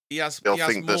they'll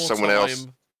think there's someone else.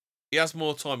 He has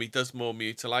more time. He does more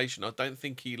mutilation. I don't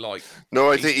think he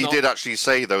No, I think he did actually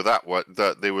say though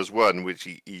that there was one which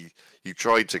he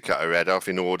tried to cut her head off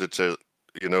in order to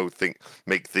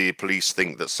make the police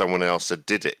think that someone else had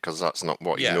did it, because that's not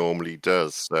what he normally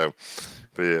does. So,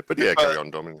 but yeah, carry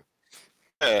on, Dominic.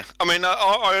 Yeah, I mean,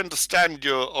 I understand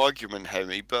your argument,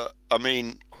 Hemi, but I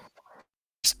mean,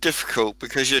 it's difficult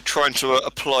because you're trying to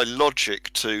apply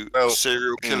logic to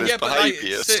serial killers'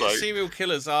 behaviour. Serial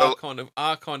killers are kind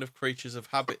of creatures of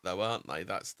habit, though, aren't they?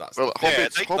 That's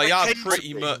Hobbits, they are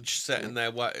pretty much set in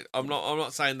their way. I'm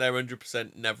not saying they're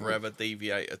 100% never ever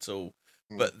deviate at all,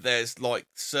 but there's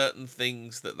certain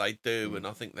things that they do, and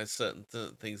I think there's certain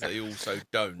things they also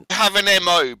don't. They have an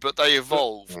MO, but they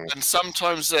evolve, and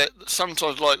sometimes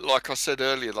like I said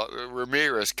earlier, like the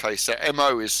Ramirez case, their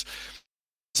MO is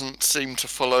doesn't seem to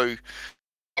follow.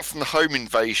 Apart from the home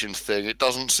invasion thing, it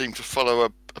doesn't seem to follow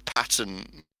a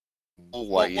pattern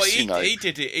always. Well, you know. he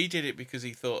did it. He did it because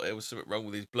he thought there was something wrong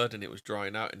with his blood and it was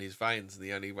drying out in his veins, and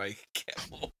the only way he could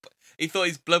get more. He thought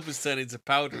his blood was turning to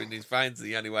powder in his veins, and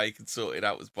the only way he could sort it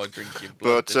out was by drinking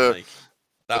blood. Didn't he?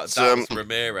 That was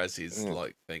Ramirez's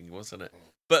thing, wasn't it?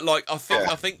 But I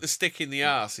think the stick in the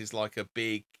arse is like a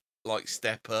big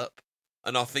step up,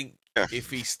 and I think if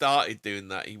he started doing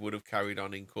that, he would have carried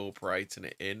on incorporating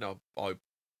it in.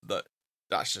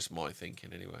 That's just my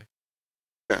thinking anyway.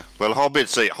 Yeah. Well,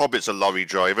 Hobbit's a lorry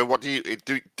driver. What do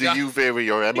you vary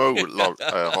your MO,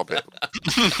 Hobbit?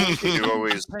 You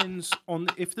always depends on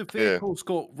if the vehicle's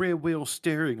got rear wheel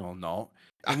steering or not.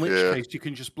 In which case, you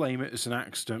can just blame it as an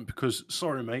accident because,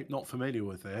 sorry, mate, not familiar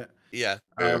with it. Yeah.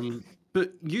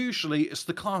 But usually, it's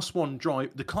the Class 1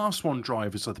 drive. The Class 1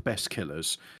 drivers are the best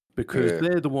killers because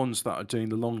they're the ones that are doing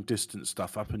the long distance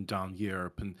stuff up and down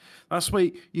Europe, and that's where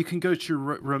you can go to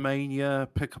Romania,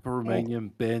 pick up a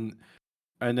Romanian bin.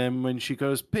 And then when she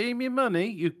goes, pay me money,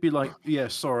 you'd be like, yeah,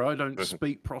 sorry, I don't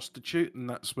speak prostitute. And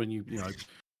that's when you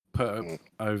put her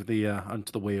over the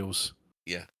under the wheels.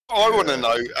 Yeah. I want to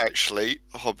know, actually,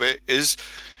 Hobbit, is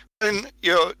when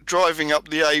you're driving up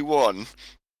the A1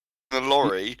 in a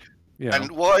lorry,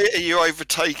 and why are you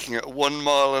overtaking at 1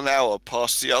 mile an hour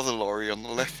past the other lorry on the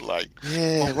left lane?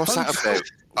 Yeah, what's that about?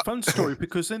 Fun story,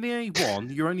 because in the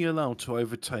A1, you're only allowed to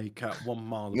overtake at 1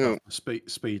 mile above the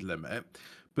speed limit.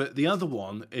 But the other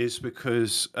one is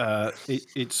because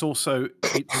it's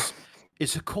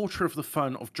a quarter of the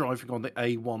fun of driving on the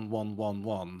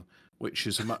A1111, which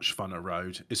is a much funner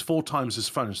road. It's 4 times as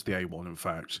fun as the A1, in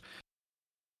fact.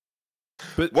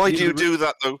 But why do you do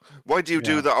that though? Why do you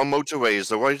do that on motorways?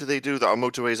 Though why do they do that on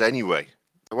motorways anyway?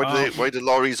 Why do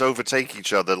lorries overtake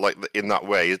each other like in that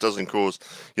way? It doesn't cause,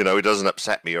 it doesn't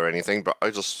upset me or anything. But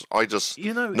I just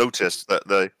noticed that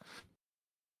they.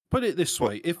 Put it this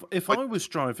way: if I was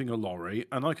driving a lorry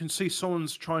and I can see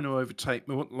someone's trying to overtake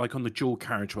me, like on the dual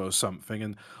carriageway or something,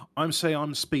 and I'm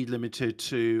speed limited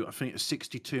to, I think it's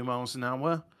 62 miles an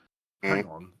hour. Hang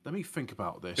on, let me think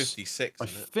about this. 56. I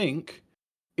think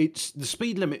it's the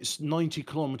speed limit's 90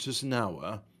 kilometers an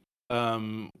hour,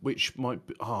 which might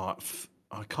be. I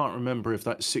can't remember if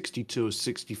that's 62 or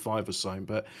 65 or something.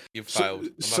 But you've failed.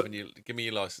 Give me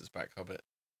your license back, Hobbit.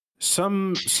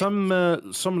 Some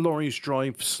lorries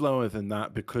drive slower than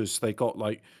that because they got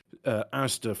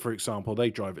Asda, for example, they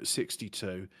drive at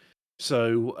 62.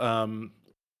 So,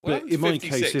 but in my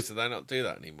case, do they not do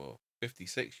that anymore?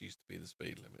 56 used to be the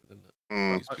speed limit, didn't it?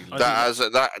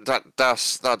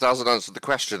 That doesn't answer the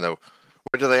question though.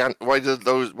 Why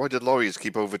did lorries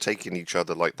keep overtaking each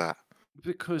other like that?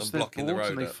 Because they're bored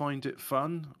and they find it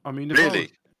fun. I mean,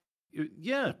 really.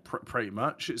 Yeah, pretty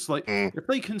much. It's like if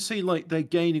they can see they're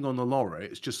gaining on the lorry,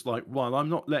 it's just like, well, I'm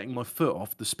not letting my foot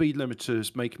off. The speed limiter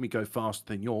is making me go faster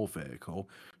than your vehicle,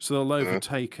 so they'll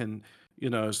overtake, and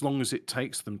as long as it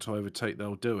takes them to overtake,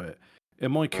 they'll do it.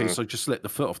 In my case, I just let the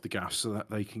foot off the gas so that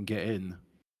they can get in.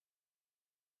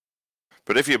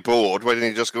 But if you're bored, why don't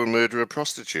you just go and murder a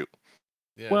prostitute?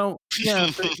 Yeah. Well, yeah,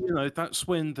 but, that's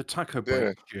when the taco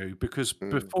breaks you, because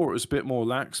before it was a bit more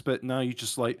lax, but now you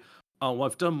just like, oh,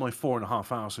 I've done my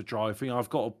 4.5 hours of driving. I've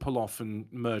got to pull off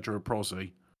and murder a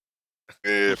prosy.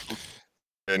 Yeah.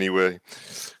 Anyway.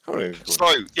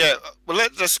 So, well,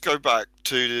 let's go back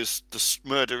to this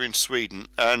murder in Sweden.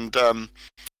 And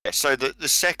so the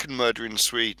second murder in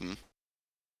Sweden,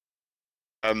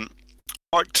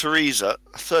 like Teresa,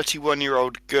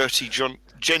 31-year-old Gertie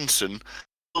Jensen,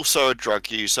 also a drug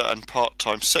user and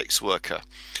part-time sex worker.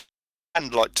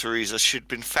 And like Teresa, she'd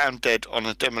been found dead on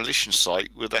a demolition site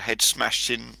with her head smashed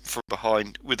in from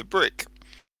behind with a brick.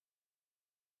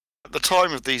 At the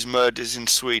time of these murders in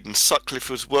Sweden, Sutcliffe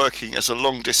was working as a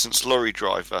long-distance lorry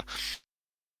driver, a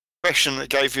profession that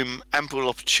gave him ample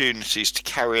opportunities to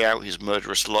carry out his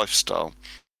murderous lifestyle.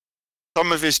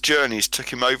 Some of his journeys took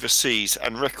him overseas,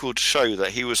 and records show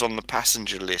that he was on the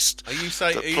passenger list. Are you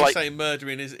saying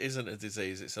murdering isn't a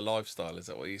disease, it's a lifestyle? Is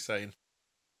that what you're saying?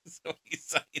 Is that what you're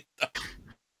saying?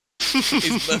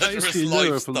 His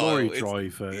murderous lifestyle. A lorry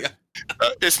driver. Yeah.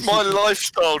 It's my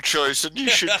lifestyle choice, and you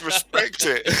should respect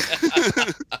it.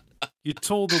 You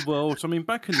tour the world. I mean,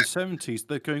 back in the 70s,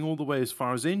 they're going all the way as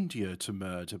far as India to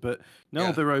murder, but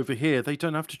now they're over here. They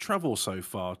don't have to travel so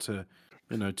far to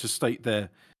state their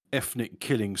ethnic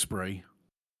killing spree.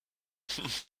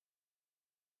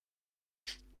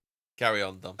 Carry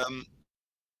on, Dom.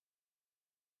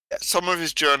 Some of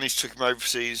his journeys took him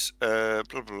overseas. Blah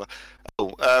blah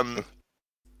blah.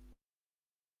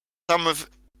 Some of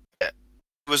it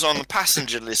was on the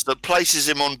passenger list that places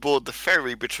him on board the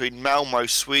ferry between Malmo,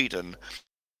 Sweden,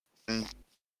 in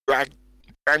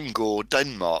Bangor,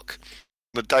 Denmark,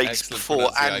 the dates Excellent before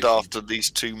and pronunciation. after these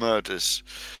two murders.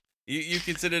 You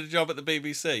considered a job at the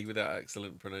BBC without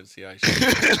excellent pronunciation.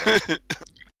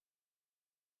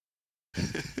 I'm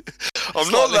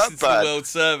It's not like that listening to the bad. World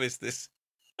Service. This.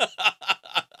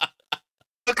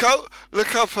 Look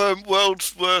up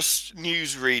world's worst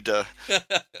newsreader.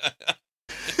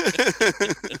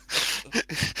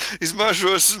 He's much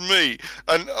worse than me,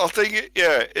 and I think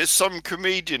it's some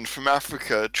comedian from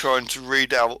Africa trying to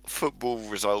read out football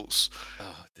results.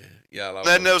 Oh dear. Yeah.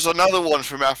 Then there was another one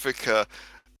from Africa,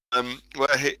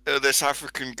 where this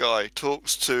African guy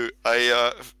talks to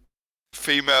a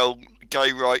female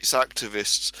gay rights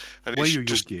activist, and Why he's are you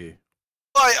just, gay?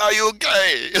 "Why are you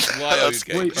gay?" Why are you That's-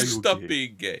 gay? Why are Just you stop gay?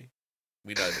 being gay.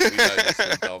 We know this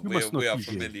one, Dom. You We must not are be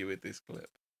gay. familiar with this clip.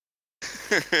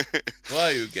 Why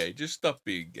are you gay? Just stop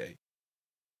being gay.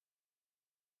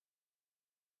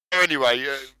 Anyway,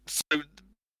 so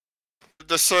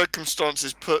the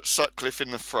circumstances put Sutcliffe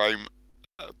in the frame,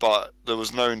 but there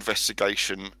was no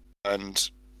investigation and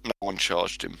no one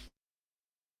charged him.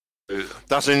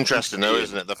 That's interesting, though,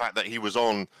 isn't it? The fact that he was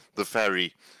on the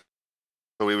ferry,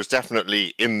 so he was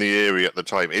definitely in the area at the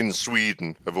time, in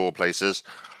Sweden, of all places,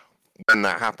 when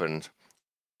that happened.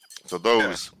 So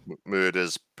those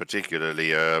murders,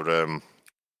 particularly, are no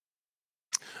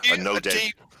Do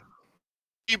doubt.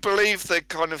 you believe the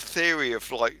kind of theory of,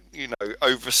 like, you know,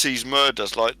 overseas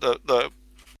murders, like the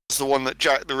one that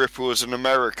Jack the Ripper was an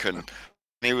American, and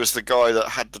he was the guy that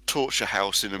had the torture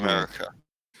house in America.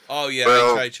 Oh yeah,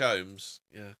 Well- H.H. Holmes.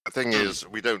 Yeah. The thing is,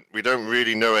 we don't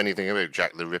really know anything about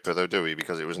Jack the Ripper, though, do we?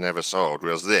 Because it was never solved.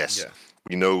 Whereas this, Yeah.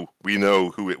 we know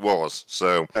who it was.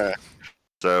 So, Yeah.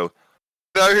 so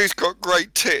You know who's got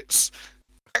great tits?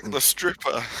 Jack the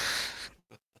Stripper.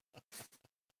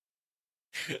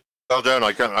 well done.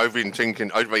 I can't. I've been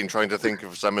trying to think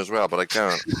of some as well, but I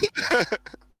can't.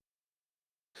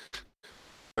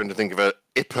 Trying to think of a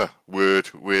Ipper word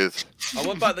with. Oh,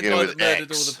 what about the You know, guy with that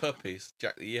murdered X. all the puppies?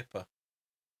 Jack the Yipper.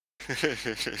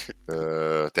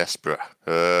 Desperate.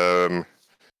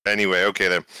 Anyway, okay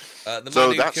then. The So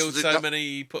man who that's killed the- so that- many,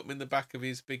 he put them in the back of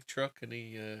his big truck, and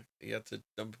he had to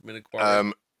dump them in a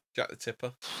quarry. Jack the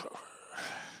Tipper.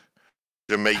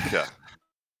 Jamaica.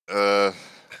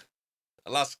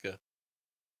 Alaska.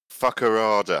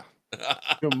 Fuckerada.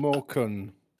 You're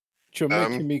mocking. You're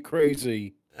making me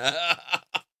crazy.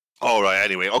 All right.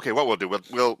 Anyway, okay. What we'll do,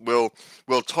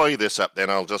 we'll tie this up. Then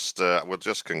we'll just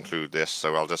conclude this.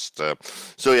 So I'll just.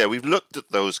 So yeah, we've looked at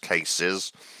those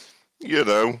cases. You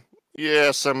know, yeah,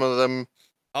 some of them.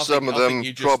 I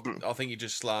think you're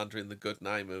just slandering the good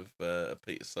name of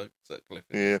Peter Sutcliffe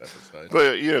in Yeah. this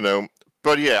episode.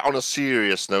 But yeah, on a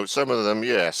serious note, some of them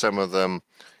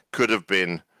could have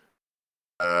been,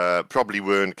 probably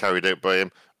weren't carried out by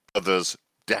him. Others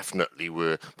definitely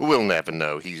were, but we'll never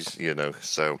know. He's,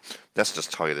 so let's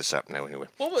just tie this up now anyway.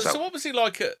 What was he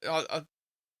like at?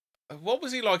 What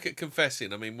was he like at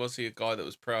confessing? I mean, was he a guy that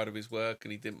was proud of his work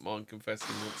and he didn't mind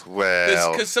confessing once?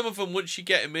 Well, Because some of them, once you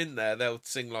get him in there, they'll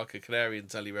sing like a canary and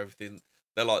tell you everything.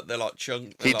 They're like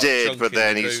chunk. he did, but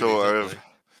then he sort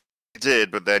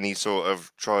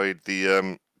of tried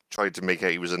to make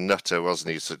out he was a nutter,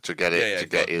 wasn't he? So to get his,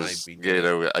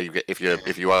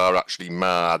 if you are actually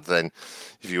mad, then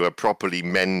if you are properly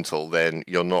mental, then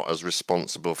you're not as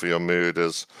responsible for your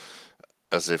murders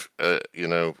as if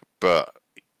But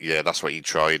yeah, that's what he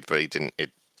tried, but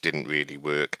it didn't really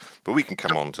work. But we can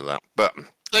come on to that. But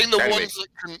I think anyway.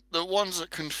 the ones that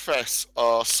confess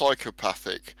are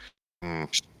psychopathic.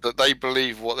 That they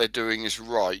believe what they're doing is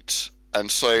right, and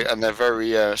they're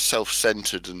very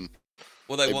self-centered and.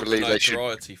 Well, they want the believe they should-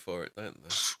 notoriety for it, don't they?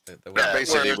 They Yeah, want-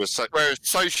 basically, it was Whereas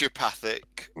sociopathic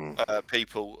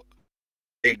people,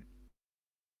 they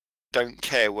don't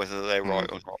care whether they're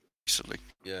right or not. Basically,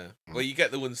 Yeah. Well, you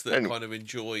get the ones that Anyway. kind of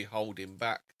enjoy holding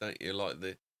back, don't you? Like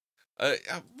the. I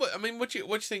mean, what do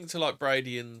you think to like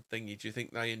Brady and Thingy? Do you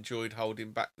think they enjoyed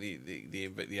holding back the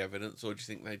evidence, or do you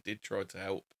think they did try to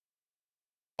help?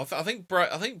 I think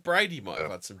Brady might have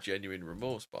had some genuine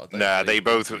remorse, but I don't Nah, think they he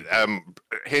both. did.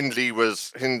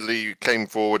 Hindley came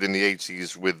forward in the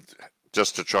 80s with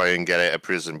just to try and get out of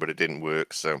prison, but it didn't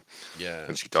work. So, Yeah.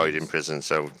 and she died in prison.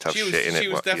 So tough She was, shit in it. she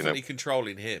was what, definitely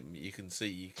controlling him. You can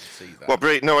see that.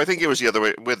 Well, no, I think it was the other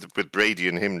way with Brady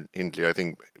and Hindley. I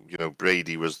think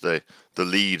Brady was the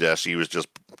leader. She was just.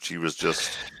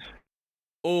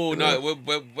 Oh you no! know.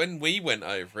 When we went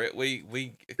over it, we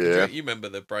Yeah. you remember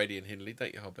the Brady and Hindley,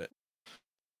 don't you, Hobbit?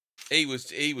 He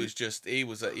was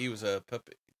a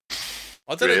puppet.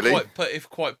 I don't know Really?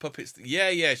 quite puppets.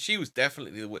 Yeah, she was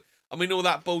definitely the. I mean, all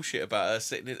that bullshit about her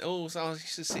sitting in. Oh, so I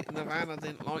used to sit in the van. I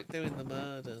didn't like doing the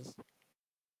murders.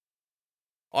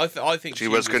 I think she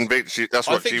was convicted. That's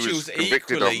I what think she she was was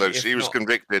convicted equally, of, though. if She was not-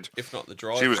 convicted. if not the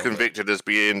driver. She was of it. convicted as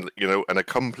being, an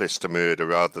accomplice to murder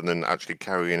rather than actually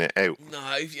carrying it out.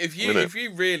 No, if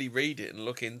you really read it and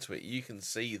look into it, you can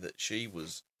see that she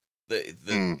was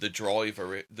the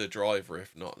driver,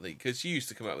 if not because she used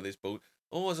to come out with this bull.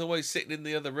 Oh, I was always sitting in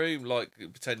the other room, like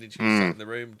pretending she was sat in the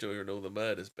room doing all the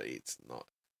murders, but it's not.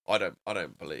 I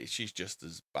don't believe she's just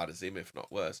as bad as him, if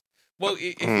not worse. Well,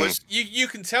 you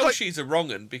can tell she's a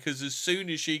wrong 'un because as soon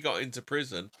as she got into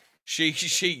prison, she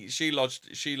lodged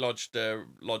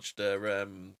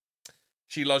an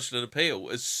appeal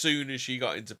as soon as she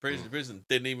got into prison.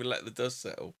 Didn't even let the dust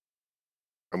settle.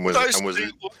 And was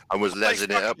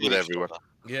lesing it up with everyone.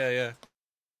 Yeah.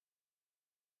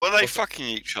 Were they fucking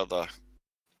each other?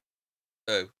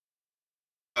 Oh.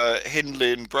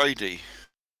 Hindley and Brady.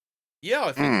 Yeah,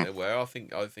 I think they were. I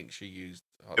think she used.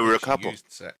 They were a couple.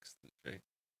 Used sex, didn't she?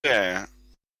 Yeah.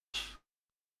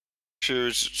 She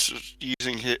was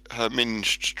using her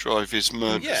minge to drive his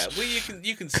murders. Yeah, well,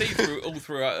 you can see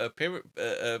throughout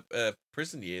her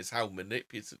prison years how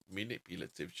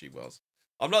manipulative she was.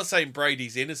 I'm not saying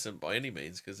Brady's innocent by any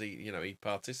means because he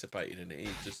participated in it.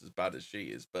 He's just as bad as she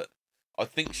is, but I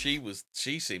think she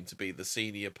seemed to be the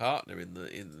senior partner in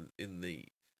the.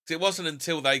 It wasn't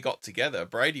until they got together.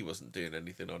 Brady wasn't doing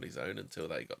anything on his own until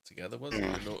they got together, was it?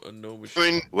 And nor was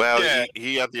she.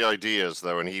 He had the ideas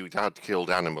though, and he had killed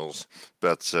animals,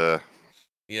 but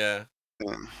yeah. I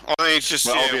mean, it's just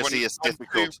obviously it's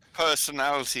difficult. Two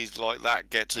personalities like that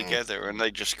get together and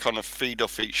they just kind of feed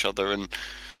off each other. And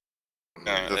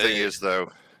the thing is,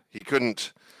 though, he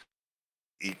couldn't.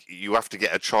 You have to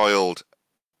get a child.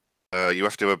 You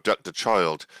have to abduct a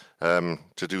child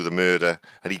to do the murder,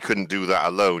 and he couldn't do that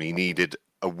alone. He needed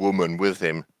a woman with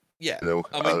him. Yeah,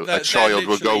 I mean, a child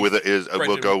will go with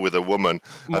a woman,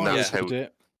 and that's how.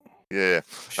 Yeah,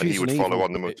 and he would follow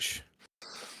on the motor.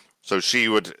 So she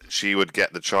would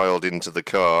get the child into the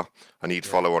car, and he'd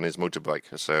follow on his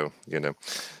motorbike. So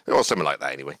or something like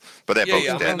that anyway. But they're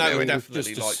both dead. They were anyway.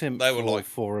 definitely they were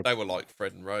like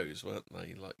Fred and Rose, weren't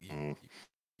they? Like you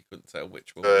couldn't tell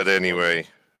which one. But anyway,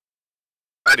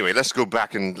 let's go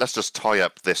back and let's just tie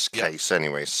up this case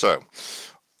anyway. So,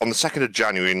 on the 2nd of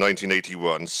January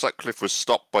 1981, Sutcliffe was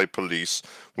stopped by police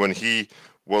when he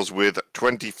was with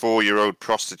 24-year-old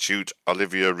prostitute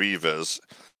Olivia Reivers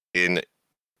in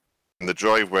the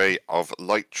driveway of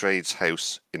Light Trade's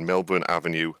house in Melbourne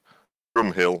Avenue,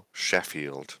 Brumhill,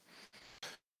 Sheffield.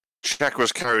 Check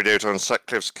was carried out on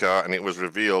Sutcliffe's car, and it was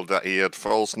revealed that he had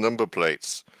false number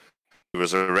plates. He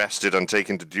was arrested and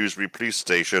taken to Dewsbury Police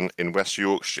Station in West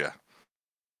Yorkshire.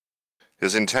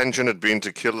 His intention had been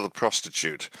to kill the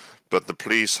prostitute, but the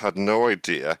police had no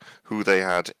idea who they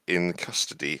had in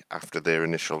custody after their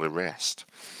initial arrest.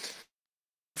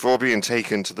 Before being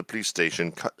taken to the police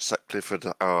station, Sutcliffe had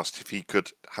asked if he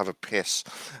could have a piss,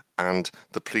 and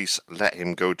the police let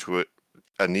him go to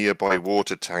a nearby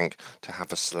water tank to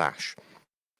have a slash.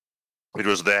 It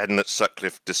was then that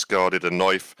Sutcliffe discarded a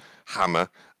knife, hammer,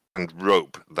 and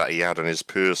rope that he had on his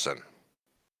person.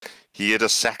 He hid a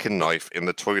second knife in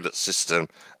the toilet system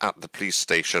at the police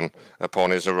station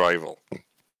upon his arrival.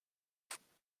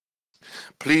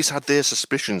 Police had their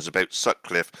suspicions about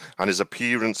Sutcliffe, and his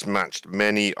appearance matched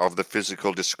many of the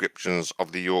physical descriptions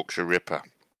of the Yorkshire Ripper.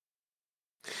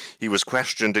 He was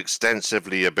questioned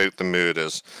extensively about the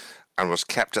murders and was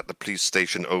kept at the police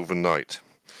station overnight.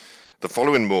 The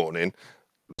following morning,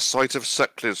 the site of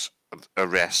Sutcliffe's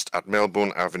arrest at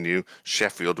Melbourne Avenue,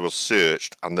 Sheffield, was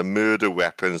searched, and the murder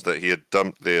weapons that he had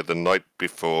dumped there the night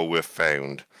before were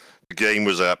found. The game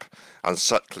was up, and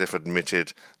Sutcliffe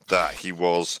admitted that he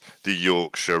was the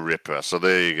Yorkshire Ripper. So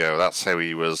there you go. That's how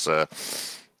he was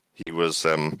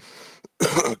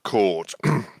caught.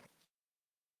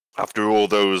 After all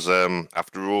those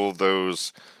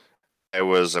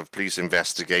hours of police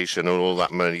investigation and all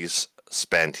that money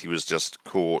spent, he was just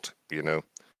caught,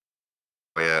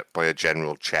 by a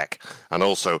general check. And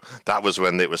also, that was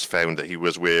when it was found that he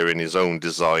was wearing his own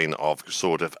design of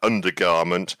sort of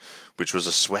undergarment, which was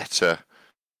a sweater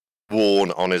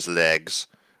worn on his legs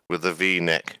with a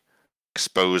V-neck,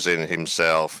 exposing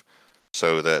himself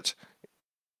so that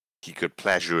he could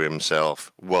pleasure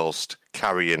himself whilst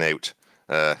carrying out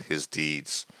his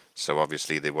deeds. So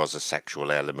obviously there was a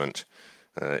sexual element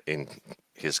in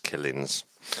his killings.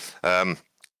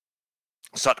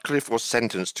 Sutcliffe was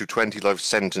sentenced to 20 life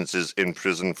sentences in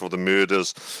prison for the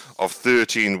murders of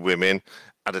 13 women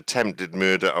and attempted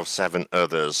murder of 7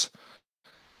 others.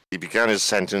 He began his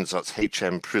sentence at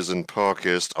HM Prison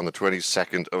Parkhurst on the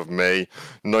 22nd of May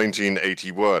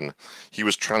 1981. He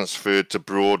was transferred to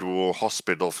Broadmoor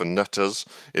Hospital for Nutters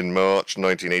in March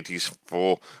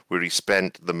 1984, where he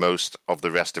spent the most of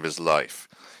the rest of his life.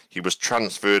 He was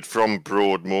transferred from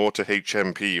Broadmoor to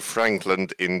HMP Franklin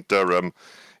in Durham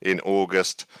in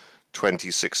August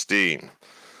 2016.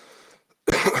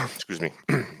 Excuse me.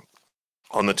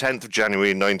 On the 10th of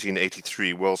January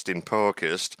 1983, whilst in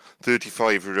Parkhurst,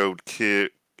 35-year-old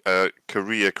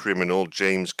career criminal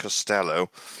James Costello,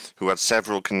 who had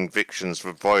several convictions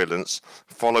for violence,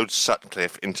 followed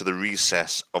Sutcliffe into the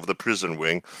recess of the prison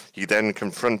wing. He then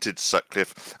confronted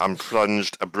Sutcliffe and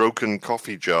plunged a broken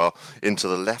coffee jar into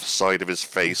the left side of his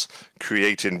face,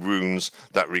 creating wounds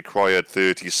that required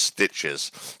 30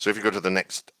 stitches. So if you go to the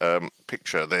next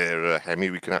picture there,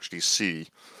 Hemi, we can actually see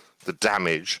the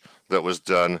damage that was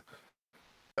done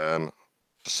to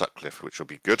Sutcliffe, which will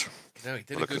be good. No, he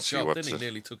did a good job, didn't he?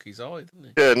 Nearly took his eye, didn't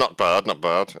he? Yeah, not bad, not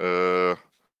bad.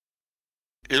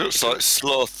 He looks like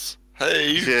Sloth.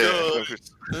 Hey, yeah, guys.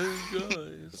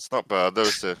 it's not bad.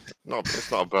 It's not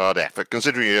a bad effort.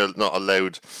 Considering you're not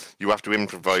allowed, you have to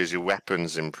improvise your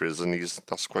weapons in prison.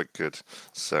 That's quite good.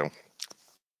 So,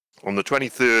 on the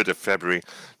 23rd of February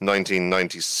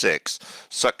 1996,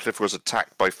 Sutcliffe was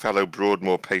attacked by fellow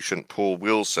Broadmoor patient Paul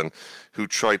Wilson, who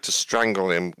tried to strangle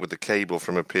him with a cable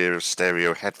from a pair of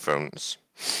stereo headphones.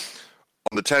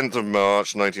 On the 10th of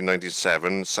March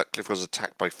 1997, Sutcliffe was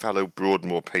attacked by fellow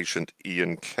Broadmoor patient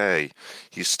Ian Kay.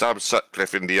 He stabbed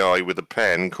Sutcliffe in the eye with a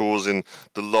pen, causing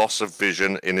the loss of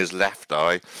vision in his left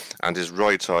eye, and his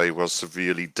right eye was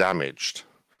severely damaged.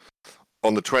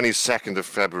 On the 22nd of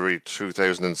February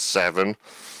 2007,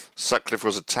 Sutcliffe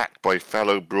was attacked by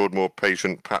fellow Broadmoor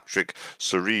patient Patrick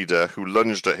Sorida, who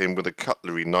lunged at him with a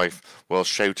cutlery knife while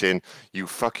shouting, "You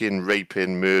fucking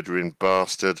raping, murdering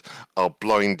bastard, I'll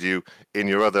blind you in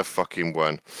your other fucking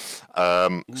one."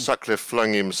 Sutcliffe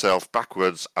flung himself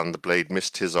backwards and the blade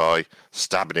missed his eye,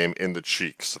 stabbing him in the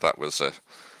cheek. So that was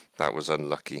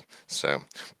unlucky. So,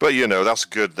 but that's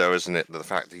good though, isn't it? The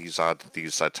fact that he's had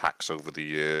these attacks over the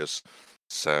years.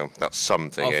 So that's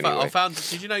something anyway. I found.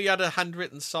 Did you know he had a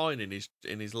handwritten sign in his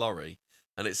lorry,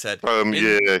 and it said,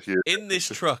 "In this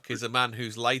truck is a man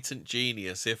whose latent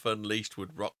genius, if unleashed,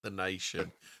 would rock the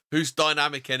nation, whose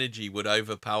dynamic energy would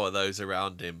overpower those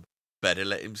around him. Better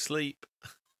let him sleep."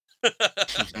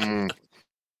 Thing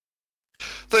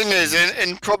is,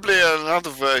 in probably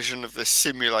another version of this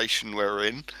simulation we're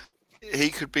in, he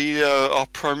could be our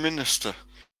Prime Minister.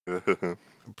 Probably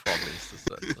it's the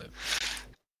Sutcliffe.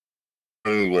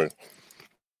 Anyway,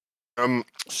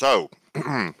 so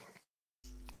on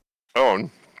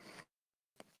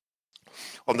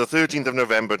the 13th of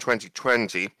November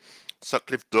 2020,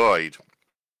 Sutcliffe died,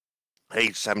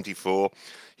 aged 74.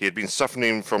 He had been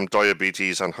suffering from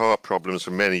diabetes and heart problems for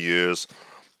many years,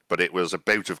 but it was a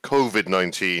bout of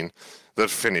COVID-19 that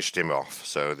finished him off.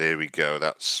 So there we go.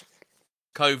 That's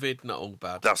COVID, not all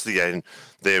bad. That's the end.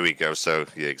 There we go. So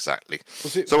yeah, exactly.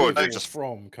 Was it so just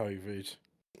from COVID?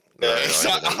 Yeah,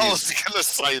 I was going to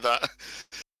say that.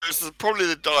 It was probably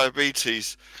the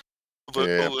diabetes, all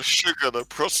the sugar the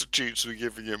prostitutes were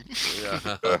giving him. Yeah.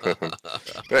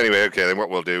 Anyway, okay, then what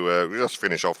we'll do, we'll just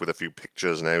finish off with a few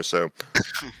pictures now. So,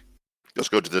 just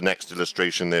go to the next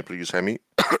illustration there, please, Hemi.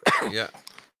 Yeah.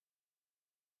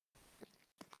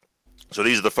 So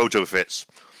these are the photo fits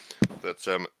that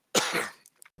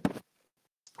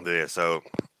there. So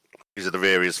these are the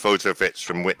various photo fits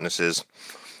from witnesses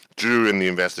during the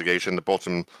investigation. The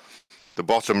bottom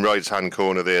right-hand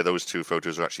corner there, those two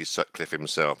photos are actually Sutcliffe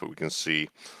himself, but we can see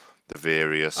the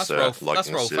various likenesses. That's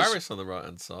Rolf Harris on the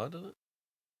right-hand side, isn't it?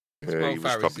 Yeah, he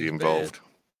was probably involved.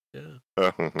 Beard.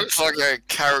 Yeah. Looks like a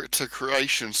character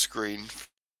creation screen.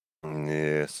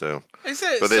 Yeah, so...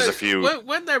 But there's a few...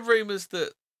 When there are rumours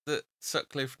that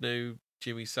Sutcliffe knew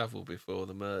Jimmy Savile before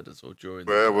the murders or during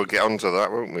the Well, we'll get onto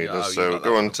that, won't we? Yeah, So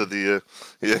go on to the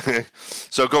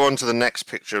So go on to the next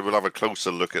picture. We'll have a closer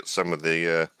look at some of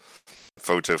the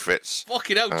photo fits.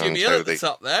 Fucking hell, Jimmy Earth's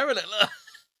up there, isn't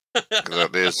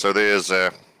it? So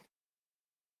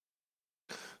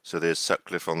there's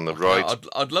Sutcliffe on the right.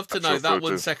 I'd love to know that photo.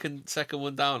 one second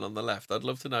one down on the left. I'd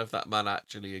love to know if that man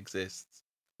actually exists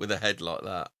with a head like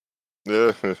that.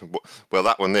 Well,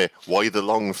 that one there. Why the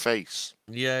long face?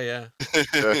 Yeah.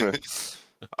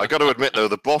 I got to admit though,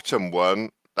 the bottom one,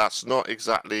 that's not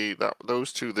exactly that.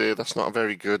 Those two there, that's not a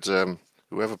very good.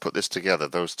 Whoever put this together,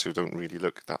 those two don't really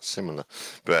look that similar.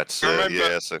 But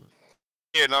yeah, so.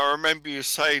 Yeah, and I remember you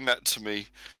saying that to me.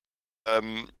 There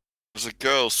was a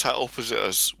girl sat opposite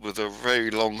us with a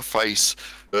very long face.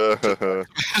 She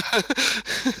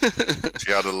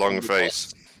had a long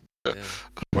face. Yeah.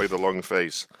 By the long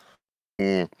face.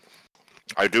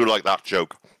 I do like that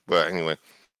joke, but anyway.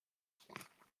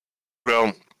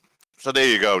 Well, so there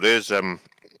you go. There's some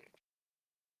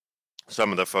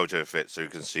of the photo fits, so you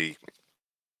can see.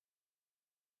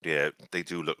 Yeah, they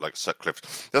do look like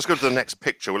Sutcliffe. Let's go to the next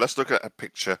picture. Well, let's look at a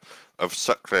picture of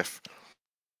Sutcliffe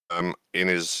in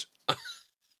his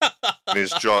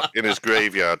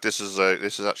graveyard. This is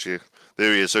actually,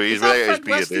 there he is. So he's Is that right Fred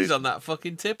beard. Westies on that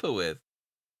fucking tipper with?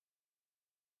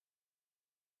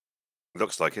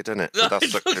 Looks like it, doesn't it? But that's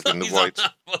It Sutcliffe looks in the like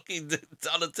white. he's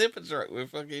on a tipper truck with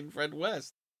fucking Fred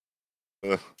West.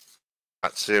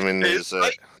 That's him in his.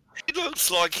 It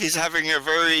looks like he's having a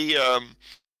very a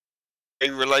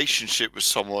relationship with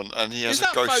someone, and he has Is a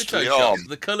that ghostly Photoshop? arm.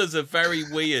 The colours are very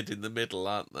weird in the middle,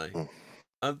 aren't they? Mm.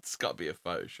 It's got to be a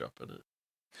Photoshop, isn't it?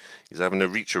 He's having a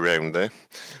reach around there.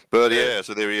 But yeah,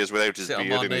 so there he is without his Sit on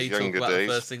beard one in his knee, talk younger about the days.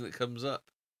 first thing that comes up.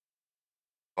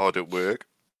 Hard at work.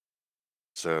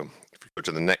 So if we go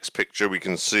to the next picture, we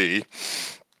can see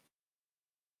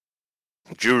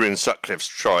during Sutcliffe's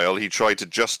trial, he tried to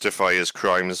justify his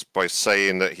crimes by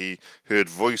saying that he heard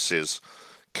voices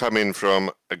coming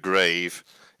from a grave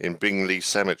in Bingley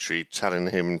Cemetery telling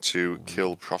him to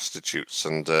kill prostitutes,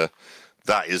 and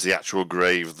that is the actual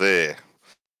grave there.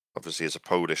 Obviously, it's a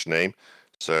Polish name,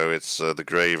 so it's the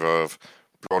grave of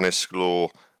Bronislaw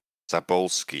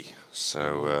Zabolski.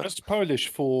 So That's Polish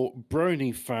for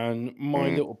Brony fan, My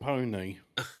Little Pony.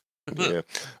 yeah.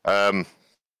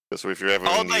 So if you're ever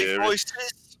Are in the they area,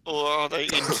 voices or are they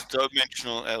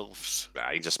interdimensional elves?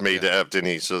 he just made it up, didn't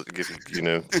he? So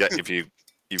if you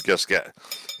just get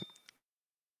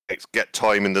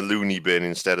time in the loony bin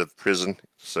instead of prison.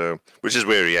 So which is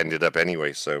where he ended up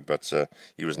anyway. So but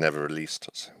he was never released.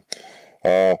 So.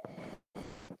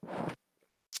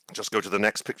 Just go to the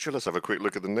next picture. Let's have a quick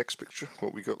look at the next picture.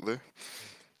 What we got there?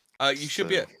 You should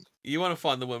be. You want to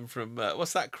find the one from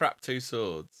what's that crap? Two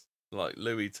Swords, like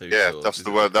Louis Two Swords. Yeah, that's Is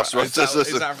the it one. That's crap- what.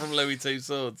 Is that from Louis Two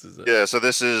Swords? Is it? Yeah. So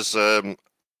this is Why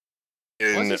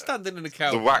is in he standing in a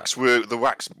cow? the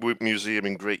Waxwork Museum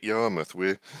in Great Yarmouth,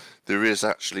 where there is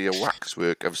actually a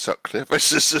waxwork of Sutcliffe.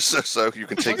 So you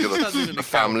can take Why is he standing in a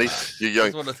family, cowpat? your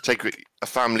young, Just wanna- take a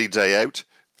family day out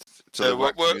to the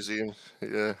what- Wax Museum.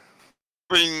 Yeah.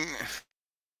 I mean,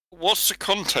 what's the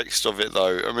context of it,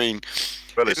 though? I mean,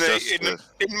 Well, it's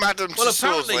in Madame Well,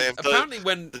 Tussauds, they have apparently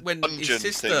when dungeon his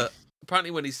sister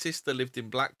when his sister lived in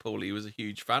Blackpool, he was a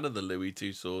huge fan of the Louis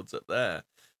Two Swords up there,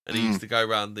 and he used to go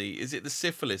around the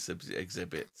syphilis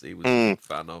exhibits. He was a big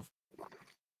fan of.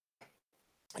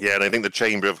 Yeah, and I think the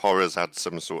Chamber of Horrors had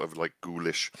some sort of like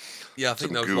ghoulish, Yeah, I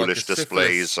think some that was ghoulish like a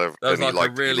displays syphilis. of, That was and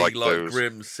like he a really liked like those.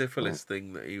 grim syphilis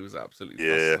thing that he was absolutely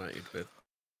Yeah. fascinated with.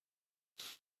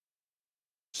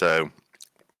 So,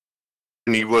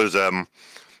 and he was,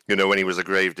 when he was a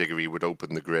gravedigger, he would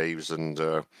open the graves and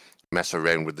mess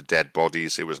around with the dead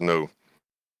bodies. It was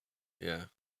Yeah.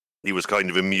 he was kind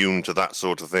of immune to that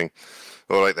sort of thing.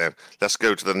 All right then, let's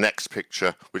go to the next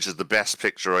picture, which is the best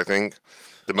picture, I think.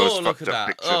 The most Oh, look fucked at up that!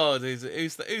 picture. Oh,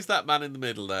 who's that man in the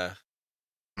middle there?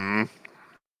 Mhm.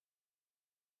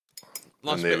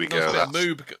 Nice And there we bit, go, nice bit of that's-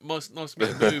 moob, nice bit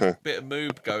of moob, bit of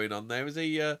moob going on there. Is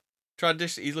he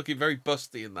transition? He's looking very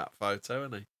busty in that photo,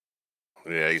 isn't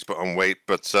he? Yeah, he's put on weight,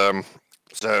 but so in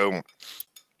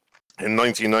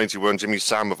 1991, Jimmy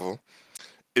Somerville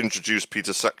introduced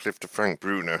Peter Sutcliffe to Frank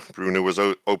Bruno. Bruno was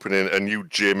opening a new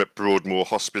gym at Broadmoor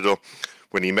Hospital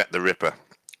when he met the Ripper.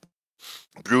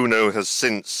 Bruno has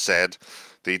since said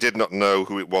that he did not know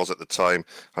who it was at the time,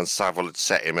 and Savile had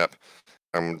set him up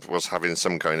and was having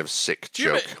some kind of sick Do you,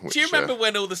 joke. do you remember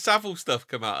when all the Savile stuff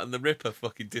came out and the Ripper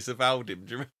fucking disavowed him?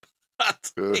 Do you remember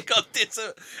that? He got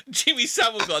Jimmy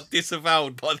Savile got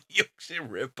disavowed by the Yorkshire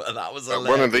Ripper. That was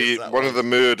hilarious. one of the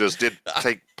murders did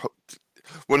take.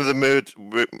 One of the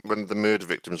murder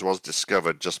victims was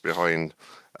discovered just behind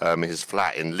his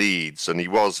flat in Leeds, and he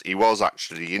was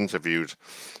actually interviewed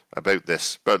about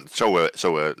this. But so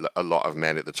were a lot of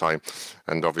men at the time,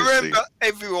 and obviously, Remember,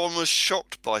 everyone was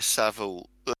shocked by Savile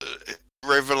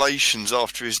revelations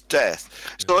after his death.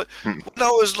 It's like when I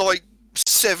was like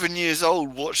 7 years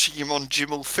old watching him on Jim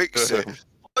Will Fix It,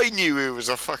 I knew he was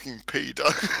a fucking pedo.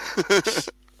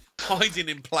 hiding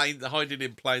in plain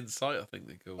sight. I think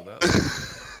they call that.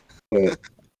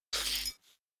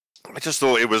 I just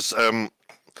thought it was.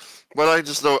 I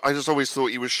just always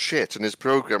thought he was shit, and his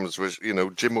programs was,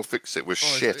 Jim Will Fix It was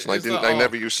shit, and I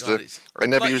never used to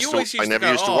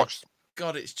watch.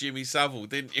 God, it's Jimmy Savile,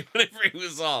 didn't you? Whenever he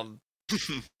was on.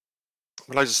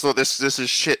 Well, I just thought this is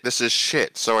shit. This is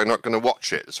shit. So I'm not going to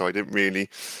watch it. So I didn't really.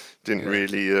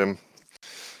 It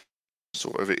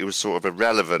was sort of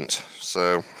irrelevant.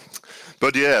 So,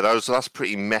 But yeah, that's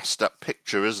pretty messed up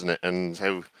picture, isn't it? And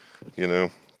how, you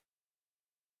know,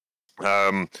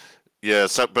 yeah.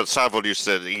 So, but Savile used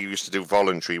to do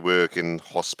voluntary work in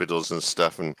hospitals and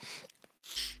stuff, and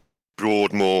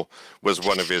Broadmoor was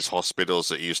one of his hospitals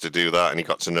that used to do that, and he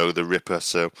got to know the Ripper.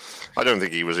 So I don't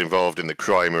think he was involved in the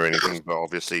crime or anything, but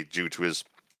obviously due to his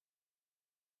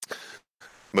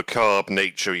macabre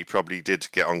nature, he probably did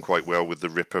get on quite well with the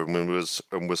Ripper and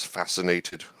was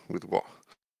fascinated with what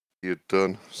he had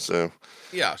done. So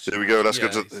Yeah. there we go. Let's go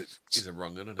to. He's a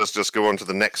wrong one. Let's just go on to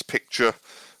the next picture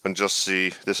and just see.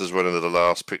 This is one of the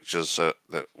last pictures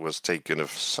that was taken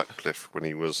of Sutcliffe when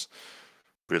he was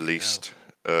released.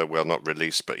 Well, not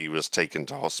released, but he was taken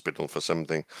to hospital for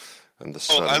something. And the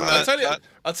sun. and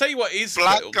I'll tell you what is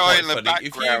black guy in funny. the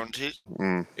background.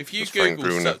 If you That's Frank Google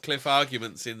Bruno. Sutcliffe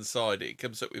arguments inside, it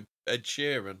comes up with Ed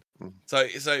Sheeran. So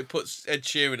it puts Ed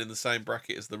Sheeran in the same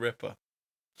bracket as the Ripper.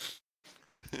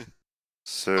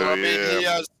 So Well, I mean,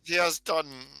 yeah, he has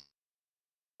done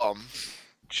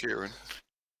Sheeran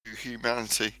to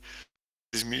humanity.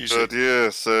 His music. but yeah.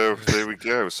 So there we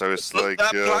go. So it's Look, like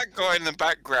that black guy in the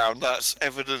background, that's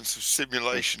evidence of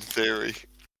simulation theory.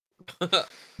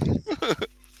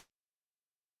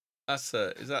 That's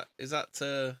is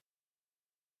that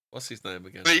what's his name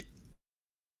again? He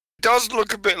does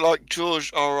look a bit like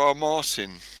George R.R.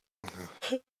 Martin.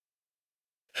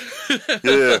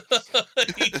 Yeah.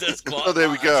 He does quite oh, there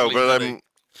we like, go. actually, But doesn't he?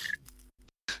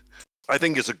 I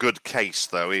think it's a good case,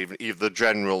 though. Even the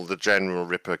general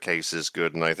Ripper case is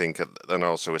good, and I think, and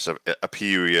also it's a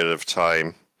period of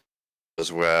time as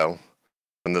well,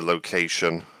 and the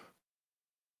location,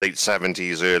 late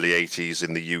 70s, early 80s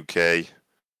in the UK,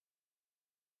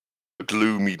 a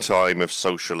gloomy time of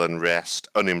social unrest,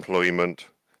 unemployment,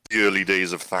 the early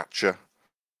days of Thatcher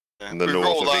in the We've north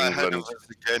got all of that ahead England. of us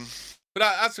again. But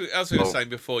as we were Oh. saying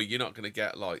before, you're not going to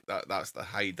get like that. That's the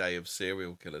heyday of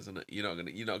serial killers, isn't it? You're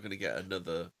not gonna get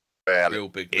another Well, real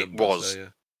big it number. was. So, yeah.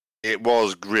 it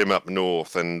was grim up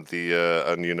north, and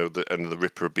the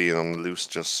Ripper being on the loose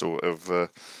just sort of was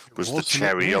the Wasn't it?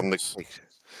 cherry on the Yes. cake.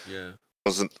 Yeah.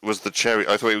 Was the cherry?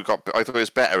 I thought it was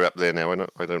better up there now.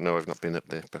 I don't know. I've not been up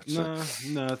there, but No, that's so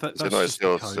no, it's just the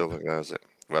still cope. is it?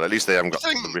 Well, at least they haven't got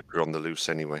I think- the Ripper on the loose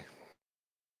anyway.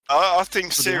 I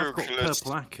think But they serial have got killers.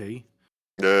 Purple Aki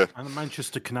Yeah, and a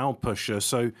Manchester Canal Pusher,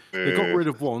 so they got rid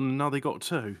of one, and now they got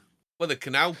two. Well, the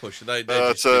Canal Pusher, they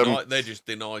But, just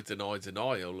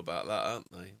deny all about that,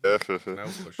 aren't they? yeah. Canal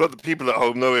Pusher. But the people at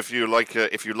home know, if you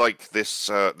like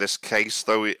this case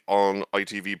though, on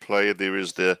ITV Player, there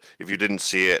is if you didn't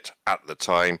see it at the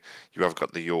time, you have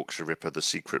got the Yorkshire Ripper, The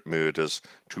Secret Murders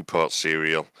 2-part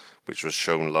serial, which was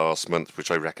shown last month,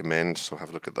 which I recommend. So have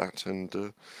a look at that, and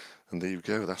there you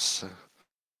go. That's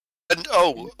And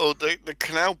the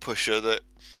Canal Pusher that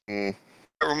mm,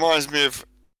 it reminds me of.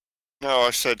 No,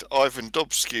 I said Ivan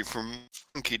Dobsky from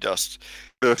Monkey Dust.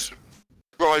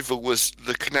 Rival was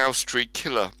the Canal Street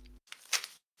Killer.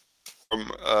 From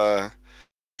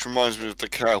which reminds me of the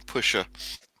Canal Pusher.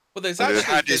 Well, there's Had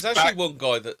actually his back- one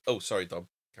guy that. Oh, sorry, Dom.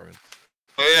 Carry on.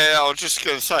 Oh yeah, I was just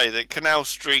going to say that Canal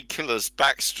Street Killer's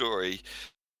backstory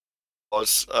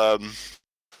was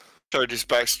showed his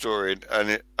backstory,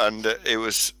 and it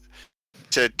was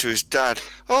said to his dad,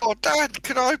 "Oh, Dad,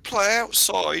 can I play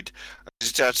outside?" And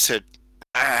his dad said,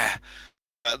 "Ah."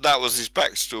 That was his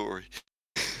backstory.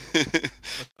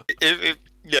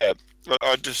 Yeah,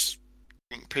 I just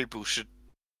think people should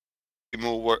be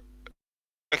more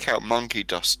check out Monkey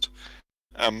Dust.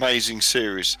 Amazing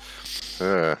series. It's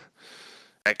on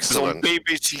excellent.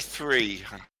 BBC Three.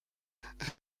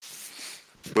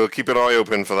 We'll keep an eye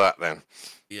open for that then.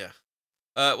 Yeah.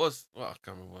 I can't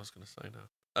remember what I was going to say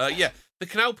now. Yeah, the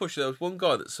Canal Pusher. There was one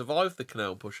guy that survived the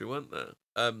Canal Pusher, wasn't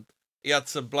there? He had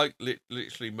some bloke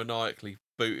literally maniacally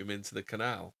boot him into the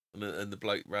canal, and the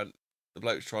bloke ran. The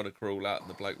bloke was trying to crawl out, and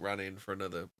the bloke ran in for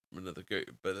another go,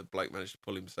 but the bloke managed to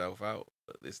pull himself out.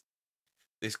 But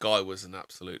this guy was an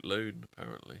absolute loon,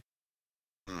 apparently.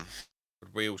 Hmm.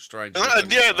 Real strange.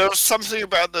 And yeah, there was something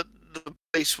about the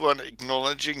police weren't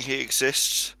acknowledging he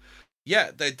exists. Yeah,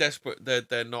 they're desperate.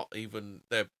 They're not even.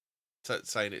 They're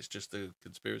saying it's just a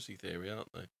conspiracy theory,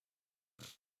 aren't they?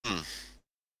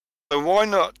 So why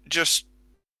not just?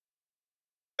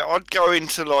 I'd go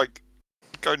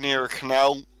near a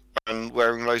canal and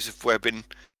wearing loads of webbing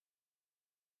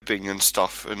and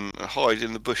stuff, and hide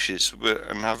in the bushes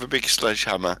and have a big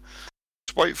sledgehammer.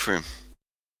 Just wait for him.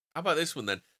 How about this one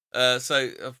then?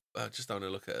 So I just want to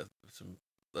look at some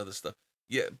other stuff.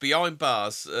 Yeah, behind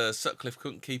bars, Sutcliffe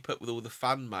couldn't keep up with all the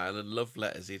fan mail and love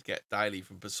letters he'd get daily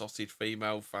from besotted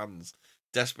female fans,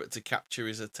 desperate to capture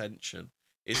his attention.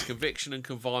 His conviction and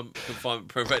confinement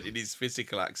prevented his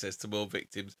physical access to more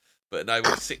victims, but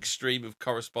enabled a sick stream of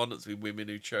correspondence with women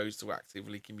who chose to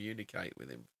actively communicate with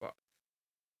him. But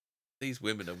these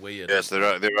women are weird. Yes, there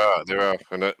are,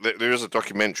 and there is a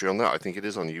documentary on that. I think it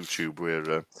is on YouTube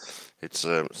where it's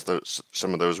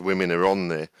some of those women are on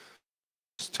there,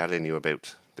 just telling you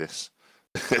about this.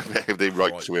 They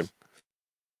write to him,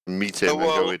 meet him, and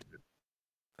go.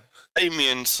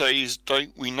 Damien says,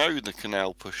 "Don't we know the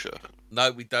Canal Pusher?" No,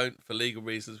 we don't. For legal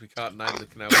reasons, we can't name the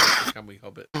Canal Pusher, can we,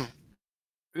 Hobbit?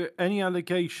 Any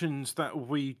allegations that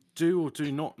we do or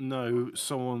do not know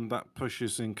someone that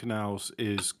pushes in canals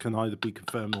can either be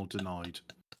confirmed or denied.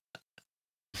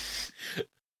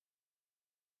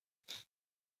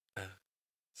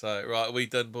 So, right, are we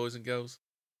done, boys and girls?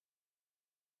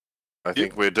 I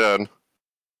think we're done.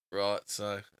 Right,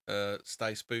 so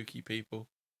stay spooky, people.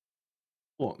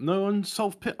 What? No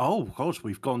unsolved pit? Oh God,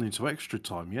 we've gone into extra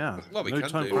time. Yeah. Well, we no can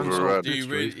time do. for unsolved Do you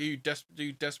mysteries. do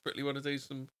you desperately want to do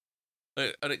some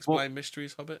unexplained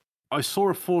mysteries, Hobbit? I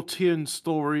saw a Fortean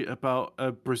story about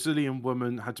a Brazilian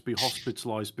woman had to be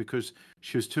hospitalised because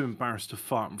she was too embarrassed to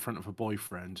fart in front of her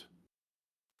boyfriend.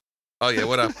 Oh yeah,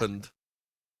 what happened?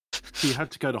 She had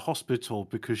to go to hospital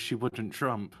because she wouldn't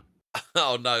trump.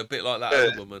 Oh no, a bit like that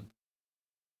other woman.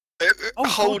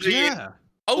 Holding yeah.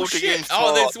 Oh holding shit! in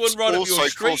Oh, there's farts one right up also your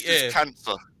street causes here.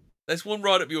 cancer. There's one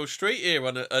right up your street here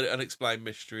on unexplained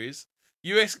mysteries.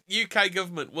 UK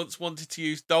government once wanted to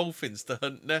use dolphins to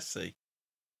hunt Nessie.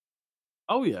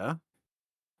 Oh yeah.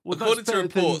 Well, According that's to better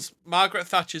than- reports, Margaret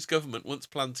Thatcher's government once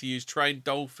planned to use trained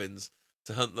dolphins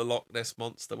to hunt the Loch Ness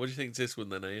monster. What do you think of this one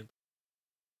then, Ian?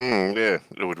 Yeah,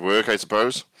 it would work, I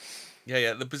suppose.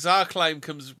 Yeah. The bizarre claim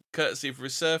comes courtesy of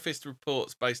resurfaced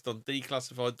reports based on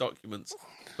declassified documents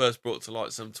first brought to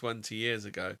light some 20 years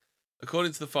ago.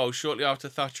 According to the file, shortly after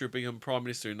Thatcher had become Prime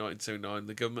Minister in 1929,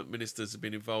 the government ministers had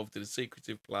been involved in a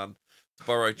secretive plan to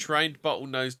borrow trained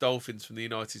bottlenose dolphins from the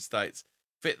United States,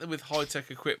 fit them with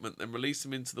high-tech equipment, then release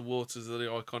them into the waters of the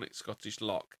iconic Scottish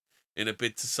Loch in a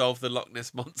bid to solve the Loch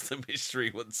Ness Monster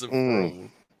mystery once and for all.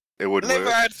 It would Never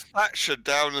work. had Thatcher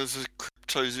down as a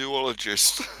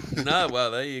cryptozoologist. No, well,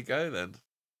 there you go then.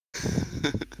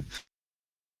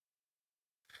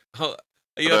 Oh,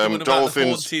 are you one about the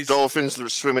haunted... Dolphins that are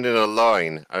swimming in a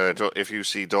line. If you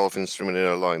see dolphins swimming in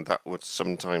a line, that would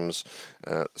sometimes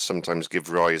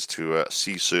give rise to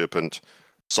sea serpent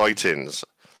sightings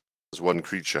as one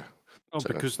creature. Oh,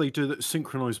 because they do that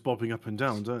synchronized bobbing up and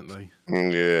down, don't they?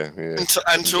 Yeah.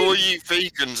 And to all you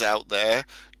vegans out there,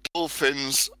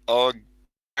 dolphins are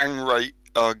gangsters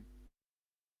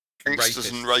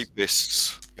and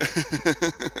rapists.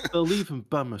 They'll even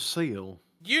bum a seal.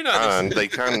 You know this. And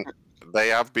they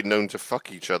have been known to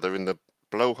fuck each other in the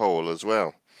blowhole as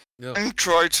well. Yeah. And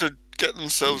try to get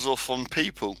themselves off on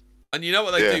people. And you know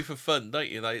what they do for fun, don't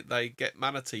you? They get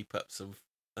manatee pups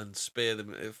and spear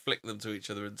them, flick them to each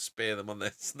other and spear them on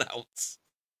their snouts.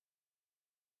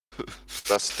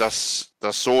 That's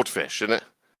swordfish, isn't it?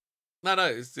 No,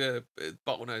 it's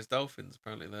bottlenose dolphins.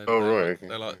 Apparently, right.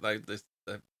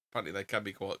 Apparently they can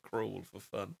be quite cruel for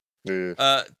fun.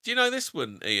 Yeah. Do you know this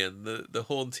one, Ian? The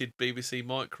haunted BBC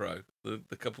Micro, the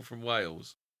couple from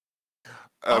Wales.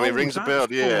 It rings a bell.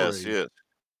 Yes.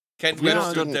 Ken Yeah,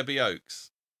 Webster and Debbie Oakes.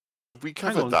 We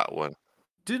covered that one.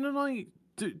 Didn't I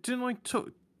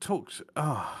talk?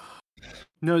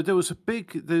 No, there was a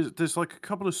big. There's like a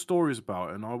couple of stories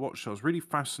about it, and I watched. I was really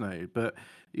fascinated, but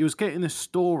he was getting the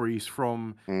stories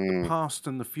from the past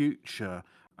and the future,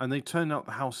 and they turned out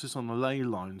the house is on the ley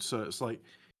line. So it's like,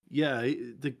 yeah,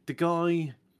 the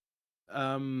guy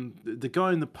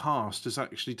in the past has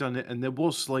actually done it, and there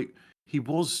was he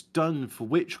was done for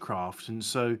witchcraft, and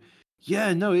so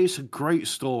yeah, no, it's a great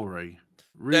story.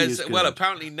 Really is good. Well,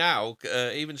 apparently now,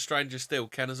 even stranger still,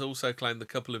 Ken has also claimed the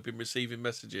couple have been receiving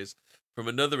messages from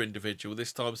another individual.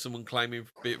 This time, someone claiming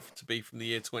to be from the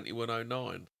year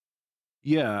 2109.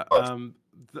 Yeah,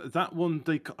 that one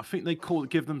I think they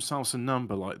give themselves a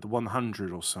number like the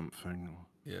 100 or something.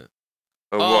 Yeah.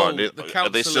 What? The Are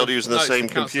they still using the same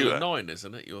it's the Council computer? of 9,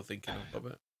 isn't it? You're thinking of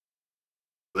it.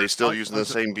 Are they still using the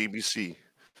same BBC?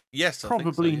 Yes,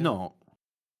 probably I think so, yeah. not.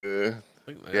 I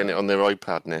think they Getting are. it on their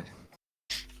iPad now.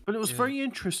 But it was very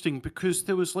interesting because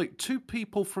there was like two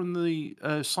people from the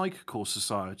Psychical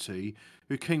Society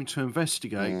who came to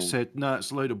investigate, said, no,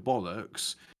 it's a load of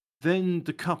bollocks. Then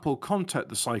the couple contacted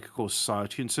the Psychical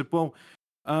Society and said, well,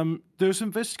 there's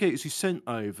investigators who sent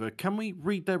over. Can we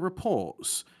read their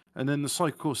reports? And then the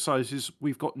Psychical Society says,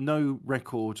 we've got no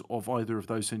record of either of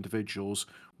those individuals.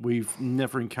 We've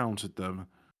never encountered them.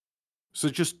 So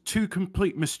just two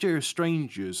complete mysterious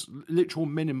strangers, literal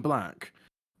men in black,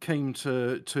 came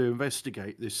to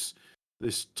investigate this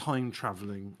time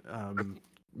traveling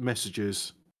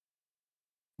messages.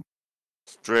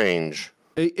 Strange.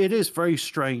 It is very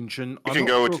strange, and We I'm can not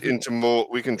go sure if it- into more.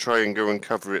 We can try and go and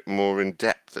cover it more in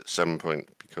depth at some point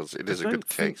because it is a don't good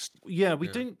think- case. Yeah, we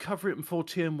Yeah. didn't cover it in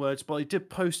 4TN words, but I did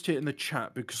post it in the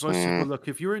chat because I said, well, look,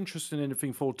 if you're interested in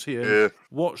anything 4TN, Yeah.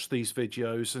 watch these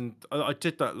videos. And I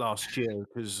did that last year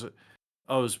because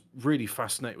I was really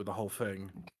fascinated with the whole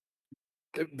thing.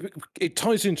 It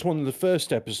ties into one of the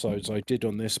first episodes I did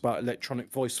on this about electronic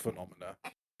voice phenomena.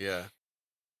 Yeah.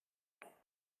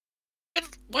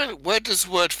 Where does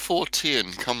the word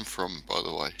 4TN come from, by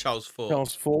the way? Charles Fort.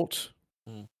 Charles Fort.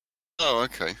 Oh,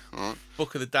 okay. All right.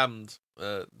 Book of the Damned.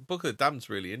 Book of the Damned's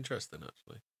really interesting,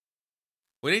 actually.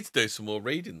 We need to do some more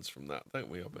readings from that, don't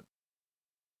we, Hobbit?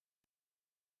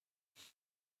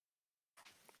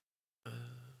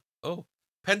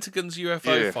 Pentagon's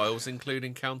UFO files include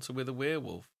encounter with a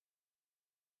werewolf.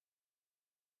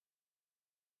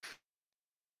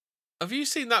 Have you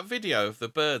seen that video of the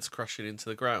birds crashing into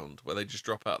the ground where they just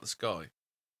drop out of the sky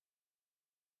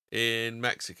in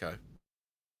Mexico?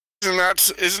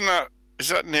 Is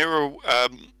that near a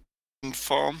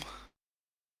farm?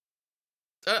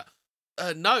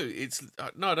 No, it's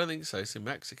no, I don't think so. It's in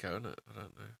Mexico, isn't it? I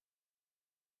don't know.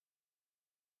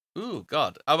 Ooh,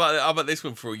 God! How about this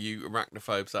one for all you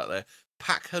arachnophobes out there?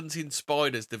 Pack hunting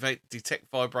spiders detect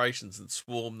vibrations and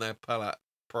swarm their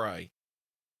prey.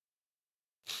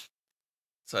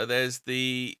 So there's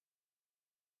the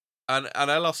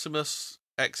Anelosimus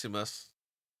eximius,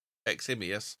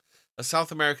 a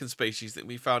South American species that can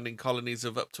be found in colonies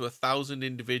of up to 1,000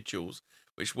 individuals,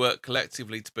 which work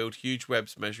collectively to build huge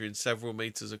webs measuring several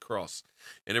meters across.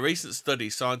 In a recent study,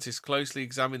 scientists closely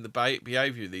examined the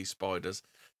behavior of these spiders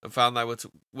and found they were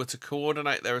to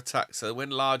coordinate their attacks. So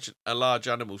when a large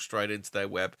animal strayed into their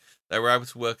web, they were able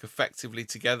to work effectively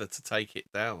together to take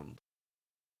it down.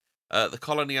 The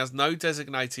colony has no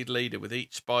designated leader, with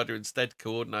each spider instead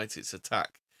coordinates its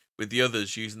attack, with the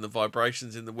others using the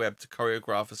vibrations in the web to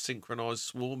choreograph a synchronized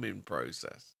swarming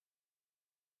process.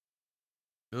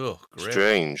 Oh, grim.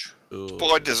 Strange. Ugh.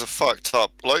 Spiders are fucked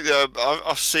up. Like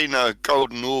I've seen a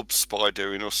golden orb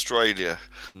spider in Australia.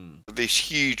 These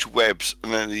huge webs,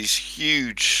 and then these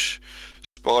huge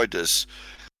spiders.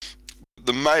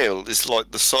 The male is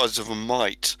like the size of a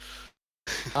mite.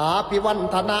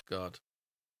 God.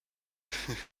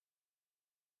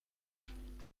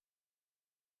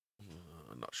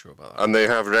 I'm not sure about that. And they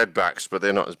have redbacks, but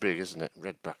they're not as big, isn't it?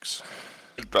 Redbacks.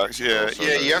 Redbacks, yeah. Also,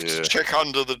 Yeah, you have yeah. to check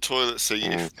under the toilet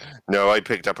seat. No, I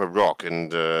picked up a rock,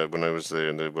 and when I was there,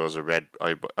 and there was a red.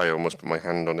 I almost put my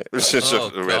hand on it. It was just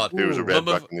Oh, a red. God. It was a Ooh.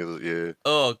 redback, and the other, yeah.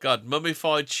 Oh, God.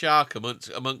 Mummified shark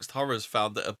amongst horrors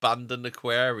found at abandoned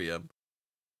aquarium.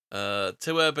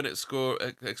 Two urban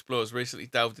explorers recently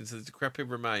delved into the decrepit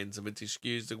remains of a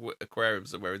disused aquarium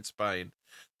somewhere in Spain.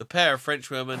 The pair, a French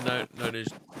woman known as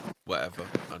whatever,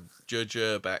 Judge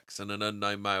Urbex, and an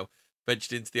unknown male,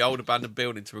 ventured into the old abandoned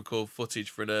building to record footage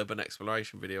for an urban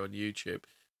exploration video on YouTube.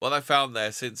 What they found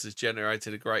there since has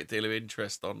generated a great deal of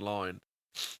interest online.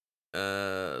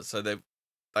 So they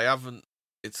haven't.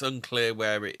 It's unclear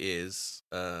where it is.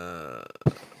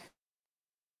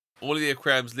 All of the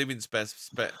aquarium's living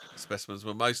specimens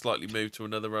were most likely moved to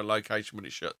another location when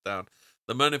it shut down.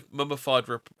 The mummified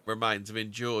remains have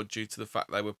endured due to the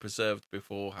fact they were preserved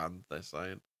beforehand, they're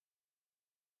saying.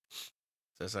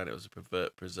 They're saying it was a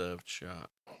preserved shark.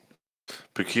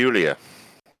 Peculiar.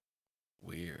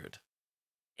 Weird.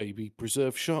 Baby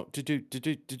preserved shark.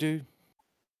 Do.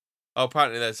 Oh,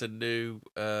 apparently there's a new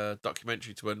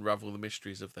documentary to unravel the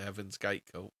mysteries of the Heaven's Gate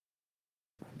cult.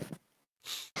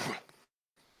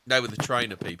 They were the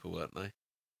trainer people, weren't they?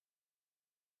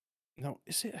 Now,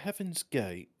 is it Heaven's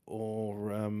Gate or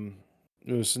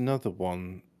there was another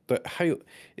one that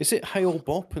is it Hale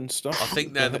Bop and stuff? I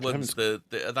think they're the ones. Are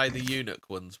they the eunuch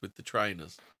ones with the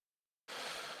trainers?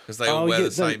 Because they all wear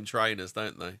the same trainers,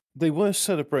 don't they? They were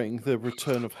celebrating the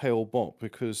return of Hale Bop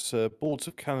because Boards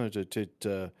of Canada did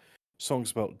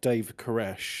songs about Dave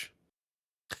Koresh.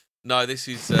 No, this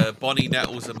is Bonnie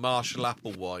Nettles and Marshall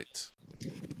Applewhite.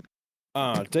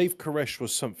 Dave Koresh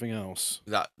was something else.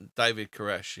 That David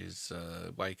Koresh is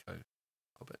Waco.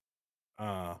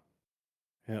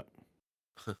 Yeah.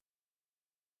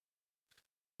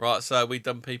 Right, so are we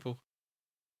done, people?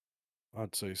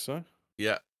 I'd say so.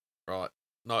 Yeah. Right.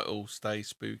 Night all, stay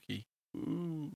spooky. Ooh.